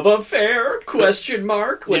love affair ?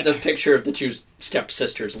 With the picture of the two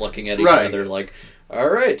stepsisters looking at each other all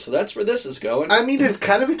right, so that's where this is going. I mean, it's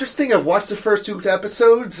kind of interesting. I've watched the first 2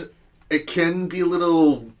 episodes. It can be a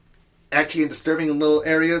little edgy and disturbing in little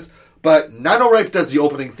areas, but NaNoWriMo does the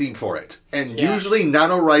opening theme for it. And usually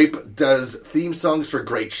NaNoWriMo does theme songs for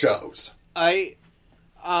great shows. As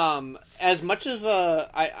much of a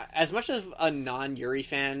non-Yuri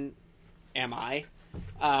fan am I.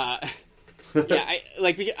 I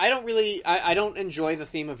don't enjoy the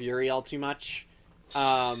theme of Yuri all too much.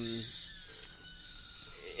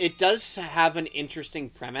 It does have an interesting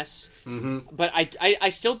premise, but I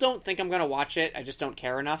still don't think I'm going to watch it. I just don't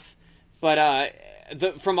care enough. But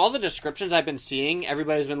from all the descriptions I've been seeing,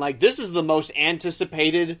 everybody's been like, "This is the most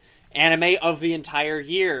anticipated anime of the entire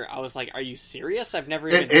year." I was like, "Are you serious? I've never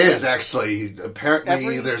even." It is actually.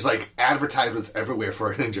 Apparently, there's like advertisements everywhere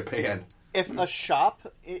for it in Japan. If a shop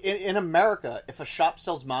in America, if a shop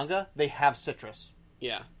sells manga, they have Citrus.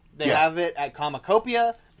 Yeah. They have it at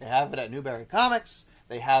Comicopia. They have it at Newberry Comics.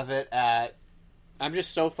 They have it at... I'm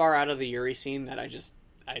just so far out of the Yuri scene that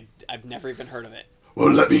I've never even heard of it.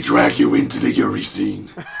 Well, let me drag you into the Yuri scene.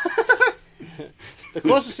 The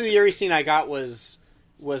closest to the Yuri scene I got was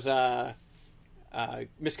Miss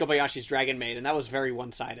Kobayashi's Dragon Maid, and that was very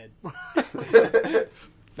one-sided.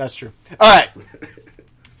 That's true. All right.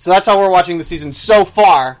 So that's how we're watching the season so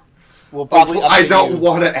far. We'll probably. I don't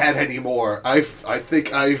want to add any more. I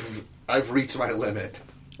think I've reached my limit.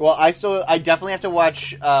 Well, I definitely have to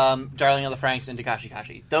watch Darling of the Franxx and Takashi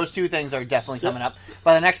Kashi. Those two things are definitely coming up.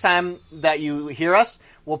 By the next time that you hear us,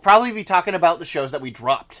 we'll probably be talking about the shows that we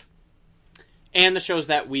dropped. And the shows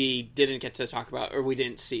that we didn't get to talk about, or we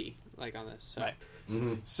didn't see, like on this. So. Right.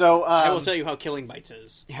 Mm-hmm. So I will tell you how Killing Bites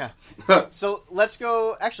is. Yeah. So let's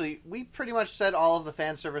go. Actually, we pretty much said all of the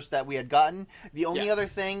fan service that we had gotten. The only other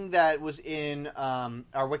thing that was in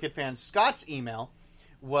our Wicked fan Scott's email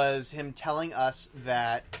was him telling us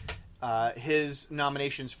that his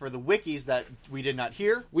nominations for the wikis that we did not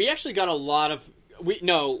hear. We actually got a lot of...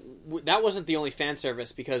 that wasn't the only fan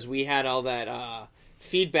service, because we had all that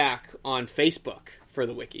feedback on Facebook for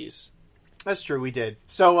the wikis. That's true, we did.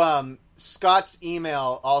 So, Scott's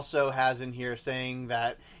email also has in here saying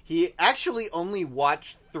that he actually only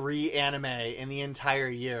watched 3 anime in the entire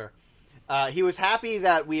year. He was happy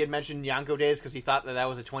that we had mentioned Yanko Days because he thought that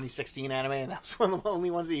was a 2016 anime, and that was one of the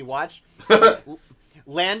only ones that he watched.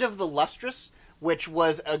 Land of the Lustrous, which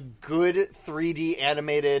was a good 3D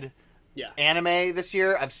animated anime this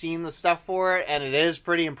year. I've seen the stuff for it, and it is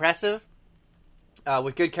pretty impressive,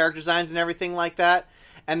 with good character designs and everything like that.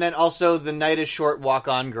 And then also The Night is Short, Walk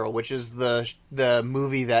On Girl, which is the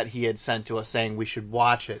movie that he had sent to us saying we should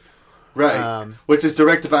watch it. Right. Which is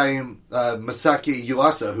directed by Masaki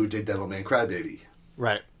Yuasa, who did Devilman Crybaby.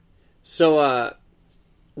 Right. So,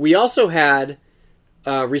 we also had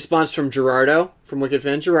a response from Gerardo, from Wicked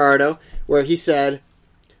Fan Gerardo, where he said,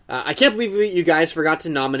 I can't believe you guys forgot to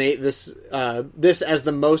nominate this as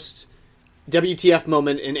the most WTF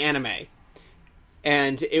moment in anime.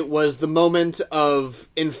 And it was the moment of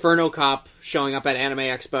Inferno Cop showing up at Anime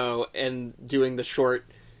Expo and doing the short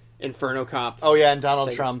Inferno Cop. Oh yeah, and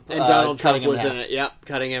Donald Trump. And Donald Trump was in it. Yep,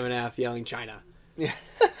 cutting him in half, yelling China. Yeah.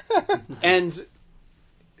 And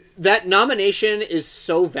that nomination is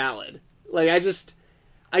so valid. Like,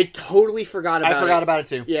 I totally forgot about it. I forgot about it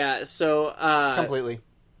too. Yeah, so... completely.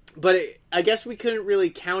 But I guess we couldn't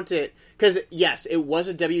really count it, because yes, it was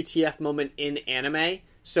a WTF moment in anime,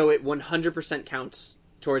 so it 100% counts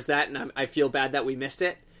towards that, and I feel bad that we missed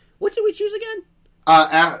it. What did we choose again?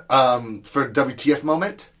 For WTF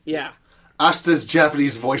moment? Yeah. Asta's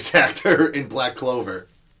Japanese voice actor in Black Clover.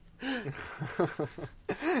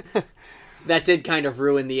 That did kind of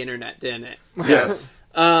ruin the internet, didn't it? Yes.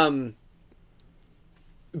 But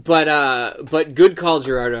good call,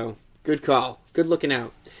 Gerardo. Good call. Good looking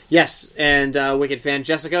out. Yes, and Wicked fan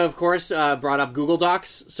Jessica, of course, brought up Google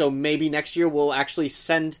Docs, so maybe next year we'll actually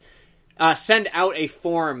send out a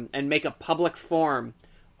form and make a public form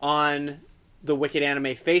on the Wicked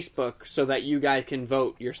Anime Facebook so that you guys can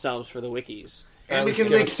vote yourselves for the wikis. And we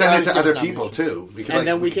can send it to other people, too.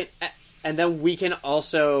 And then we can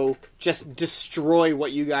also just destroy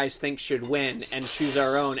what you guys think should win and choose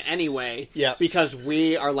our own anyway. Yeah. Because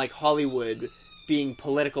we are like Hollywood, being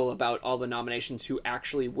political about all the nominations who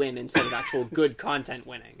actually win instead of actual good content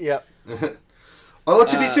winning. Yep. Although,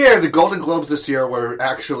 to be fair, the Golden Globes this year were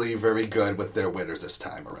actually very good with their winners this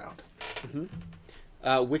time around. Mm-hmm.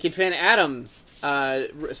 Wicked fan Adam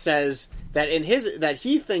says that that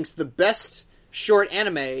he thinks the best short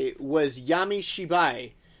anime was Yami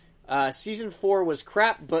Shibai. Season 4 was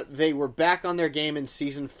crap, but they were back on their game in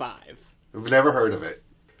Season 5. I've never heard of it.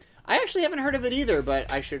 I actually haven't heard of it either,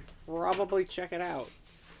 but I should probably check it out.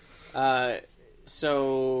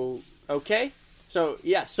 Okay. So,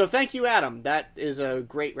 yes. So, thank you, Adam. That is a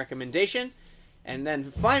great recommendation. And then,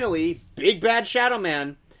 finally, Big Bad Shadow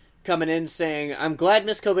Man coming in saying, I'm glad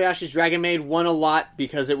Miss Kobayashi's Dragon Maid won a lot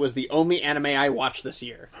because it was the only anime I watched this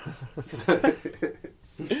year.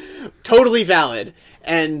 Totally valid.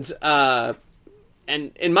 And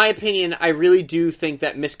in my opinion, I really do think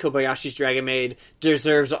that Miss Kobayashi's Dragon Maid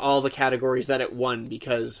deserves all the categories that it won,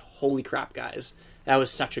 because holy crap, guys, that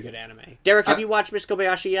was such a good anime. Derek, have you watched Miss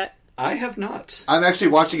Kobayashi yet? I have not. I'm actually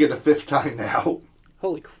watching it a 5th time now.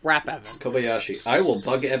 Holy crap, Evan. Kobayashi. I will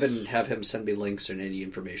bug Evan and have him send me links and any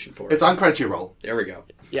information for it. It's on Crunchyroll. There we go.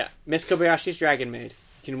 Yeah, Miss Kobayashi's Dragon Maid.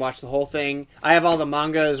 You can watch the whole thing. I have all the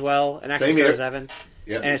manga as well, and actually Same so here. does Evan.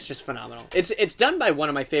 Yep. And it's just phenomenal. It's done by one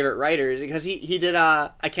of my favorite writers because he did I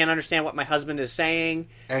Can't Understand What My Husband Is Saying.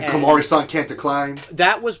 And Komori-san Can't Decline.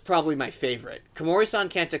 That was probably my favorite. Komori-san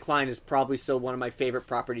Can't Decline is probably still one of my favorite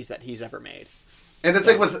properties that he's ever made. And it's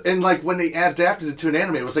like when they adapted it to an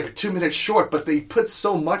anime, it was like a 2 minute short, but they put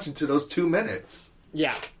so much into those 2 minutes.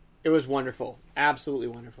 Yeah, it was wonderful. Absolutely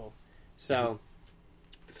wonderful. So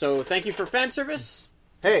thank you for fan service.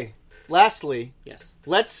 Hey, lastly, Yes.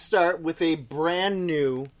 let's start with a brand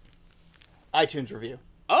new iTunes review.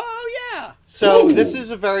 Oh, yeah. So Ooh. this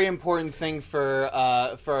is a very important thing for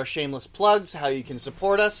our shameless plugs, how you can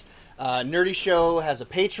support us. Nerdy Show has a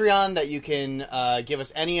Patreon that you can give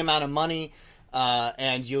us any amount of money,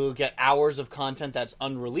 and you'll get hours of content that's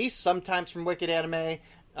unreleased, sometimes from Wicked Anime,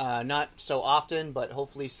 not so often, but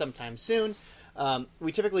hopefully sometime soon.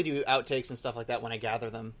 We typically do outtakes and stuff like that when I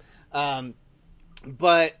gather them.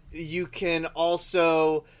 But you can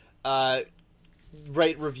also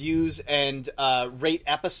write reviews and rate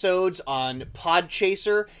episodes on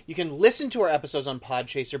Podchaser. You can listen to our episodes on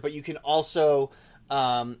Podchaser, but you can also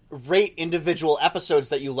rate individual episodes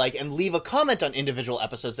that you like and leave a comment on individual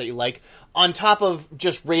episodes that you like on top of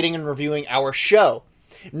just rating and reviewing our show.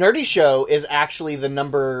 Nerdy Show is actually the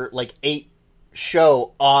number 8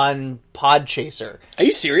 show on Podchaser. Are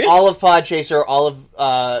you serious? All of Podchaser, all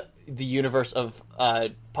of the universe of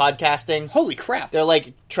podcasting. Holy crap. They're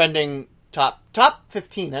trending top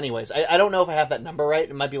 15 anyways. I don't know if I have that number right.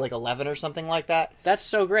 It might be 11 or something like that. That's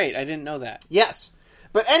so great. I didn't know that. Yes.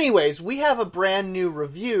 But anyways, we have a brand new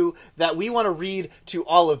review that we want to read to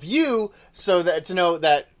all of you so that to know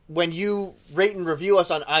that when you rate and review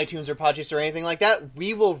us on iTunes or Podchaser or anything like that,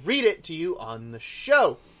 we will read it to you on the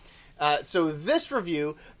show. So this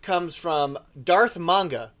review comes from Darth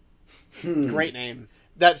Manga. Great name.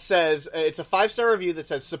 That says, it's a 5-star review that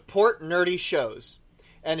says, support nerdy shows.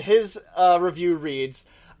 And his review reads,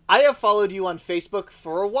 I have followed you on Facebook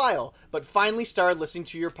for a while, but finally started listening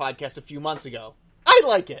to your podcast a few months ago. I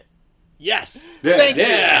like it. Yes. Yeah. Thank you.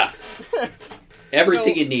 Yeah.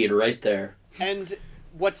 Everything So- you need right there. And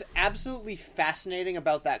what's absolutely fascinating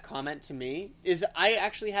about that comment to me is I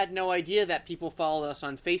actually had no idea that people followed us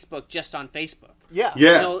on Facebook just on Facebook. Yeah.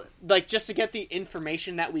 Yeah. You know, just to get the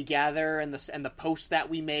information that we gather and the posts that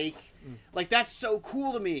we make. That's so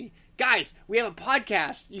cool to me. Guys, we have a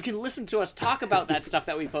podcast. You can listen to us talk about that stuff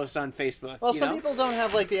that we post on Facebook. Well, you some know? people don't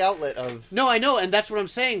have the outlet of... No, I know, and that's what I'm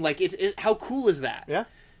saying. How cool is that? Yeah.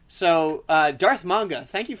 So, Darth Manga,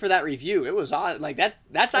 thank you for that review. It was odd.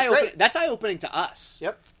 That's great. That's eye-opening to us.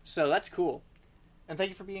 Yep. So that's cool. And thank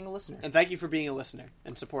you for being a listener. And thank you for being a listener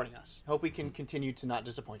and supporting us. Hope we can continue to not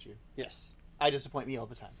disappoint you. Yes. I disappoint me all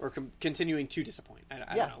the time. Or continuing to disappoint. I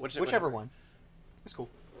Yeah, don't know. whichever one. It's cool.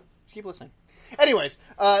 Just keep listening. Anyways,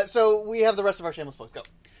 so we have the rest of our shameless plugs. Go.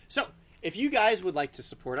 So, if you guys would like to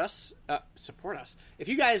support us. If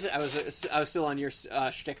you guys, I was still on your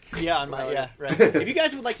shtick. Yeah, on my... Yeah, right. If you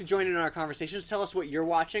guys would like to join in our conversations, tell us what you're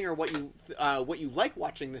watching or what you like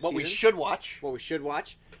watching this What season. we should watch. What we should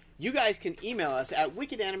watch. You guys can email us at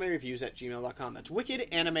wickedanimereviews@gmail.com. That's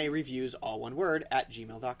wickedanimereviews, all one word,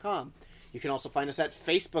 @gmail.com. You can also find us at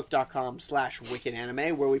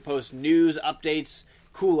facebook.com/wickedanime, where we post news, updates,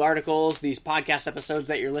 cool articles, these podcast episodes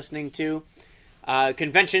that you're listening to,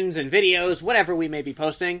 conventions and videos, whatever we may be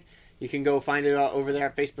posting. You can go find it over there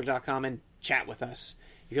at facebook.com and chat with us.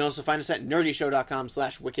 You can also find us at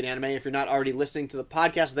nerdyshow.com/wickedanime. If you're not already listening to the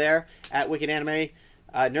podcast there at wickedanime,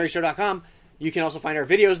 nerdyshow.com, you can also find our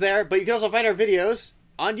videos there, but you can also find our videos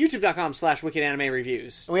on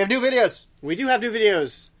youtube.com/wickedanimereviews. And we have new videos. We do have new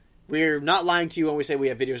videos. We're not lying to you when we say we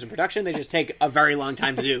have videos in production. They just take a very long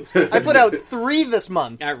time to do. I put out 3 this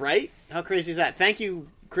month. Right? How crazy is that? Thank you,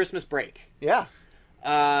 Christmas break. Yeah.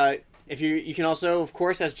 If you can also, of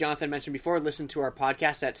course, as Jonathan mentioned before, listen to our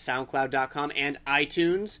podcast at SoundCloud.com and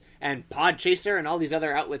iTunes and Podchaser and all these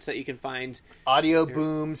other outlets that you can find. Audio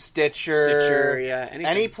Boom, Stitcher, yeah,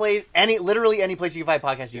 anything. literally any place you can find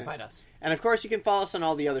podcasts, you can find us. And of course, you can follow us on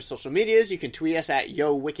all the other social medias. You can tweet us at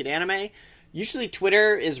YoWickedAnime. Usually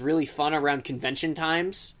Twitter is really fun around convention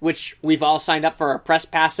times, which we've all signed up for our press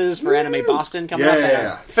passes for Anime Boston coming up.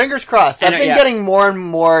 Yeah. Fingers crossed. And, I've been yeah. getting more and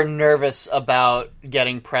more nervous about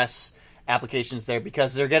getting press applications there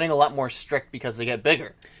because they're getting a lot more strict because they get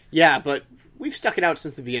bigger. Yeah, but we've stuck it out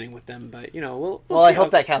since the beginning with them. But, you know, we'll Well, I see how-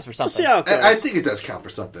 hope that counts for We'll something. see how it goes. I think it does count for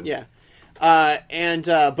something. Yeah. But,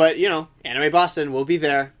 you know, Anime Boston, we'll be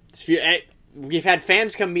there. We've had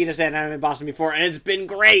fans come meet us at Anime Boston before, and it's been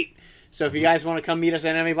great. So if you guys want to come meet us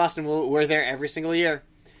at Anime Boston, we're there every single year.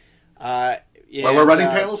 Well, we're running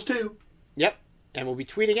panels too. Yep, and we'll be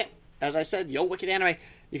tweeting it. As I said, Yo Wicked Anime.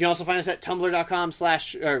 You can also find us at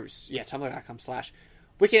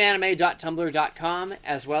tumblr.com/wickedanime.tumblr.com,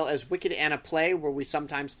 as well as Wicked Anna Play, where we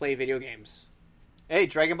sometimes play video games. Hey,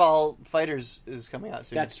 Dragon Ball FighterZ is coming out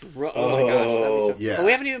soon. That's oh my gosh, that'd be so. Yeah. But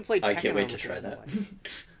we haven't even played. I Tekken can't wait or to try that.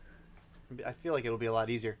 I feel like it'll be a lot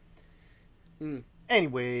easier.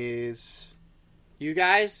 Anyways, You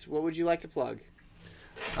guys, what would you like to plug?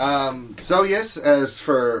 So yes, as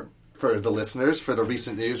for the listeners, for the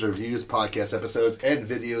recent news, reviews, podcast episodes, and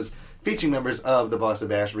videos featuring members of the Boston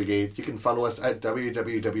Bash Brigade, you can follow us at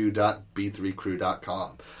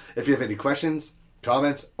www.b3crew.com. If you have any questions,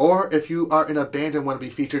 comments, or if you are in a band and want to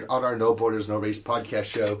be featured on our No Borders, No Race podcast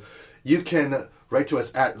show, you can write to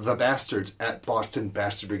us at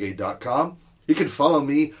thebastards@bostonbastardbrigade.com. You can follow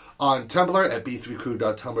me on Tumblr at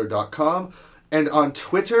b3crew.tumblr.com, and on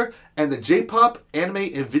Twitter and the J-pop, anime,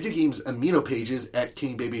 and video games amino pages at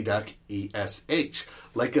KingBabyDuckESH.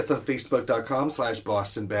 Like us on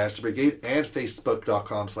Facebook.com/BostonBastardBrigade and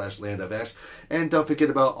Facebook.com/LandofAsh. And don't forget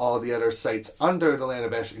about all the other sites under the Land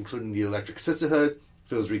of Ash, including the Electric Sisterhood,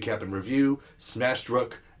 Phil's Recap and Review, Smashed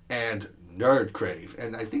Rook, and Nerd Crave.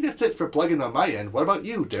 And I think that's it for plugging on my end. What about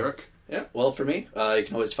you, Derek? Yeah, well, for me, you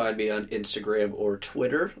can always find me on Instagram or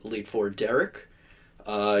Twitter, Elite4Derek.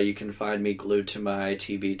 You can find me glued to my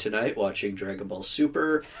TV tonight watching Dragon Ball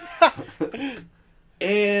Super.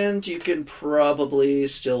 And you can probably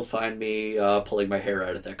still find me pulling my hair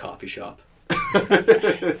out at that coffee shop.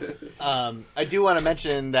 I do want to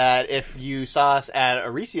mention that if you saw us at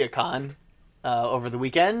AresiaCon over the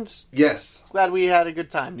weekend, Yes. glad we had a good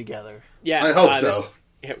time together. Yeah, I hope so.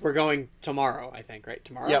 We're going tomorrow, I think, right?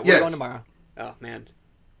 Tomorrow? Yeah, we're Yes. going tomorrow. Oh, man.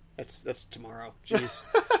 That's tomorrow. Jeez.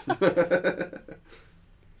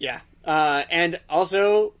 Yeah. And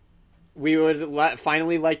also, we would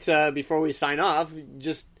finally like to, before we sign off,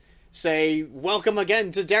 just say welcome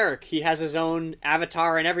again to Derek. He has his own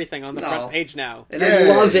avatar and everything on the front page now. And I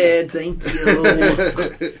love it. Thank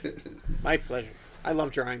you. My pleasure. I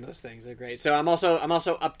love drawing those things. They're great. So I'm also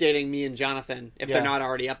updating me and Jonathan if they're not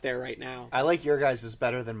already up there right now. I like your guys' is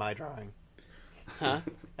better than my drawing. Huh?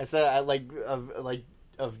 I said I like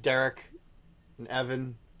of Derek and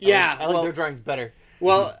Evan. Yeah, I like their drawings better.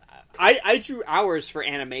 Well, I drew ours for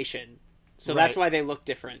animation, so that's why they look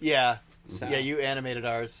different. Yeah, So. yeah. You animated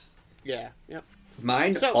ours. Yeah. Yep.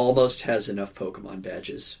 Mine almost has enough Pokemon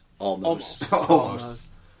badges. Almost.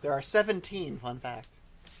 Almost. There are 17. Fun fact.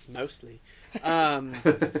 Mostly.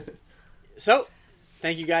 So,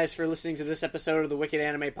 thank you guys for listening to this episode of the Wicked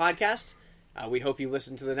Anime Podcast. We hope you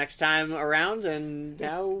listen to the next time around, and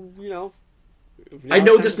now, I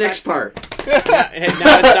know this next part. And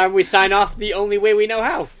now it's time we sign off the only way we know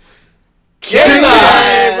how.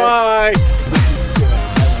 Goodbye! Bye!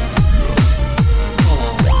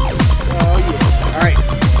 All right.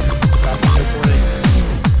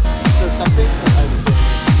 So something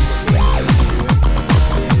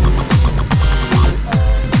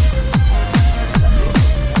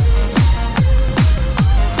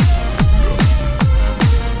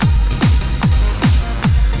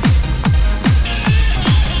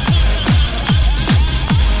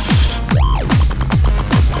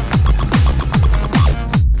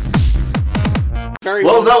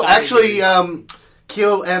Well, no, actually,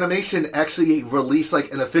 Kyoto Animation actually released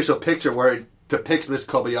like an official picture where it depicts Miss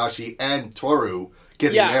Kobayashi and Toru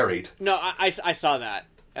getting married. No, I saw that.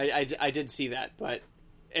 I did see that, but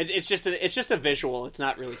it's just a visual. It's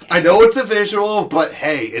not really canon. I know it's a visual, but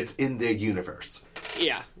hey, it's in their universe.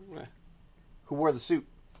 Yeah. who wore the suit.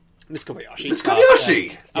 Miss Kobayashi. Miss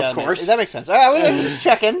Kobayashi! Of course. That makes sense. I was just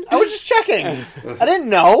checking. I didn't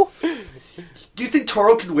know. Do you think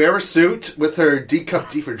Toro can wear a suit with her D-cup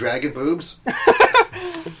D for dragon boobs?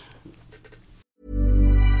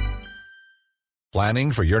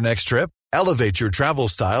 Planning for your next trip? Elevate your travel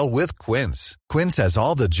style with Quince. Quince has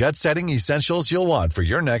all the jet-setting essentials you'll want for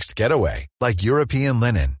your next getaway, like European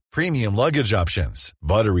linen, premium luggage options,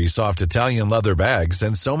 buttery soft Italian leather bags,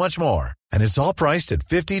 and so much more. And it's all priced at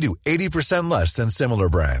 50 to 80% less than similar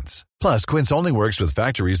brands. Plus, Quince only works with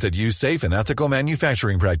factories that use safe and ethical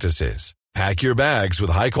manufacturing practices. Pack your bags with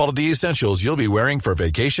high-quality essentials you'll be wearing for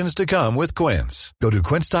vacations to come with Quince. Go to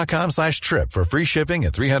quince.com/trip for free shipping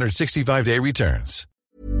and 365-day returns.